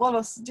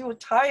uncomfortable still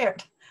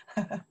tired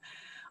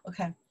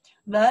okay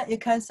then you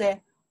can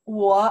say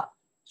我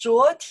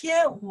昨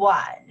天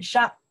晚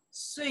上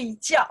睡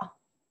觉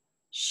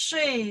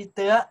睡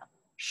得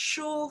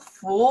舒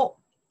服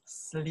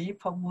sleep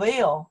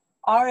well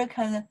or you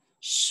can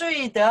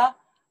睡得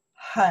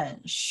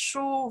很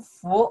舒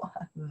服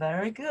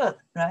very good,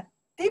 right?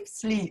 Deep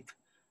sleep,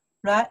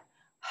 right?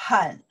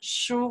 很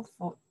舒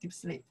服 deep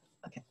sleep.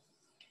 Okay.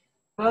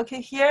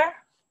 Okay here?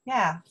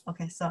 Yeah.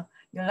 Okay, so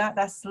you learn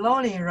that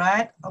slowly,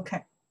 right?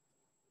 Okay.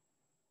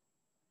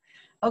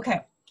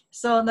 Okay,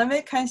 so then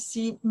we can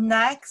see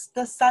next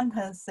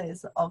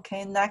sentences.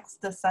 Okay,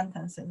 next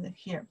sentences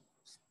here.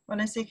 When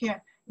I say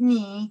here,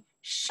 你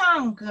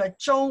上个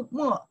周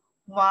末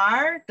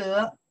玩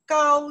得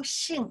高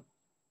兴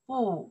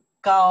不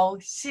高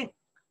兴？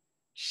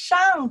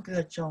上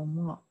个周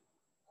末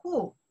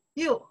who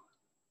you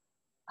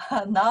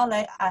now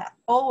like I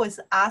always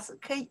ask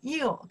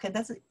you okay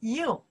that's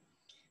you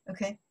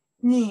okay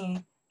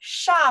你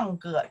上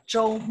个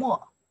周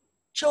末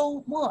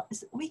周末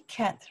is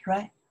weekend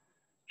right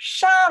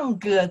上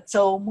个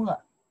周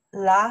末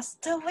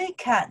last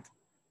weekend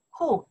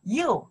who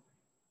you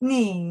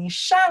你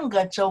上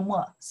个周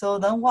末 so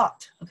then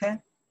what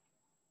okay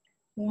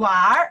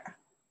玩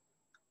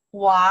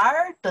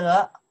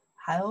的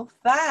have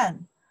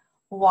fun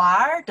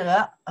玩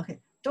的 OK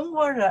中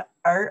国人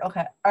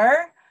OK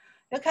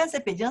you can say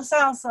北京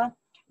上司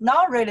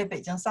not really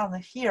北京上司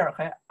here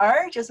OK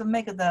就是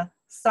make the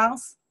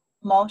sounds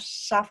more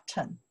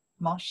soften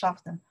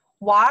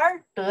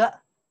玩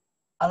的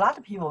a lot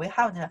of people we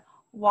have the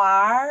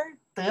玩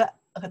的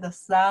OK the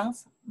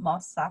sounds more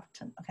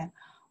soften OK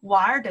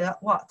玩的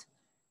what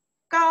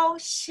高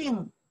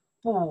兴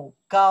不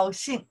高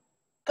兴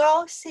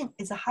高兴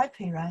is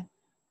happy right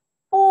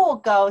不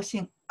高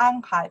兴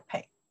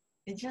unhappy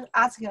也就是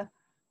ask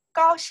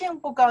高兴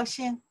不高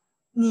兴？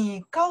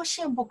你高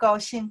兴不高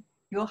兴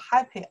 ？You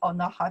happy or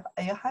not happy?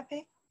 Are you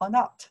happy or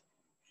not?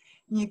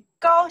 你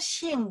高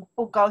兴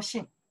不高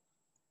兴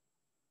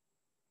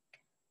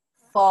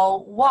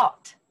 ？For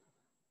what?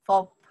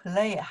 For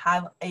play,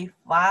 have a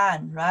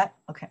fun, right?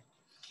 Okay.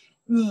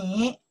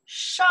 你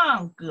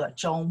上个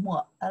周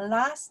末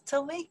last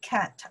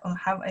weekend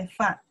have a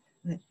fun.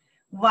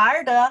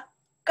 玩的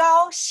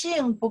高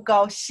兴不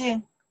高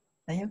兴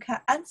 ？Then you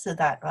can answer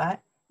that, right?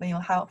 When you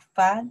have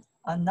fun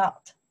or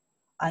not.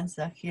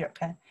 Answer here,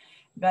 okay?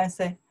 You guys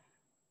say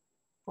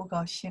不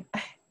高兴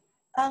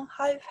I'm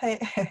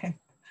happy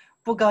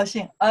不高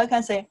兴 or you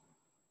can say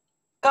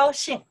高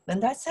兴 then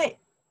that's it,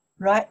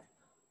 right?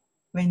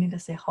 We need to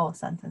say whole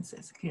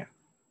sentences here.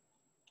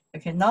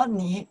 Okay, now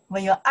你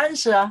when you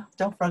answer,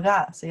 don't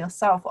forget, say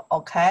yourself,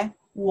 okay?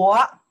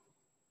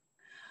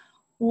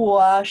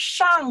 我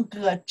上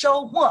个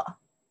周末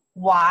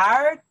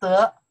玩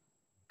得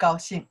高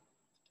兴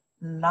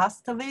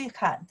Last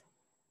weekend,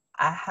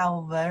 I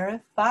have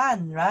very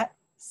fun, right?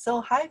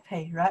 So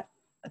happy, right?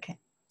 Okay.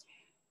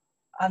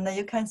 And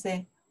you can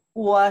say,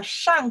 我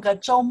上个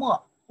周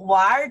末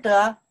玩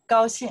得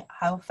高兴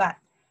have fun.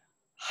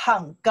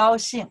 很高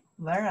兴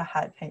very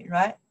happy,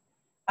 right?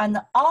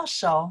 And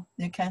also,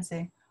 you can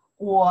say,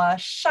 我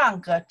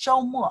上个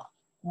周末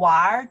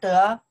玩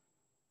得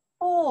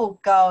不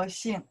高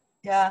兴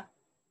Yeah.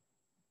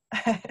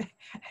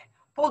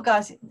 不高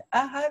兴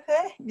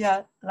unhappy?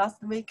 Yeah, last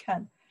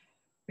weekend.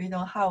 We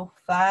don't have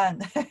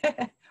fun.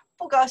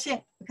 不高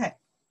兴 Okay.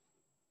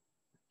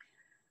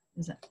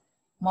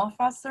 More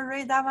faster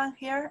read that one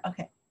here.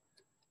 Okay.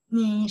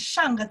 你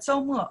上个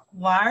周末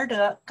玩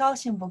得高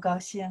兴不高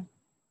兴？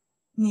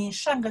你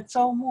上个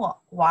周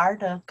末玩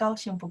得高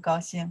兴不高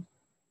兴？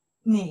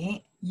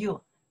你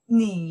you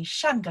你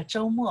上个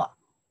周末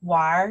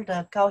玩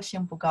得高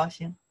兴不高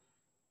兴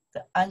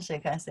The answer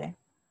you can say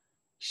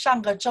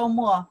上个周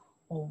末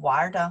我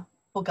玩得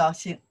不高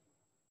兴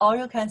Or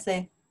you can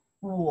say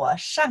我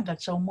上个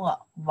周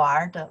末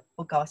玩得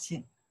不高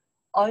兴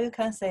Or you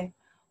can say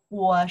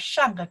我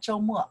上个周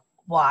末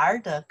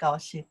玩得高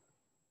兴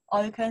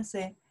Or you can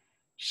say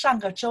上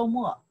个周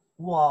末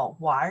我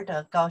玩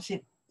得高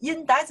兴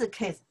In that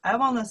case, I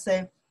want to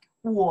say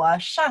我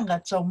上个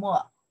周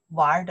末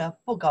玩得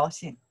不高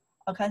兴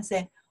I can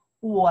say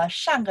我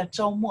上个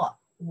周末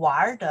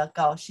玩得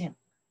高兴。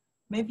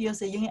Maybe you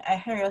say I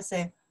hear you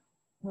say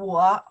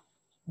我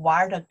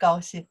玩得高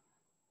兴。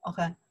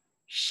OK，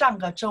 上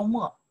个周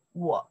末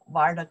我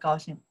玩得高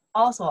兴。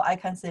Also, I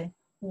can say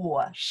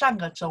我上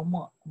个周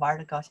末玩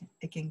得高兴。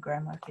Again,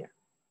 grammar here.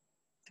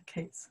 The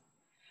case.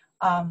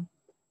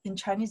 In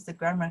Chinese, the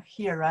grammar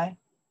here, right?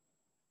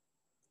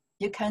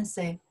 You can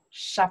say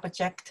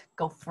subject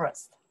go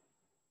first.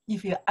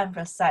 If you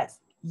emphasize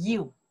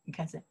you, you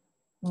can say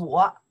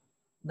我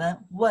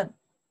then 问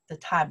the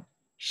time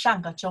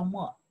上个周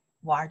末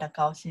玩得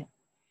高兴。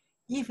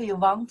If you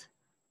want,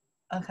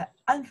 okay,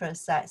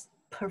 emphasize,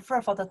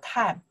 prefer for the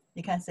time,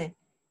 you can say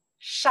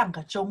上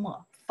个周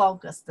末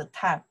focus the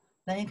time.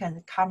 Then you can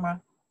say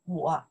comma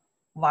我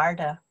玩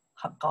得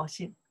很高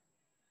兴。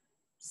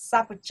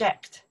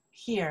Subject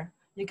here,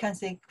 you can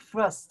say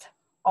first,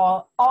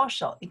 or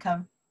also you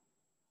can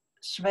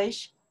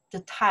switch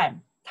the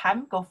time.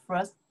 Time go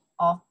first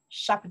or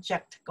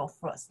subject go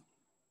first.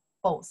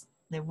 Both,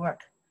 they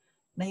work.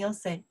 Then you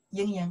say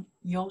英英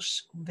有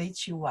委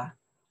屈我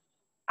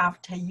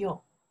after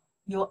you.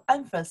 You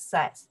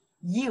emphasize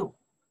you.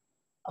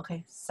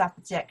 Okay,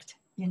 subject.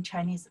 In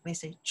Chinese, we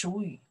say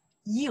主语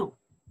you,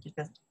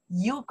 because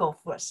you go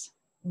first.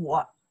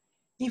 我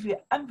If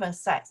you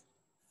emphasize,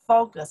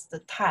 focus the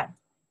time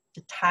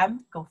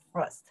go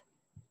first.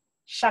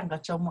 上个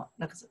周末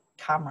那个是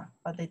comma,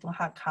 but they don't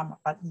have comma.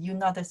 But you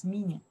know this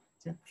meaning.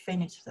 To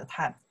finish the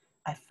time.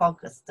 I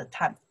focus the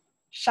time.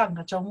 上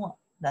个周末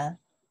then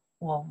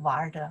我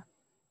玩得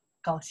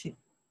高兴.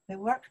 They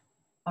work?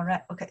 All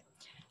right, okay.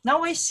 Now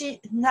we see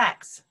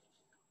next.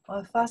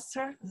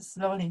 Faster,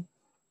 slowly.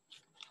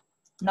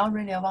 Not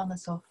really want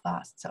so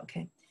fast,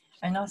 okay.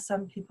 I know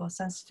some people,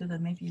 some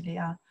students, maybe they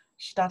are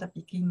start at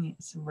the beginning.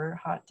 It's very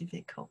hard,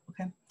 difficult,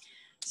 okay.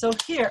 So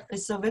here,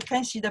 so we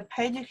can see the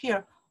page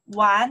here,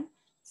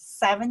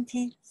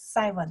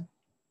 177,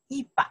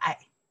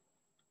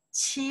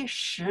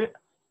 177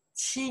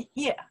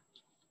页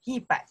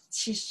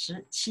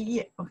 177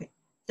页 okay.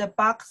 The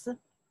box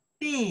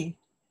B,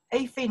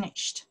 A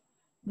finished.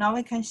 Now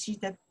we can see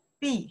the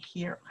B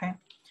here, okay.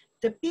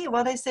 The B,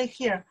 what I say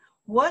here,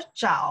 我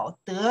找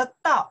得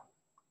到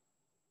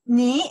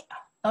你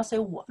not say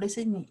我 they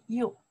say 你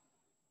you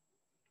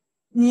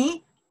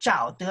你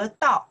找得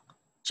到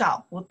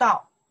找不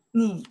到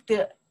你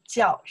的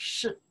教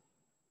室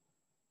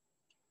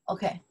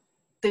okay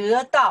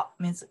得到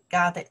means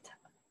got it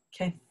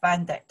can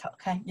find it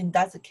okay in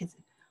that case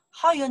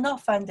how you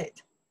not find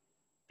it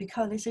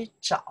because they say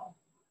找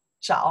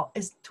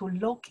is to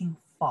looking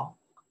for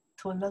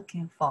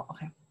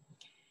okay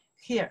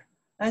here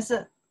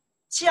that's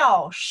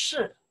教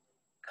室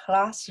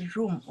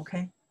classroom,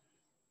 okay?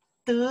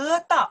 得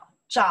到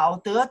找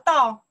得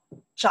到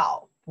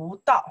找不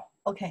到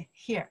okay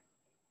here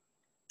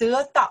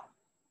得到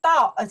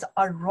到 is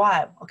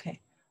arrive okay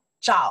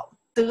找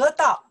得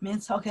到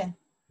means okay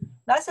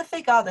let's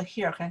figure out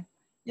here okay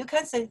you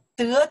can say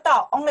得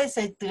到 only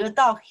say 得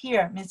到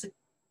here means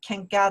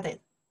can get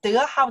it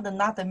得 have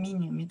another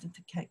meaning means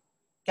can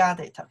get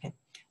it okay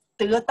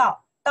得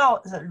到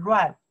到 is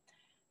arrive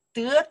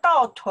得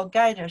到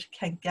together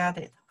can get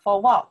it for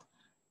what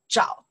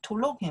找 to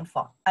looking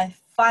for I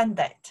find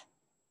it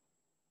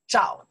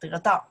找得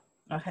到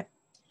okay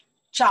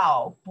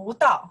找不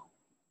到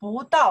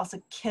不到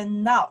是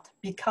cannot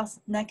because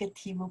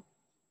negative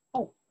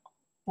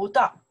不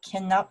到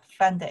cannot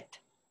find it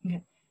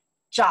okay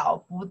找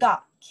不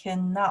到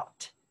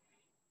cannot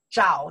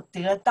找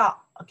得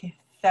到 okay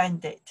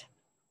find it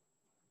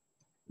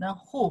然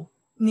后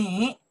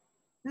你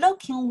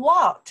looking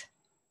what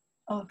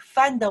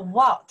find the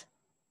what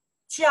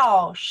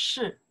教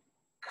室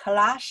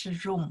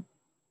classroom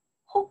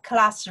who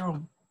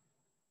classroom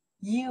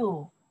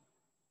you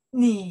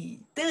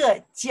你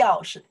的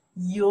教室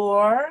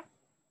your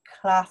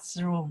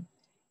classroom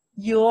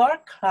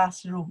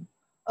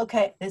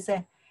okay they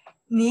say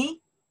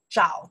你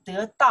找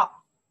得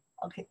到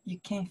okay you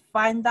can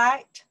find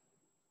that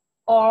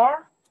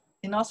or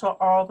and also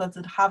all does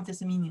have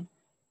this meaning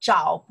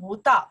找不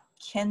到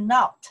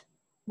cannot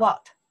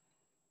what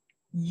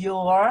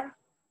your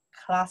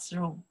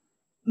classroom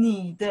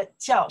你的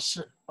教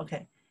室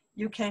okay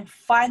you can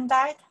find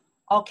that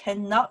or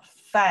cannot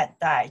find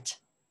that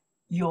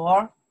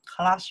your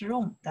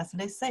classroom that's what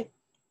they say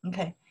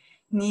okay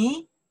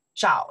你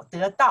找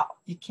得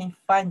到 you can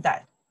find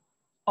that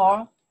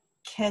or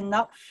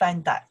cannot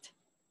find that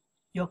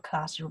your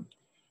classroom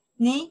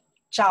你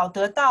找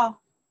得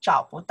到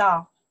找不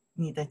到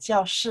你的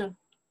教室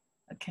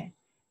okay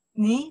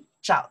你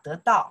找得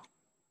到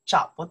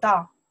找不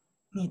到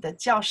你的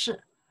教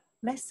室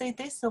let's say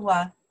this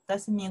one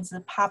that means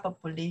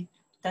probably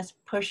that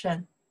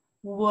person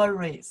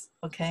worries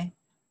okay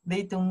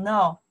they don't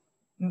know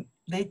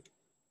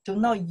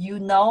you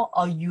know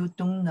or you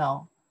don't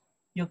know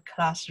your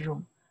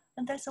classroom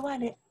and that's why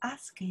they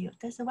ask you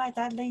that's why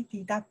that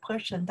lady that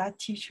person that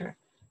teacher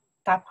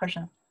that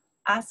person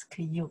ask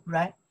you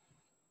right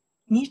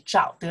你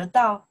找得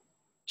到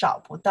找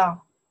不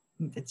到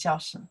你的教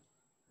室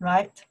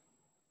right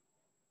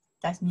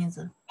that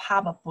means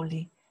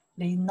probably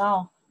They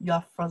know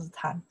your first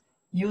time.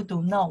 You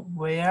don't know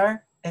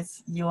where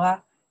is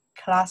your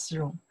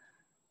classroom.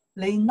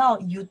 They know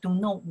you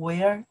don't know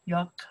where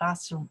your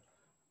classroom.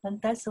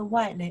 And that's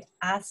why they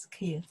ask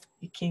you,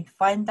 you can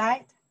find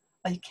that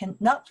or you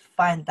cannot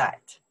find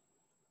that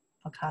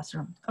for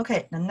classroom.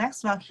 Okay, the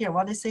next one here,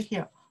 what they say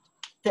here?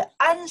 The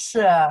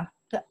answer,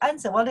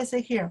 what they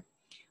say here?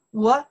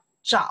 我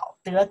找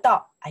得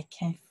到 I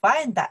can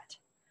find that.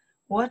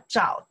 我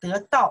找得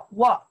到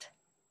what?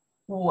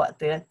 我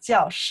的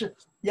教室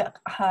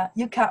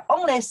you can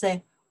only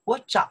say 我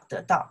找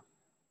得到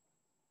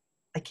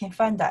I can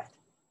find that.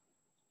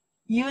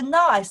 You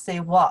know I say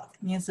what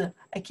means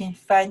I can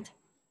find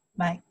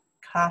my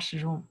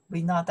classroom.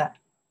 We know that.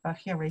 But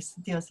here we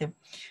still say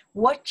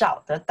我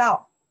找得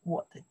到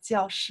我的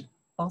教室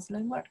both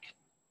they work.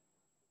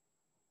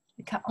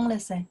 You can only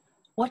say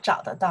我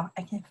找得到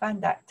I can find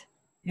that.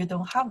 You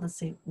don't have to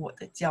say 我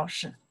的教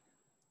室.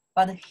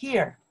 But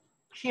here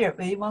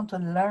we want to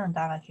learn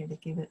that here they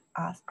give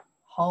us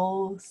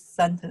whole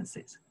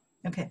sentences.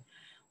 Okay.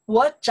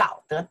 我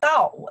找得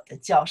到我的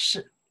教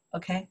室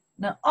Okay.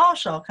 Now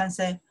also can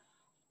say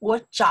我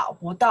找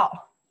不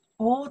到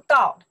不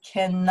到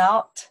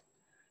cannot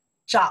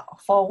找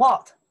for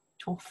what?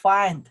 To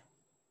find.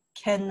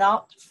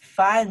 Cannot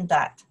find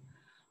that.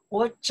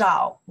 我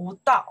找不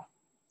到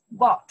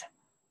what?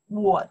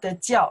 我的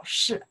教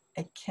室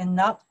I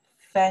cannot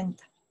find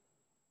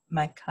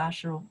my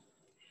classroom.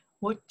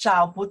 我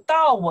找不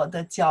到我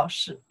的教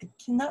室 I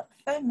cannot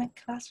find my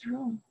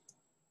classroom.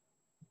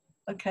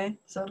 Okay,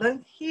 so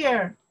then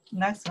here,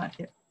 next one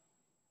here.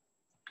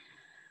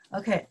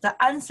 Okay, the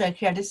answer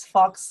here is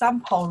for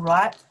example,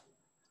 right?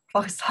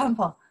 For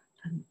example,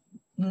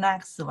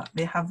 next one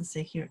we have to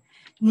say here.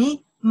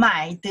 你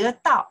买得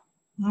到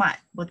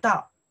买不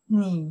到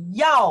你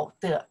要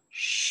的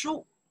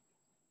书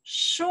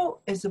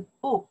书 is a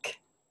book.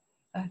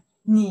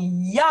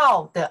 你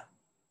要的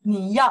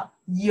你要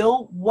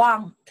you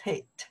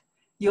wanted.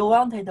 You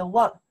wanted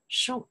what?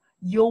 书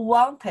You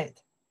wanted.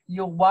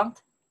 You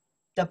want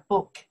the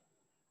book.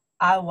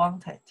 I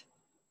wanted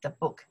the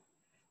book.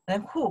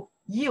 Then who?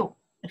 You.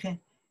 Okay.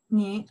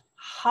 你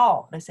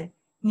how? Let's say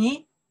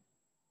你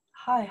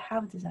how I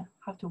have this?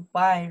 How to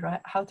buy,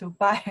 right? How to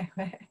buy,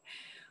 right?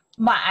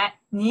 买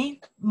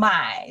你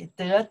买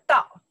得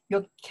到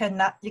You can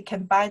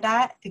buy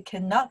that. You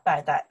cannot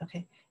buy that.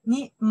 Okay.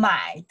 你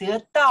买得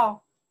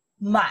到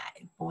买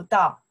不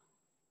到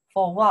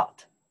For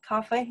what?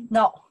 咖啡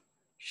No.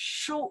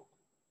 书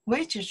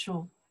Which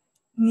书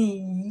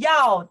你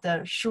要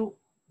的书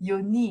You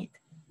need,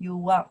 you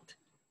want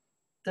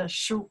的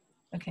书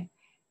Okay.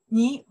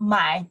 你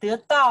买得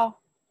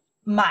到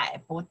买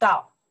不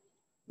到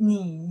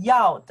你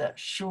要的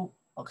书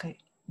Okay.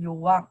 You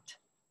want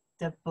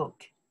the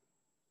book.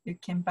 You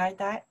can buy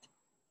that,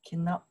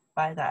 cannot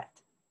buy that.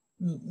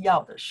 你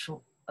要的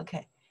书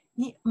Okay.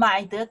 你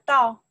买得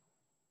到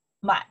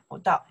买不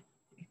到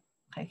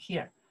Okay,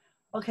 here.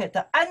 Okay,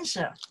 the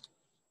answer.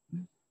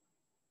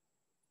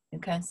 You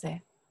can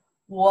say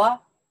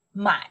我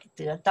买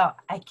得到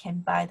I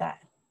can buy that.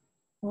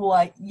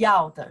 我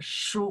要的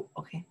书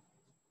Okay.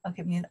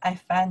 Okay, means I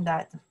find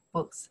that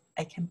books.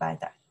 I can buy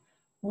that.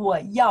 我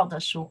要的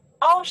书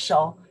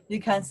Also, you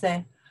can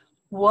say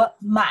我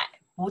买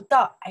不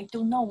到 I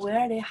don't know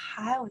where they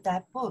have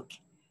that book.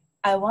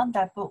 I want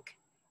that book.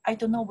 I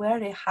don't know where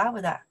they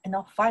have that. I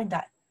don't find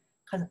that.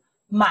 Because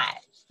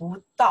买不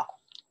到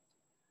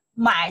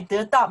买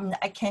得到 means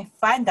I can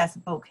find that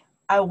book.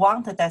 I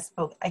want that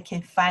book. I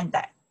can find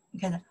that.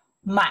 Because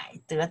买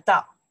得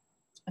到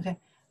Okay.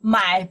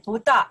 买不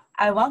到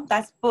I want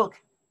that book.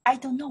 I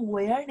don't know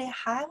where they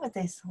have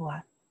this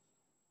one.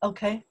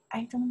 Okay.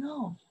 I don't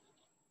know.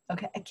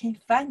 Okay. I can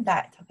find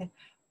that. Okay.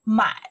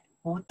 买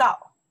不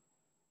到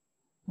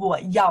我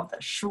要的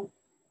书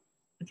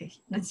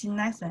Okay. Let's see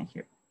next one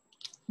here.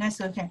 Next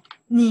one here.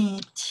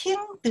 你听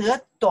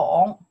得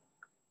懂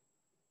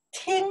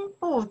听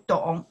不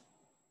懂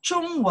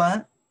中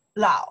文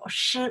老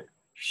师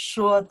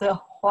说的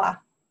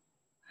话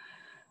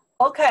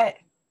Okay.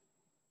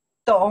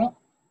 懂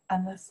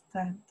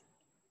understand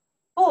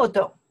不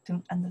懂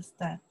don't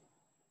understand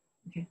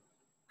Okay.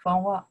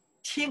 From what?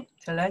 听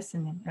to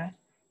listening, right?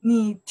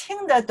 你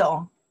听得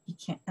懂 you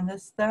can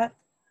understand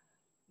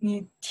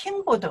你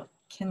听不懂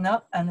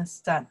cannot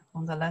understand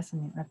from the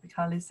listening, right?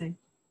 Because they say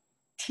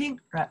听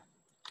right?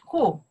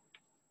 Who?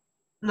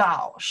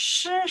 老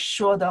师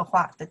说的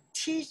话 the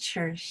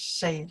teacher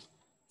said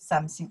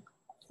something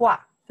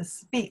话 the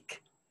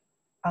speak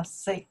or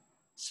say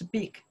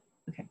speak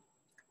Okay.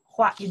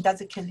 话 in that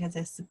case you can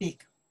say speak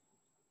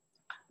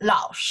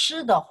老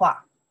师的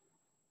话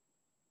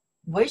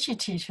which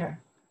teacher?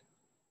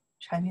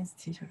 Chinese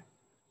teacher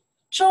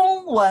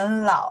中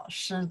文老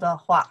师的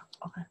话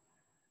OK.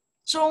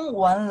 中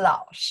文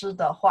老师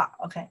的话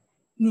OK.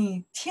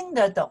 你听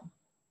得懂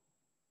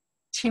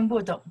听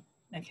不懂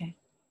OK.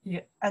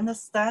 You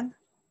understand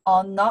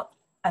or not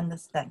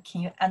understand?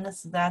 Can you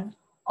understand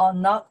or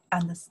not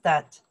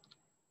understand?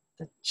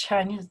 The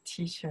Chinese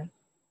teacher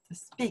to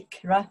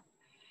speak, right?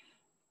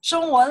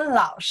 中文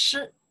老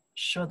师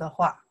说的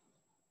话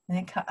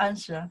你看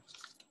answer，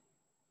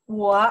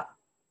 我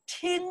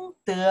听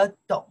得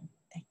懂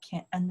I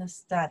can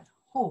understand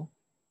who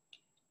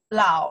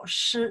老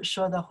师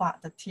说的话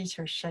the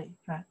teacher say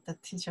right the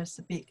teacher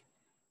speak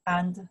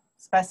and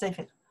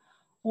specific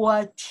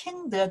我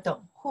听得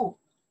懂 who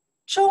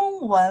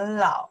中文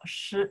老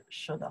师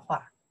说的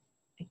话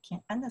I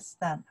can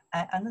understand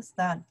I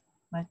understand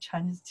my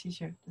Chinese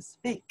teacher to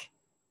speak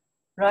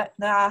right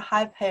they are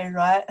high pay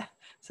right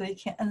so you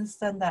can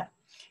understand that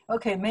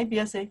okay maybe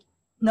you say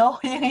no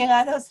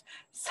I don't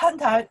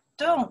sometimes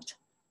don't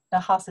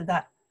then how say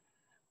that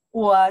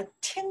我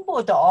听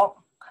不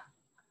懂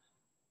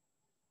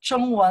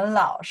中文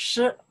老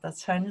师 the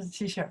Chinese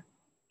teacher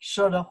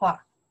说的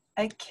话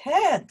I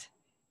can't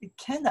you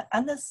can't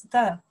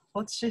understand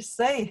what she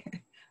say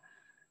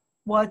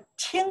我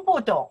听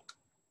不懂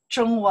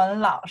中文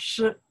老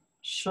师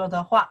说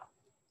的话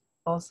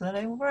both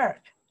they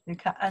work you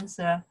can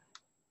answer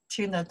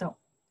听得懂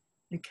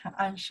you can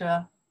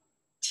answer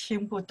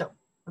听不懂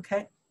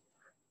okay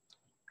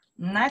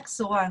next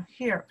one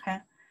here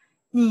okay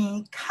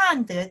你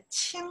看得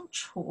清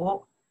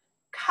楚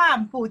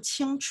看不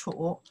清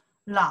楚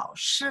老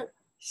师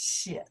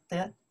写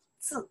的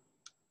字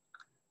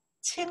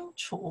清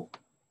楚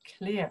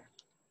clear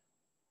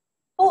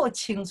不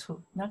清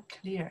楚 not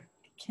clear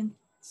you can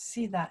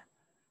see that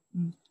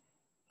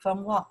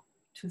from what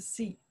to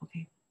see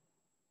okay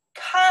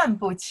看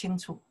不清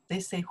楚 they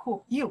say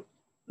who you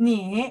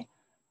你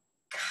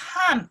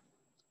看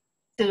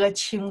得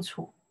清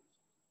楚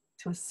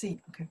to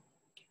see okay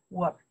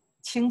我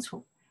清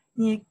楚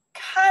你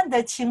看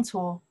得清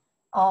楚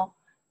哦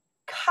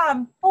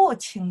看不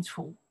清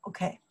楚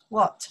okay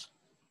what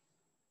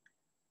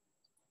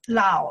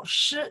老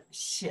师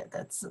写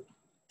的字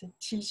the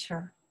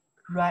teacher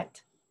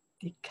write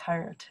the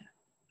character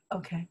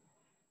okay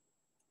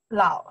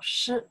老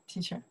师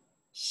teacher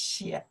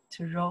写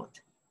to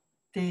wrote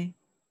the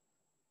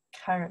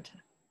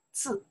character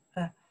字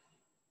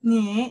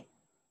你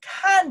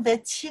看得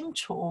清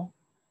楚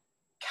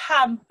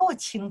看不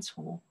清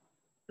楚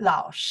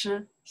老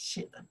师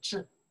写的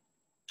字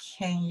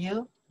can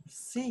you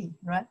see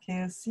right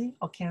can you see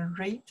or can you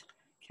read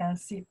can you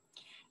see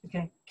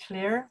okay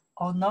clear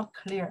or not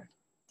clear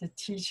the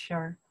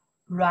teacher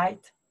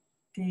write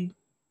the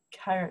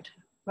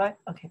character right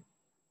okay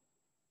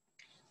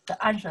the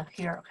answer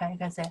here okay you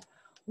can say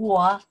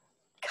我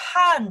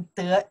看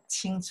得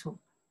清楚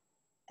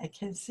I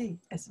can see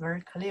it's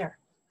very clear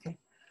okay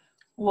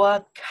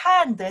我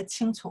看得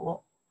清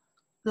楚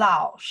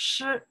老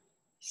师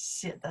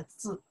写的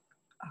字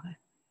okay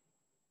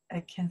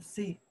I can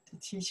see the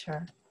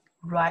teacher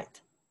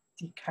write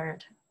the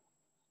character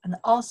and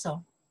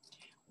also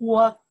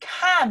我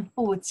看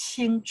不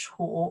清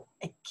楚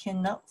I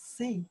cannot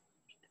see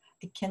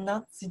the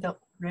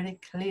really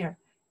clear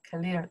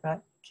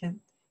right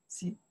can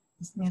see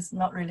it means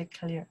not really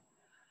clear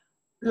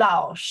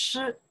老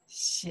师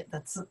写的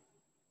字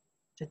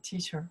the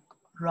teacher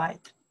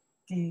write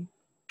the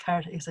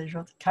character is a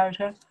wrote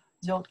character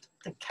wrote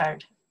the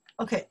character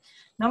okay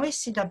now we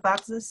see the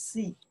box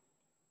C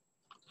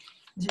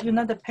do you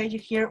know the page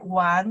here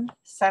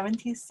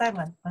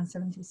 177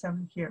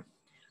 here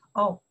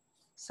oh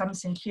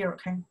something here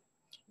okay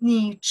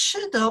你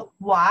吃得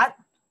完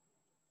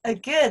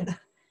again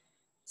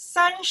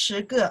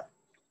 30个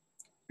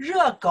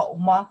热狗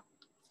吗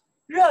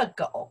热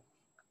狗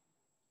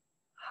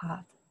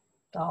hot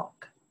dog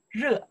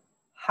热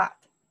hot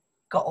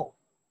狗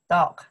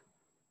dog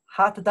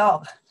hot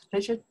dog 这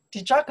是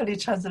directly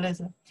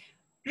translation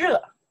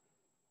热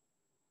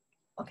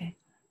okay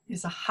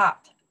it's a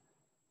hot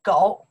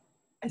狗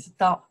is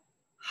dog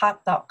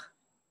hot dog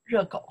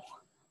热狗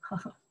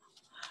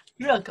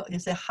热狗 you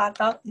say hot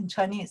dog in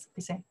Chinese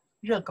you say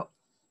热狗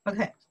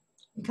okay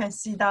you can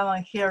see that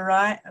one here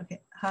right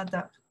okay hot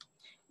dog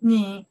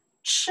你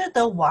吃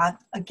得完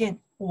again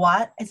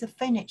完 is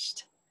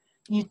finished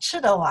你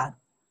吃得完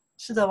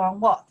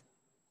what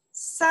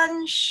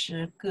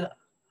 30个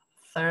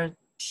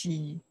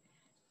 30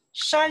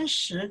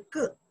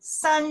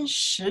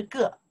 30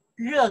个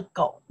热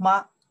狗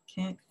吗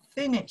can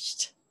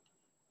finished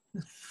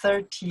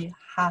 30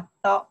 hot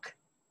dog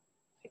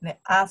they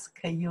ask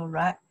you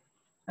right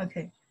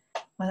okay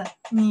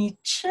你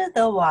吃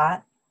得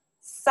完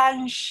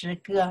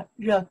30个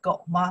热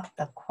狗吗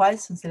the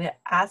questions they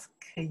ask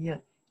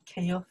you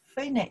can you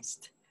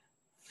finish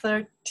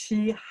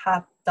 30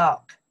 hot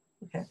dog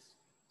okay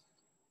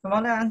come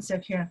on answer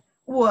here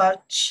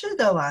我吃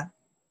得完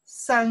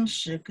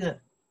30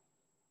个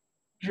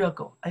热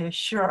狗 are you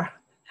sure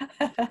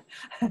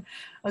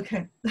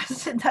okay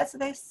that's what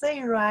they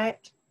say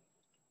right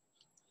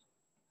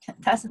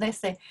that's what they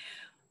say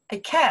I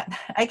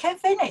can't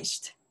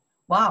finish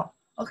wow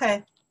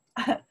okay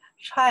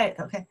try it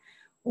okay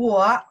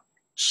我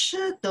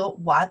吃得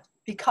完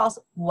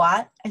because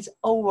完 is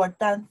over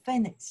than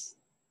finish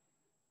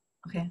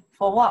okay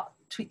for what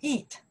to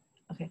eat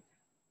okay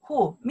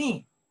who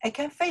me I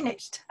can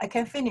finish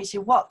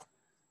what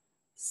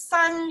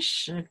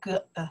 30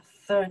个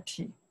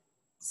30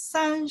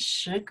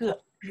 30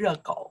个热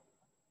狗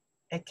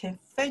I can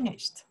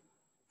finish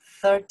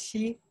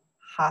 30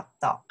 hot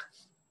dog.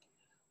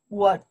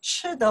 我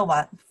吃得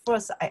完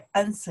first I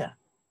answer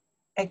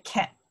I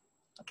can.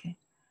 Okay.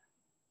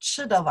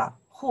 吃得完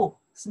who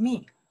is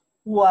me.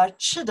 我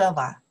吃得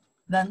完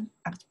then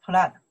act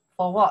plan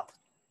for what?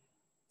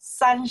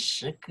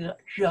 30个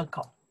热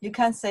狗. You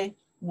can say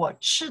我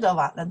吃得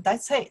完 then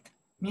that's it.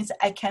 Means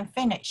I can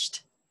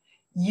finish.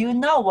 You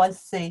know what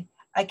say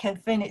I can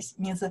finish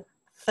means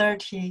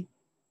 30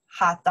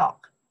 hot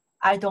dog.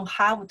 I don't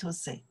have to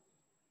say.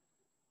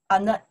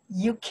 And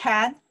you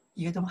can,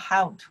 you don't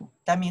have to.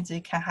 That means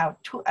you can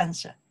have two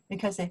answers. You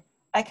can say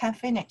I can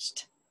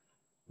finish.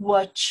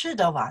 我吃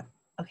得完.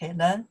 Okay,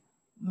 then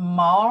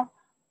more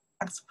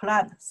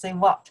explain. Say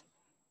what?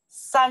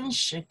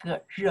 30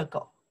个热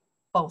狗.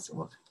 Both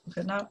work.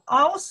 Okay, now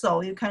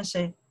also you can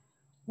say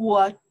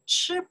我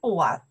吃不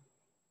完.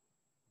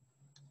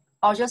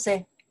 Or just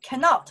say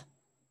cannot.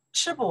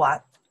 吃不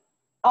完.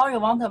 Or you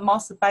want a more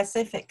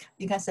specific.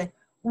 You can say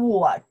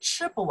我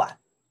吃不完.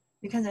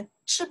 You can say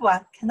吃不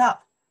完 cannot.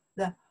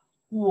 Then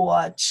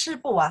我吃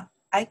不完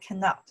I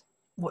cannot.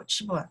 我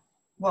吃不完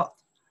what?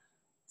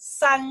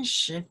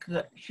 30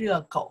个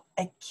热狗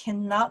I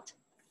cannot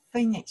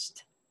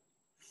finish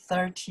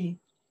 30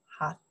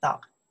 hot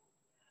dog.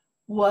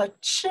 我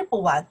吃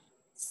不完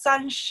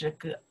30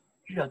个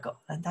热狗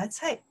and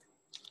that's it.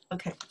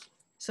 Okay,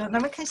 so now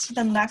we can see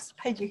the next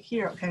page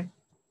here. Okay,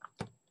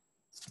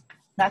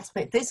 next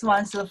page. This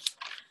one, for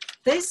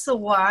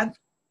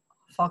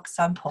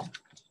example,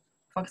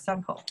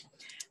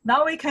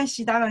 now we can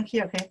see that one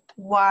here. Okay,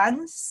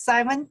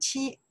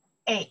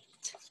 178.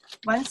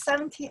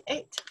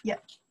 178, yeah,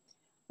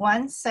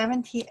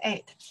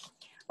 178.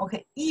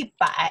 Okay,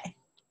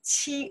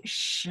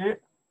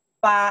 178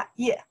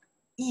页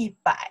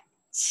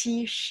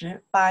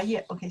 178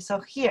页 Okay, so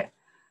here,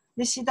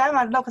 you see that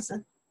one looks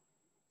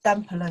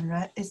dumpling,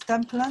 right? It's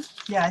dumpling?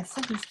 Yeah, I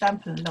think it's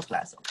dumpling look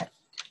like, okay.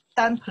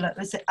 Dumpling,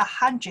 we say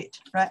 100,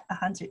 right?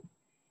 100.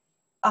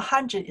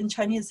 100 in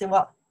Chinese, say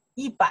what?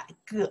 100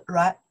个,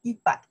 right?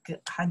 100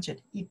个,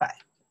 100, 100.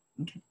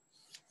 Okay.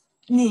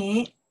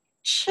 你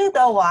吃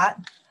得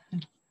完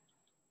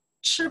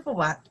吃不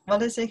完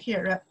What is it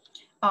here, right?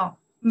 哦，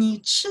你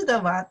吃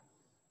得完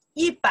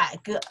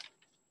100个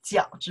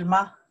饺子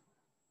吗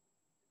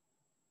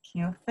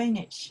Can you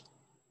finish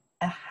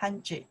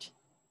 100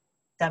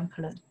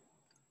 dumpling?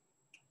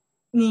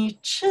 你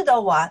吃得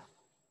完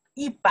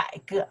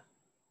100个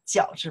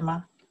饺子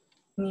吗？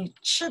你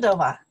吃得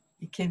完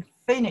You can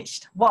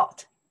finish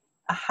what?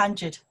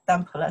 100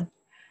 dumpling.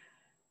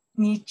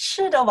 你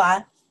吃得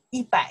完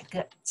100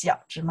个饺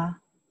子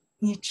吗？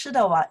你吃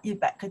得完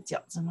100个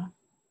饺子吗？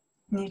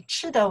你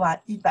吃得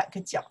完100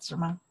个饺子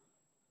吗？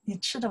你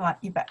吃得完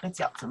100个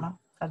饺子吗？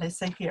 So they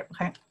say here,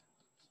 okay?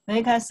 Then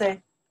you can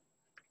say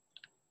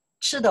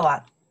吃得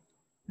完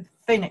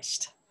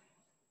finished.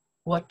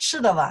 我吃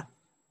得完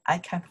I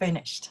can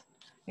finish.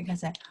 You can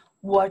say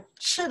我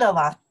吃得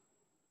完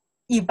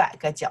100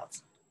个饺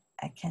子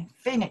I can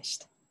finish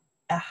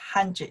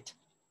 100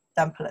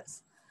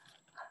 dumplings.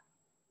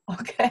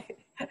 Okay.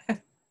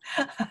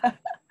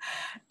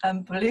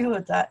 And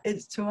believe that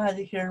it's too much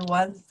here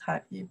one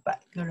time 100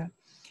个人。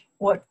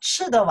我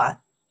吃得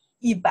完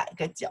100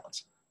个饺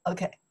子。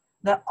Okay.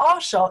 Then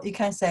also you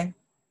can say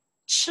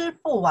吃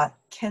不完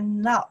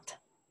cannot.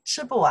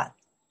 吃不完。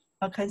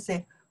I can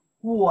say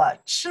我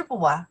吃不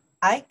完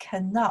I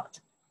cannot.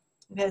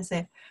 You can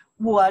say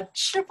我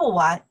吃不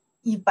完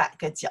100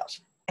个饺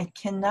子 I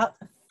cannot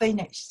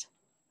finish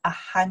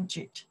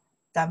 100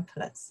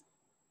 dumplings.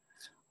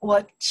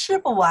 我吃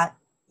不完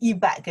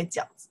100个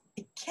饺子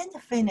I can't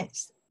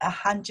finish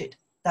 100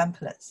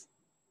 dumplings.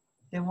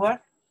 They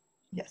work?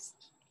 Yes.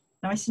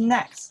 Let me see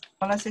next.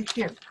 What I say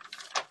here?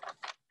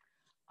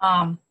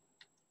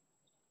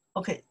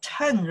 Okay,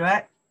 10,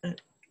 right?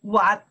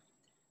 1.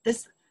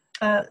 This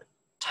 10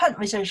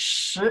 we say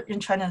 10 in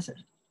Chinese.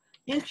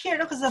 In here,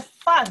 look at the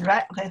fan,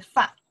 right? Okay,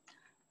 fan.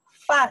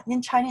 Fan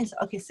in Chinese,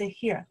 okay, say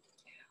here.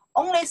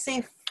 Only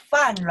say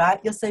fan, right?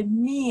 You say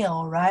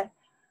meal, right?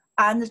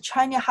 And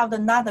Chinese have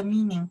another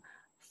meaning.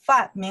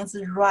 Fan means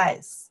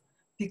rice.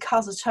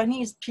 Because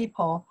Chinese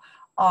people,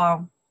 I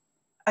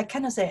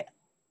cannot say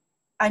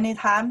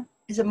anytime.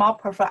 It's more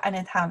prefer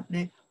anytime.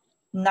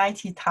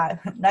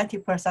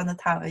 90% of the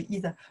time we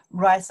eat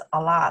rice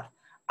a lot.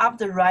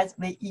 After rice,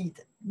 we eat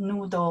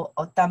noodle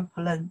or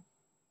dumpling,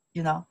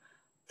 you know.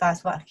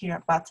 That's what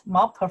here, but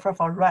more prefer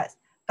for rice.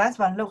 That's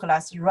one look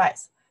like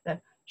rice. The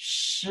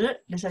 10,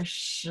 this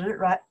is 10,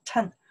 right?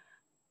 10.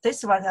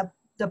 This one,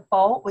 the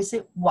bowl, we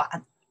say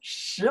碗,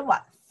 10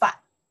碗饭,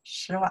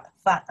 10碗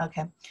饭,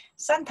 okay.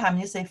 Sometimes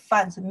you say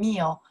饭 is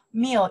meal.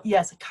 Meal,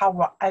 yes,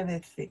 cover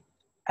everything,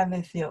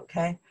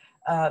 okay.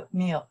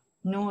 Meal,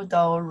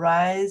 noodle,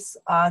 rice,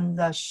 and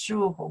the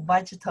soup,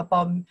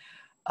 vegetable,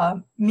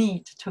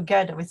 meat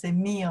together with a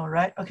meal,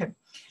 right? Okay.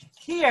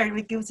 Here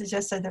we give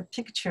just the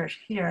picture.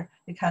 Here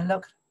you can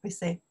look. We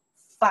say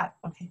饭,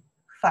 okay,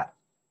 饭.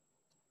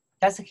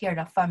 That's here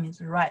the 饭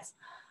means rice.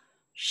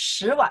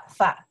 10碗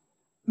饭，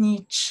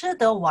你吃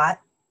得完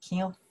 ？Can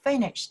you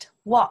finish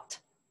what?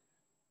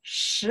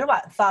 10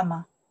碗饭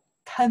吗？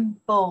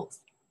 10 bowls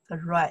the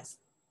rice.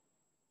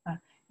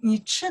 你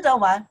吃得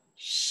完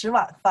10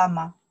碗饭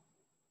吗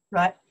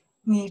 ？Right？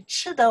 你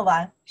吃得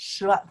完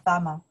10碗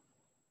饭吗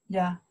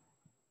 ？Yeah，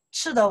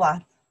 吃得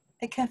完。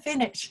I can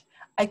finish.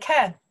 I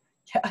can.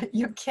 Yeah,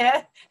 you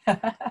can.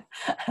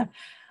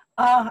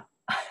 No,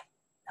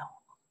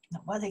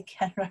 nobody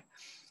can. Right？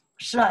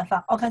 10碗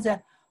饭。我看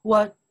见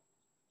我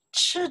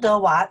吃得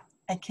完。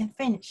I can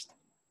finish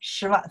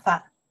 10碗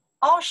饭。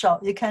Also,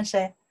 you can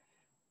say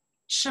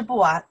吃不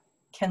完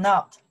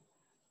cannot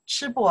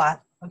吃不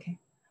完 OK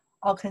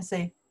or can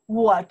say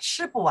我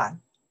吃不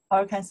完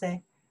or can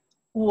say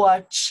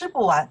我吃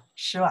不完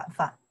10碗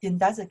饭 in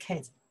that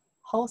case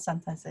whole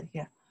sentence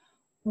here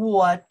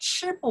我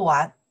吃不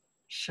完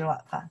10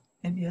碗饭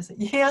maybe you say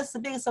you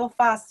speak so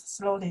fast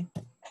slowly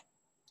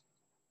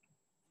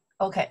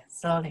okay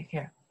slowly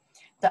here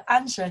the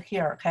answer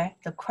here okay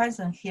the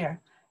question here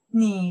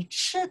你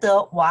吃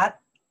得完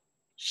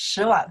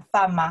10碗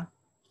饭吗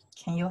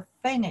Can you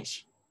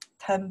finish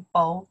 10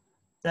 bowl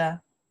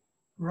the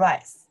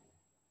rice?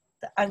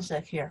 The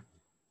answer here.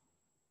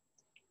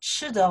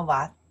 吃得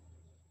完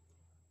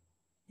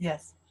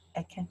Yes,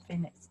 I can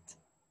finish it.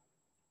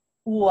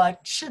 我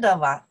吃得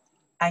完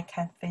I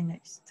can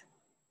finish it.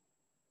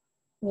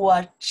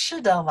 我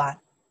吃得完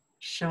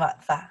10碗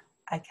饭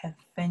I can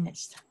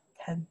finish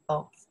 10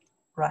 bowls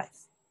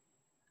rice.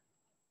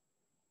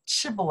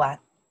 吃不完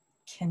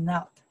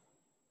cannot.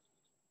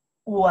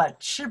 我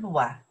吃不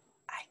完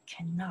I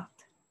cannot.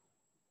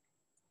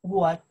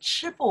 我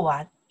吃不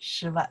完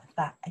10碗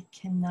饭 I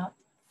cannot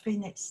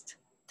finish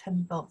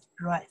 10 bowls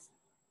rice.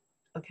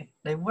 Okay,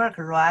 they work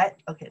right.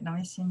 Okay, let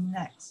me see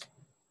next.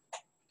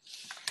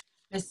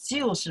 The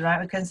juice,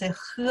 right? We can say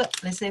喝.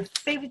 Let's say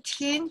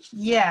 15.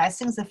 Yeah, I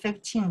think it's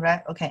 15,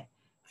 right? Okay,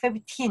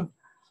 15.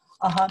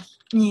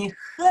 你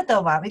喝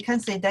得完 we can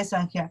say this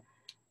one here.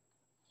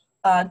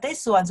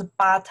 This one's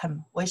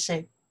bottom. We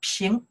say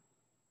瓶.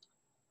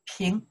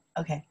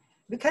 Okay.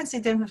 We can see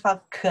them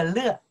for 可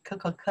乐, 可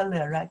口可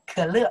乐, right?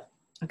 可乐.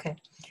 Okay.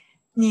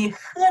 你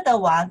喝得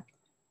完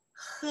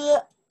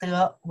喝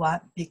得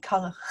完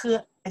because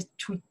喝 is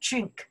to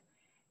drink.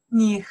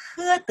 你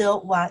喝得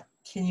完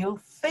Can you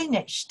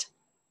finished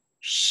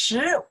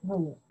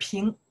 15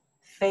瓶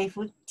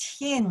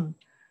 15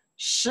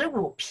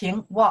 15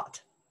瓶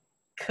what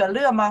可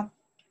乐吗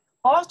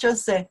or just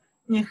say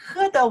你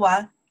喝得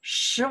完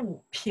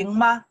15瓶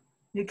吗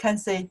You can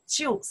say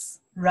juice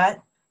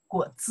right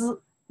果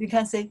汁 You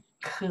can say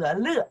可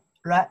乐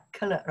right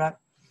可乐 right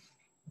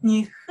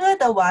你喝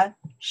得完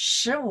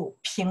15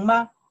瓶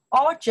吗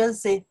or just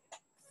say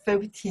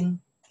 15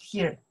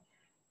 here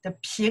the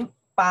pink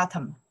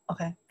bottom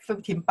okay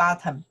 15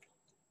 bottom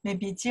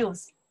maybe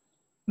juice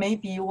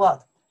maybe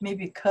what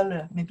maybe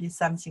color maybe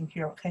something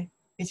here okay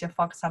which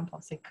for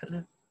example say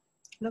color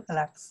look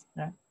like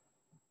right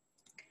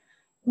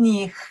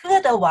你喝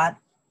得完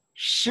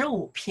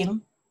15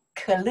瓶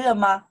可乐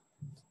吗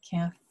Can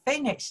you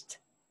finish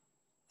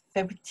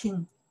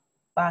 15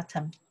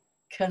 bottom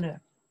color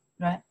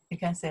right you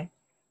can say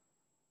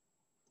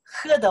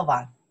喝得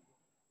完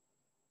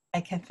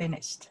I can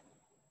finish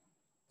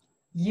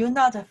You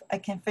not I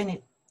can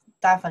finish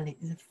definitely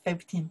is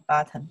 15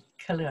 button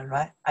color,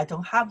 right? I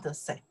don't have to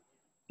say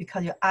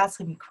because you ask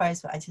me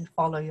question, I just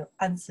follow your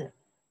answer.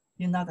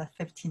 You not a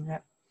 15,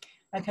 right?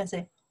 I can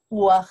say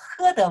我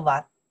喝得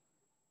完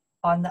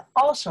and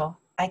also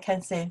I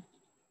can say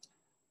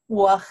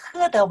我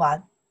喝得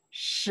完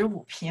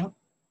15瓶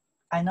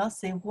I not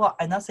say what,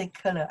 I not say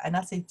color, I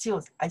not say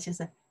juice, I just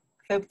say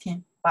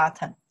 15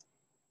 button.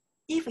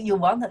 If you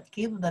want to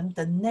give them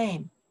the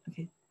name,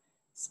 okay,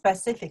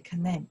 specific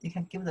name, you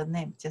can give the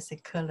name, just say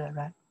color,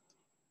 right?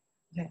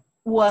 Okay.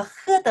 我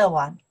喝得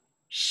完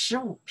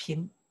15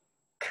瓶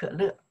可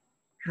乐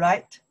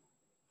right?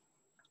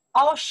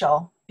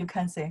 Also, you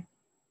can say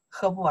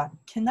喝不完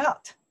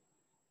cannot.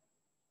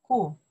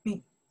 Who?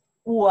 Me.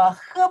 我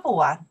喝不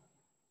完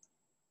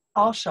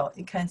Also,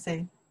 you can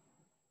say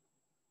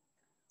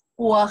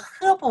我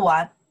喝不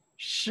完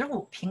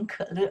15瓶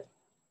可乐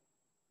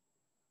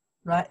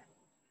right?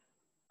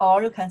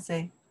 Or you can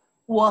say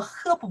我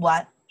喝不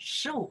完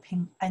15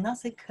瓶 I not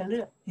say 可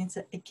乐 means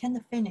I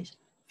can't finish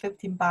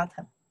 15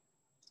 bottle.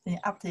 Then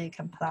after you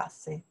can plus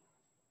say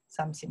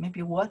something,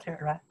 maybe water,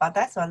 right? But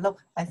that's what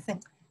look, I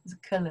think it's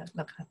color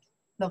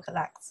look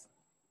like.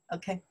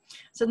 Okay.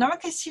 So now we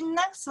can see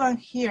next one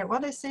here.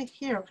 What I say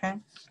here, okay?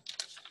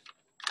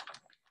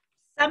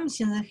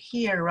 Something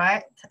here,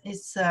 right?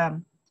 It's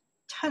 10,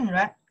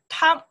 right?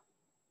 汤.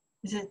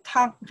 Is it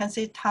汤? You can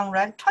say 汤,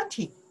 right?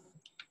 20.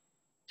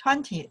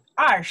 20,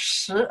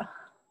 20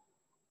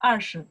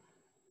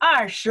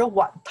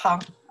碗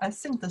汤. I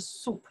think the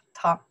soup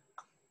汤.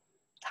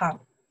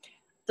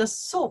 The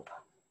soup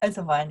is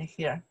one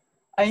here.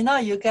 I know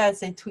you guys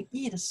say to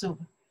eat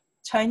soup.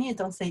 Chinese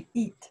don't say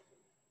eat.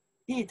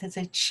 Eat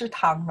say 吃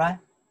汤, right?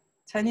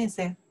 Chinese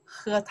say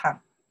喝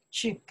汤,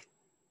 drink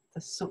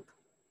the soup.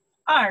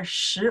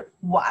 20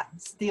碗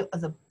still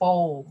as a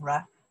bowl,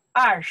 right?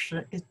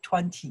 20 is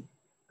 20.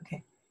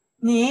 Okay.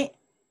 你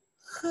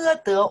喝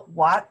得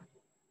完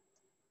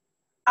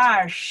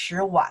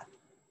20碗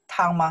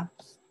汤吗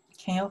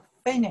 ？Can you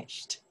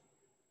finish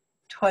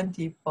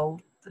 20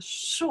 bowls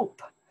soup？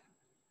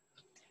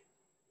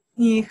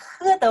 你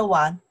喝得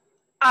完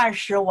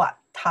20碗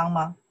汤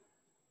吗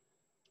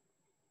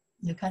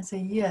 ？You can say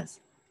yes.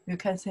 You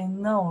can say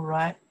no,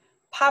 right?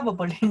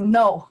 Probably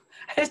no.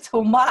 It's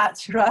too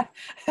much, right?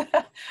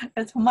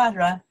 It's too much,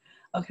 right?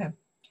 Okay.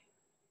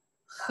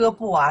 喝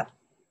不完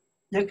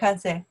You can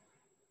say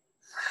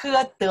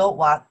喝得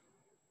完。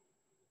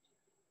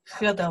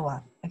喝得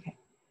完 OK.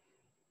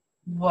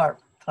 Verb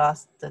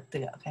plus 的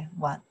OK.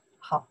 完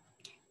好。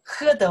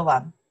喝得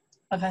完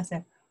I can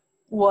say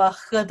我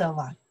喝得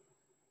完。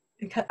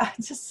You can I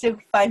just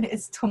find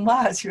it's too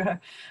much, right?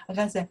 I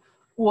can say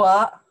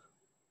我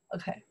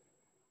OK.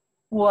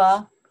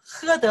 我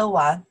喝得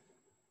完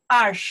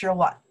20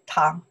碗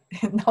汤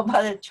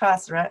Nobody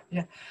trusts, right?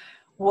 Yeah.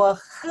 我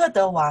喝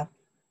得完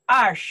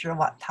20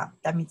碗汤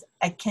That means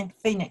I can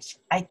finish.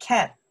 I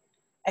can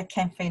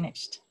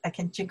finish. I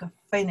can drink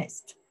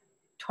finished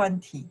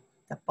 20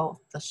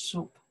 the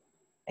soup.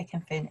 I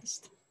can finish.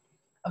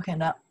 Okay,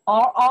 now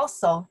or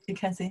also you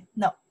can say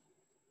no.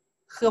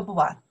 喝不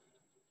完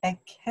I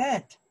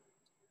can't.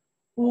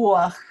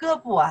 我喝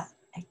不完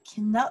I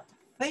cannot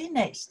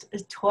finish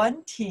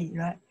 20,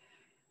 right?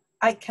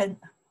 I can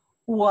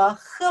我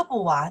喝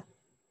不完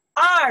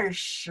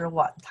20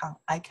碗汤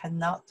I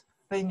cannot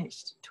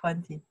finish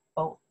 20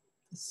 bowl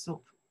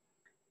soup.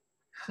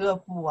 喝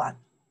不完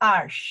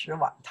20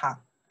碗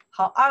汤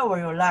However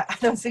you like, I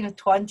don't think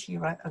 20,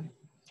 right? Okay.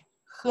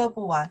 喝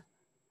不完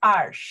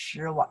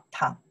20碗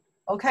汤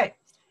Okay.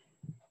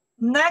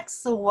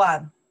 Next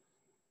one.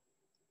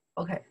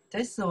 Okay,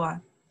 this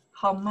one.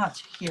 How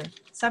much here?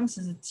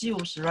 Something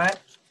juice, right?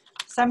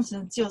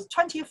 Something juice.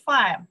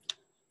 25.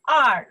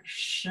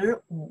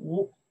 25.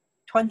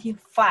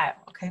 25.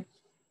 Okay.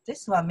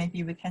 This one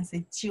maybe we can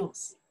say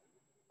juice.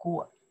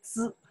 果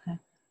汁.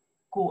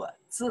 果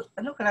汁.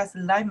 Look like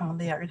lemon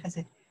there. You can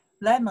say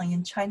lemon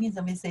in Chinese.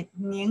 We say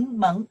柠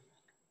檬.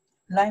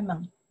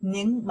 Lemon.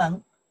 柠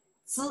檬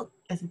汁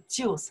is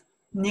juice.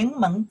 柠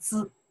檬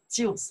汁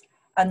juice.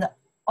 And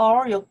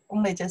or you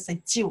only just say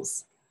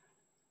juice.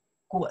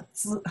 果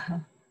汁.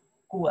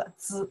 果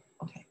汁.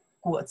 Okay.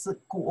 果汁.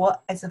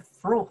 果 is a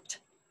fruit.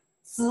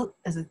 汁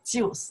is a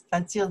juice.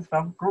 That juice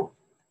from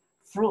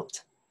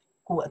fruit.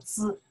 果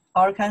汁.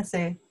 Or you can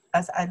say,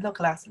 as I look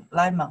like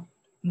lemon,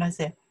 you can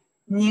say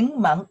柠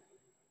檬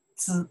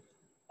汁.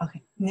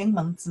 Okay. 柠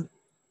檬汁.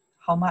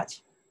 How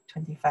much?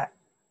 25.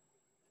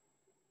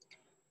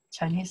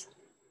 Chinese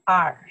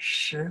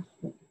 25.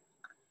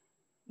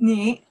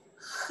 你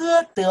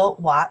喝得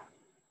完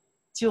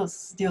就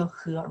still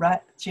喝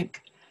right? Drink.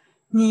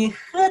 你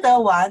喝得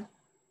完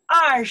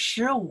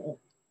25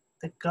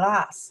 the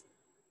glass.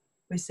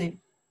 We say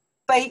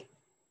杯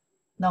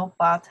no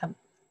bottom.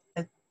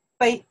 The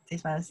杯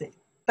this one say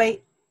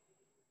杯。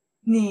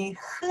你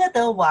喝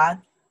得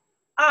完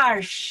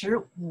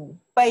25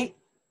杯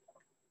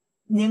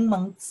柠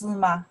檬汁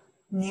吗？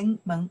柠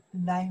檬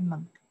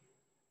lemon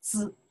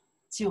汁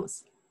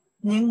juice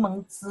柠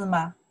檬汁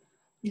吗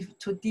 ？If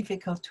too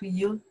difficult to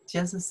you,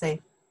 just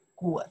say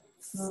果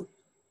汁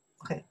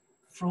 ，OK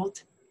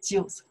fruit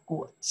juice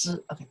果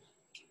汁 ，OK。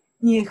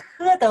你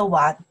喝得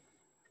完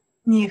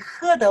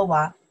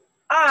25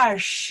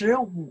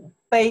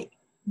杯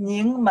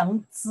柠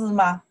檬汁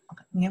吗？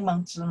柠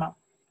檬汁吗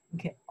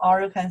 ？OK,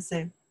 or you can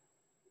say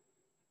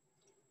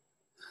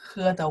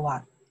喝得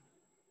完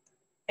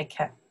I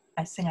can,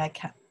 I think I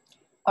can.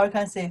 Or you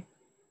can say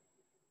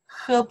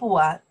喝不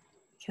完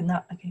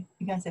cannot. Okay,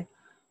 you can say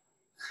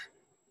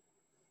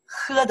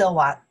喝得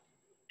完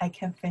I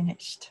can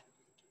finish.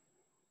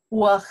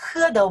 我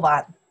喝得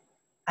完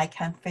I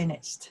can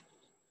finish.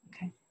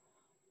 Okay,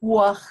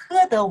 我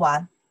喝得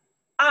完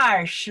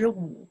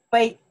25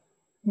杯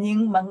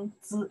柠檬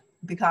汁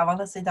because I want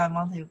to say that I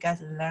want you guys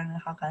to learn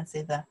how can I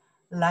say the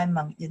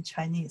lemon in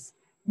Chinese.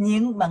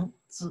 柠檬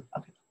汁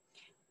okay.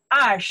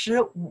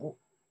 25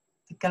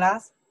 the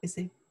glass is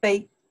a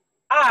杯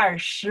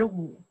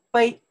25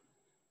杯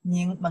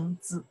柠檬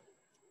汁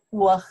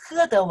我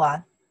喝得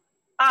完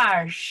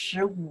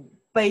25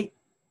杯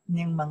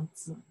柠檬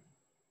汁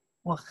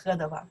我喝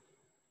得完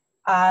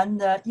and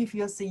if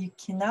you say you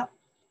cannot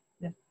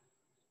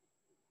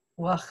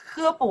我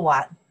喝不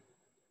完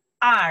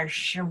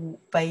25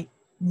杯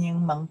柠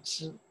檬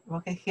汁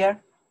okay here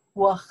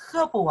我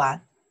喝不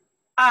完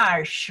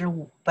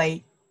25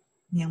杯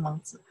柠檬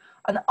汁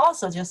and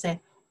also just say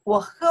我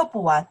喝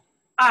不完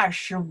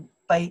25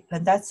杯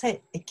and that's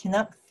it. It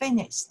cannot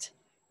finish.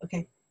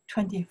 Okay,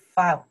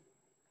 25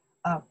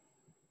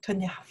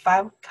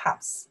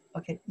 cups.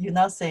 Okay, you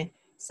not say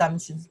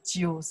something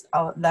juice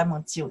or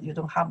lemon juice. You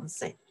don't have to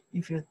say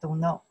if you don't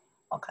know.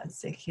 Okay,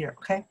 say here.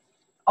 Okay,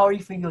 or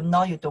if you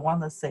know you don't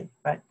want to say,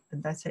 right?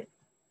 And that's it.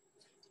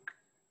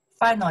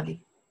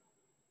 Finally,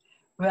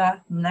 we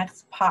are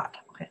next part.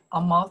 Okay,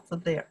 almost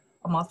there.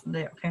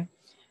 Okay,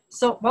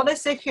 so what I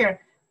say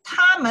here.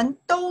 他们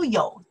都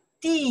有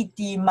弟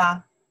弟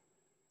吗？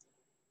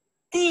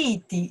弟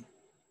弟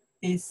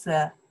is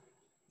a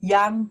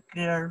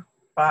younger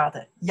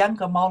brother,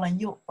 younger more than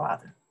you,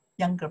 brother,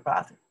 younger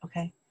brother,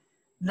 okay?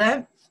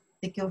 Then,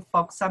 you give,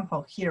 for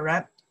example, here,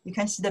 right? You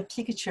can see the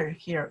picture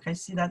here. You can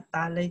see that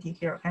lady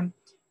here, okay?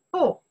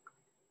 不，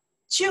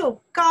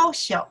就高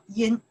小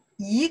英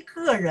一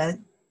个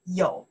人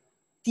有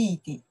弟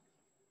弟。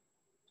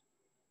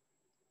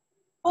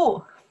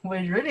不 we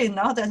really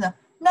know that.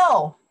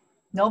 No,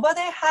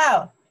 nobody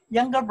have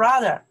younger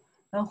brother.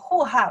 And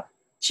who have?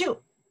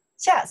 就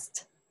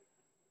just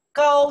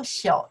高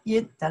小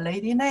英 the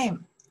lady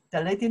name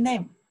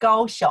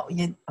高小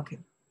英 okay.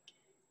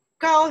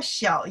 高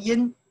小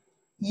英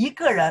一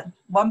个人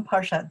one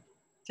person,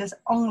 just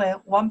only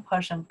one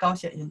person 高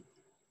小英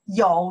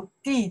有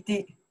弟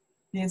弟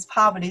means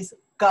probably is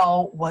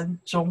高文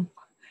忠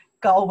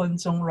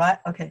right?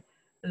 Okay,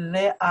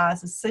 they are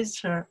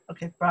sister,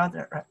 okay,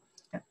 brother, right?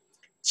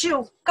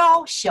 就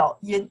高小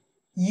英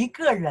一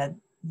个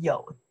人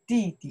有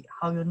弟弟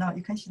how you know?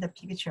 You can see the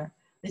picture.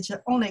 It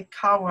just only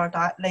cover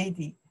that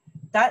lady.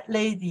 That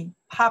lady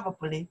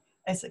probably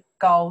is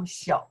高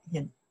小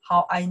英.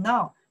 How I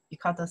know?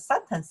 Because the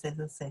sentences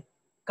say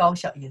高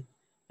小英.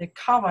 They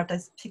cover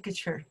this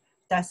picture.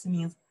 That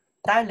means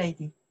that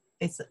lady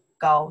is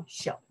高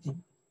小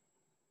英.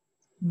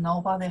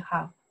 Nobody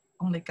have,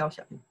 only 高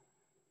小英.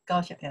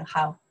 高小英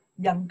have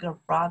younger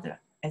brother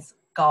is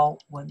高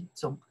文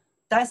忠.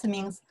 That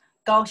means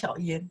高小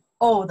英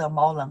older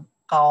more than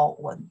高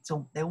文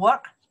忠. They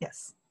work?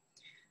 Yes.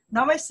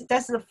 Now we see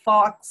that's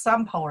for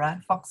example,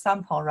 right? For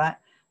example, right?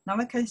 Now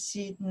we can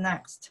see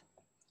next.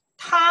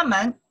 他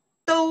们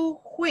都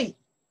会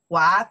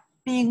滑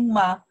冰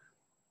吗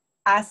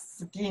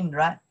 ？Asking,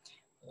 right?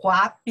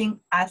 滑冰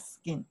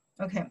asking.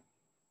 Okay.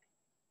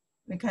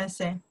 We can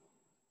say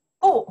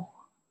不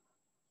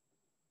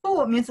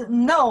means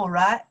no,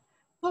 right?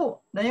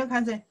 不 then you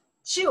can say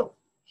就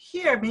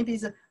here maybe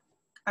is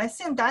I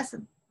think that's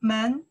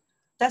man,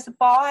 that's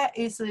boy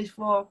is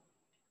for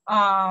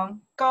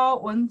高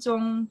文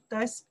忠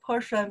this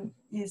person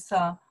is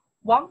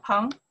Wang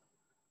Peng.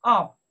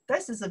 Oh,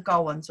 this is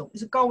高文忠.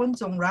 It's 高文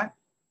忠, right?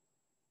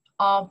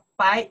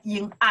 Bai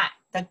Ying'ai.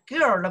 The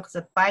girl looks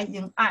at Bai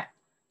Ying'ai.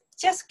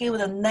 Just give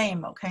the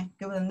name, okay?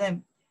 Give the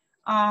name.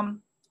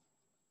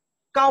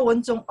 高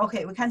文忠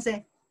okay, we can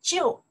say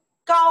就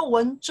高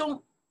文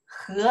忠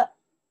和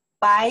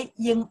白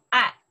英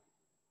爱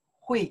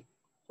会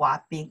滑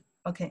冰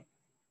okay,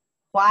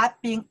 滑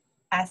冰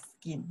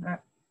asking,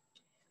 right?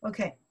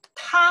 Okay,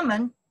 他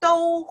们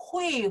都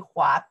会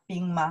滑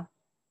冰吗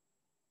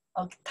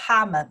okay,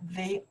 他们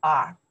they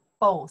are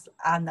both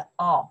and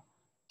all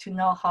to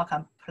know how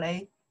can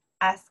play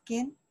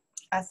asking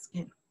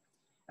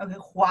okay,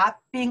 滑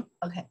冰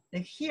okay,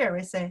 here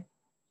we say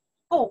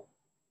不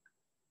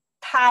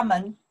他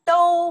们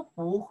都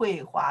不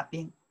会滑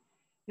冰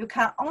you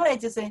can only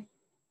just say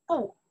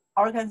不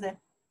or you can say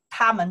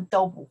他们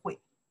都不会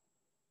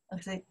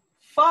okay,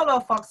 follow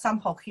for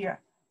example here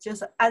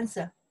just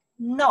answer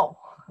no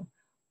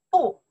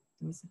不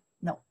means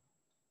no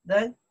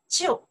then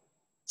就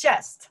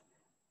just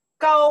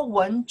高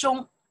文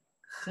忠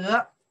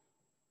和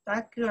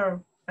that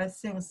girl I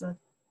think 是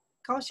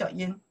高小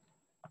英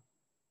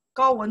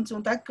高文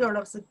忠 that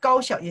girl 是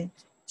高小英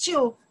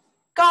就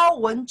高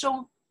文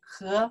忠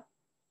和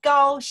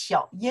高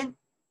小英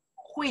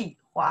会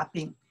滑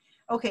冰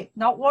okay,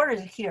 now what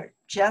is here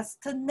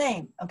just the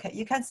name okay,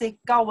 you can say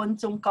高文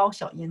忠高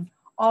小英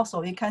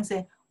also you can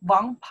say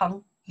王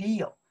鹏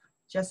Leo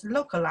just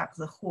look like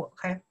the who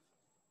okay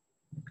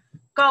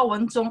高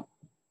文忠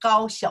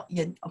高小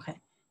英 okay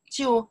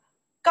就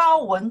高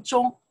文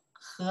忠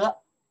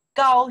和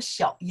高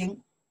小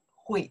英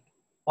会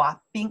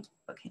滑冰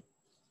okay,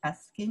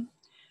 asking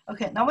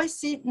okay, now we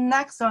see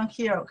next one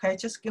here okay,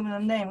 just give me the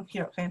name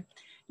here okay,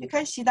 you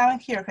can see down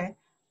here okay,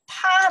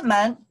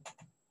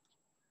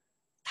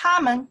 他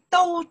们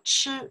都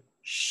吃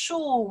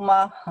素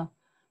吗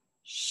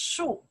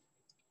素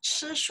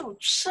吃素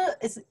吃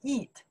is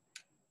eat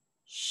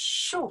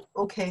素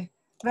okay,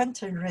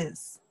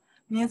 vegetarians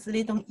means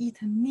they don't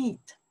eat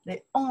meat,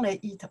 they only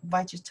eat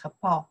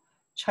vegetable.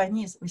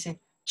 Chinese we say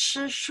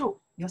吃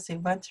素 you say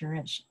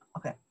vegetarians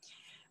okay,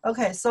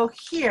 okay, so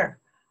here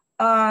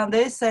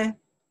they say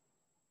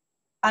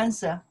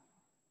answer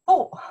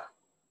不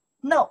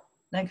no,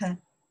 they can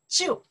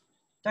就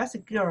that's a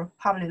girl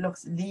probably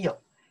looks Leo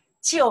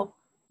就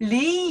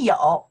李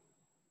友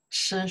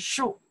吃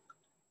素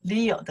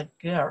Leo the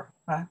girl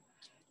right?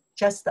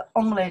 Just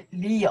only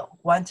Leo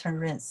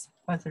vegetarians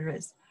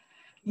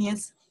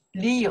means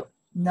Leo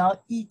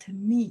not eat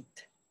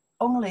meat,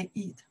 only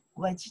eat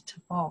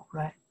vegetable,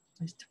 right?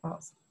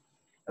 Vegetables.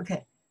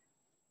 Okay.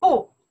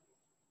 不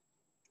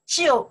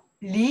就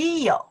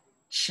李友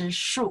吃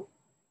素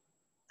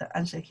The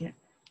answer here.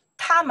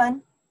 他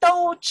们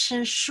都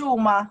吃素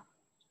吗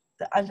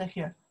The answer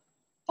here.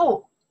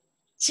 不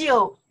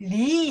就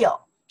李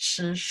友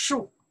吃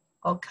素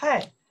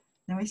Okay.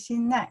 Let me see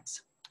next.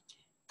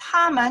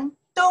 他们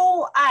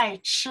都爱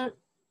吃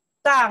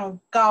蛋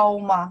糕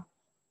吗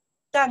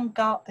蛋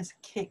糕 is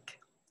cake.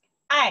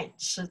 爱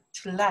吃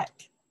to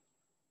like.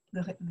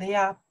 They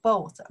are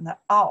both and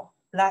all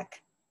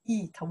like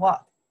eat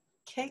what?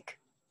 cake.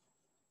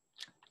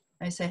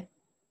 I say,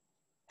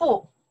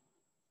 不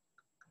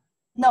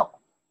no,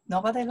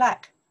 nobody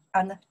like,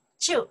 and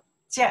就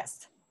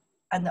just,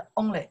 and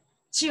only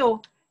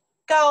就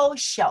高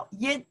小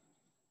音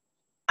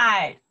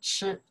爱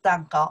吃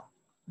蛋糕。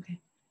Okay.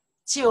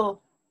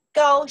 就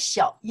高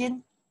小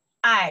音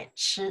爱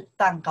吃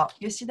蛋糕。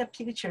You see the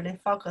picture, they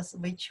focus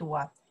which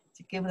one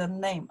to give the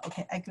name.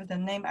 Okay, I give the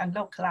name and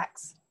look like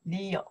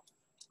Leo.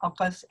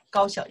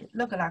 高小音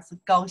look like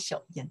高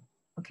小音。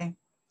Okay,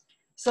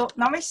 so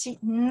now we see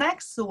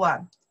next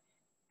one.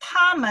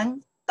 他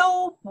们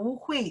都不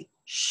会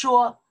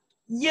说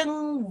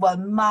英文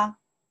吗？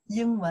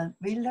英文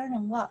we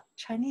learning what?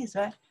 Chinese,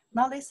 right?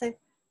 Now they say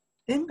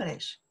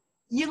English.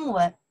 英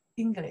文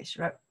English,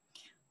 right?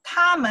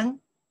 他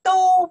们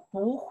都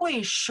不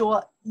会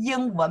说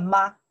英文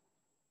吗？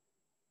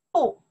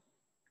不，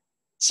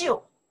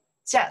就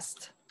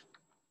just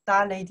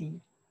大 lady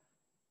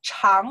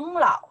常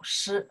老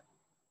师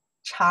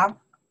常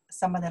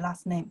somebody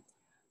last name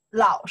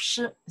老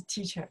师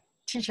teacher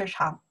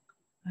常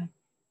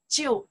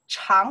就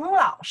常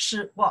老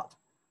师 what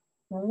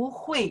不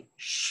会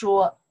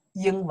说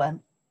英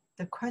文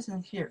the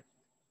question here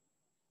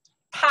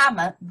他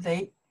们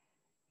they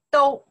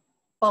都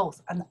both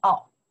and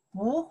all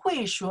不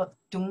会说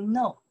don't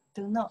know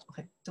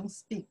okay don't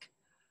speak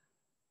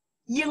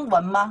英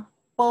文吗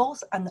both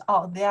and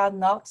all they are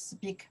not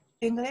speak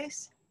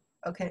English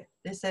okay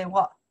they say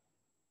what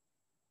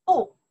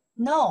不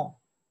no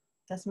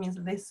that means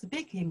they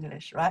speak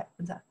English right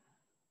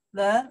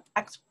then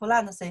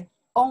explain say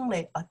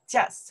only or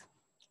just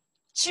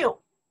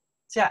就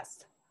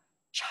just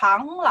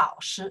常老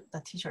师 the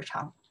teacher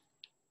常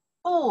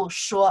不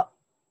说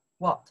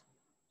what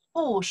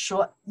不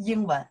说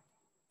英文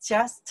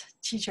just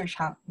teacher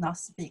Chang not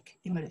speak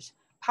English.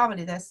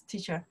 Probably that's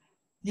teacher.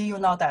 Do you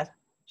know that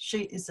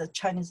she is a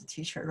Chinese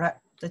teacher, right?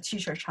 The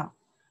teacher Chang.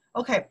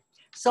 Okay,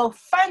 so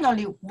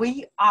finally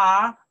we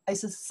are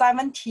is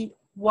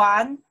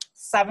 71,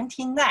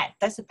 79.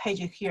 That's the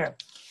page here.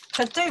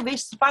 Today we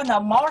spend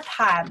more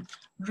time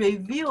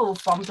review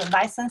from the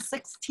lesson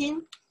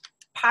 16,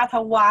 part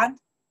 1,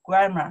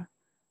 grammar.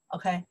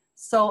 Okay,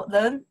 so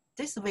then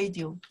this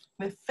video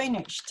we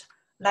finished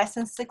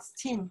lesson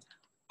 16,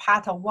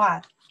 part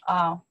 1.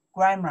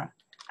 Grammar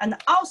and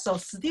also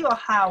still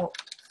have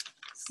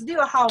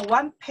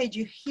one page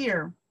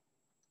here.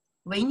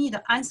 We need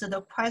to answer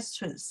the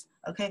questions.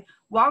 Okay,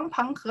 王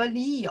鹏和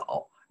李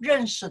友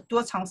认识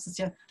多长时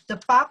间 The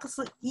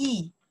box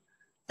E.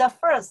 The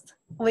first,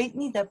 we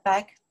need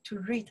back to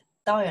read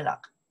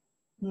dialogue.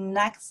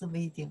 Next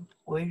video,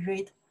 we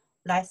read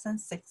lesson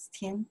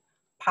 16,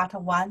 part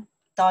 1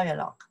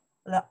 dialogue.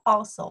 And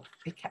also,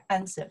 we can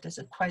answer these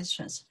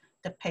questions.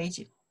 The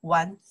page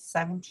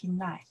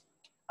 179.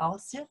 I'll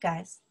see you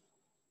guys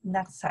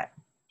next time.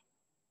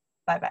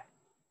 Bye-bye.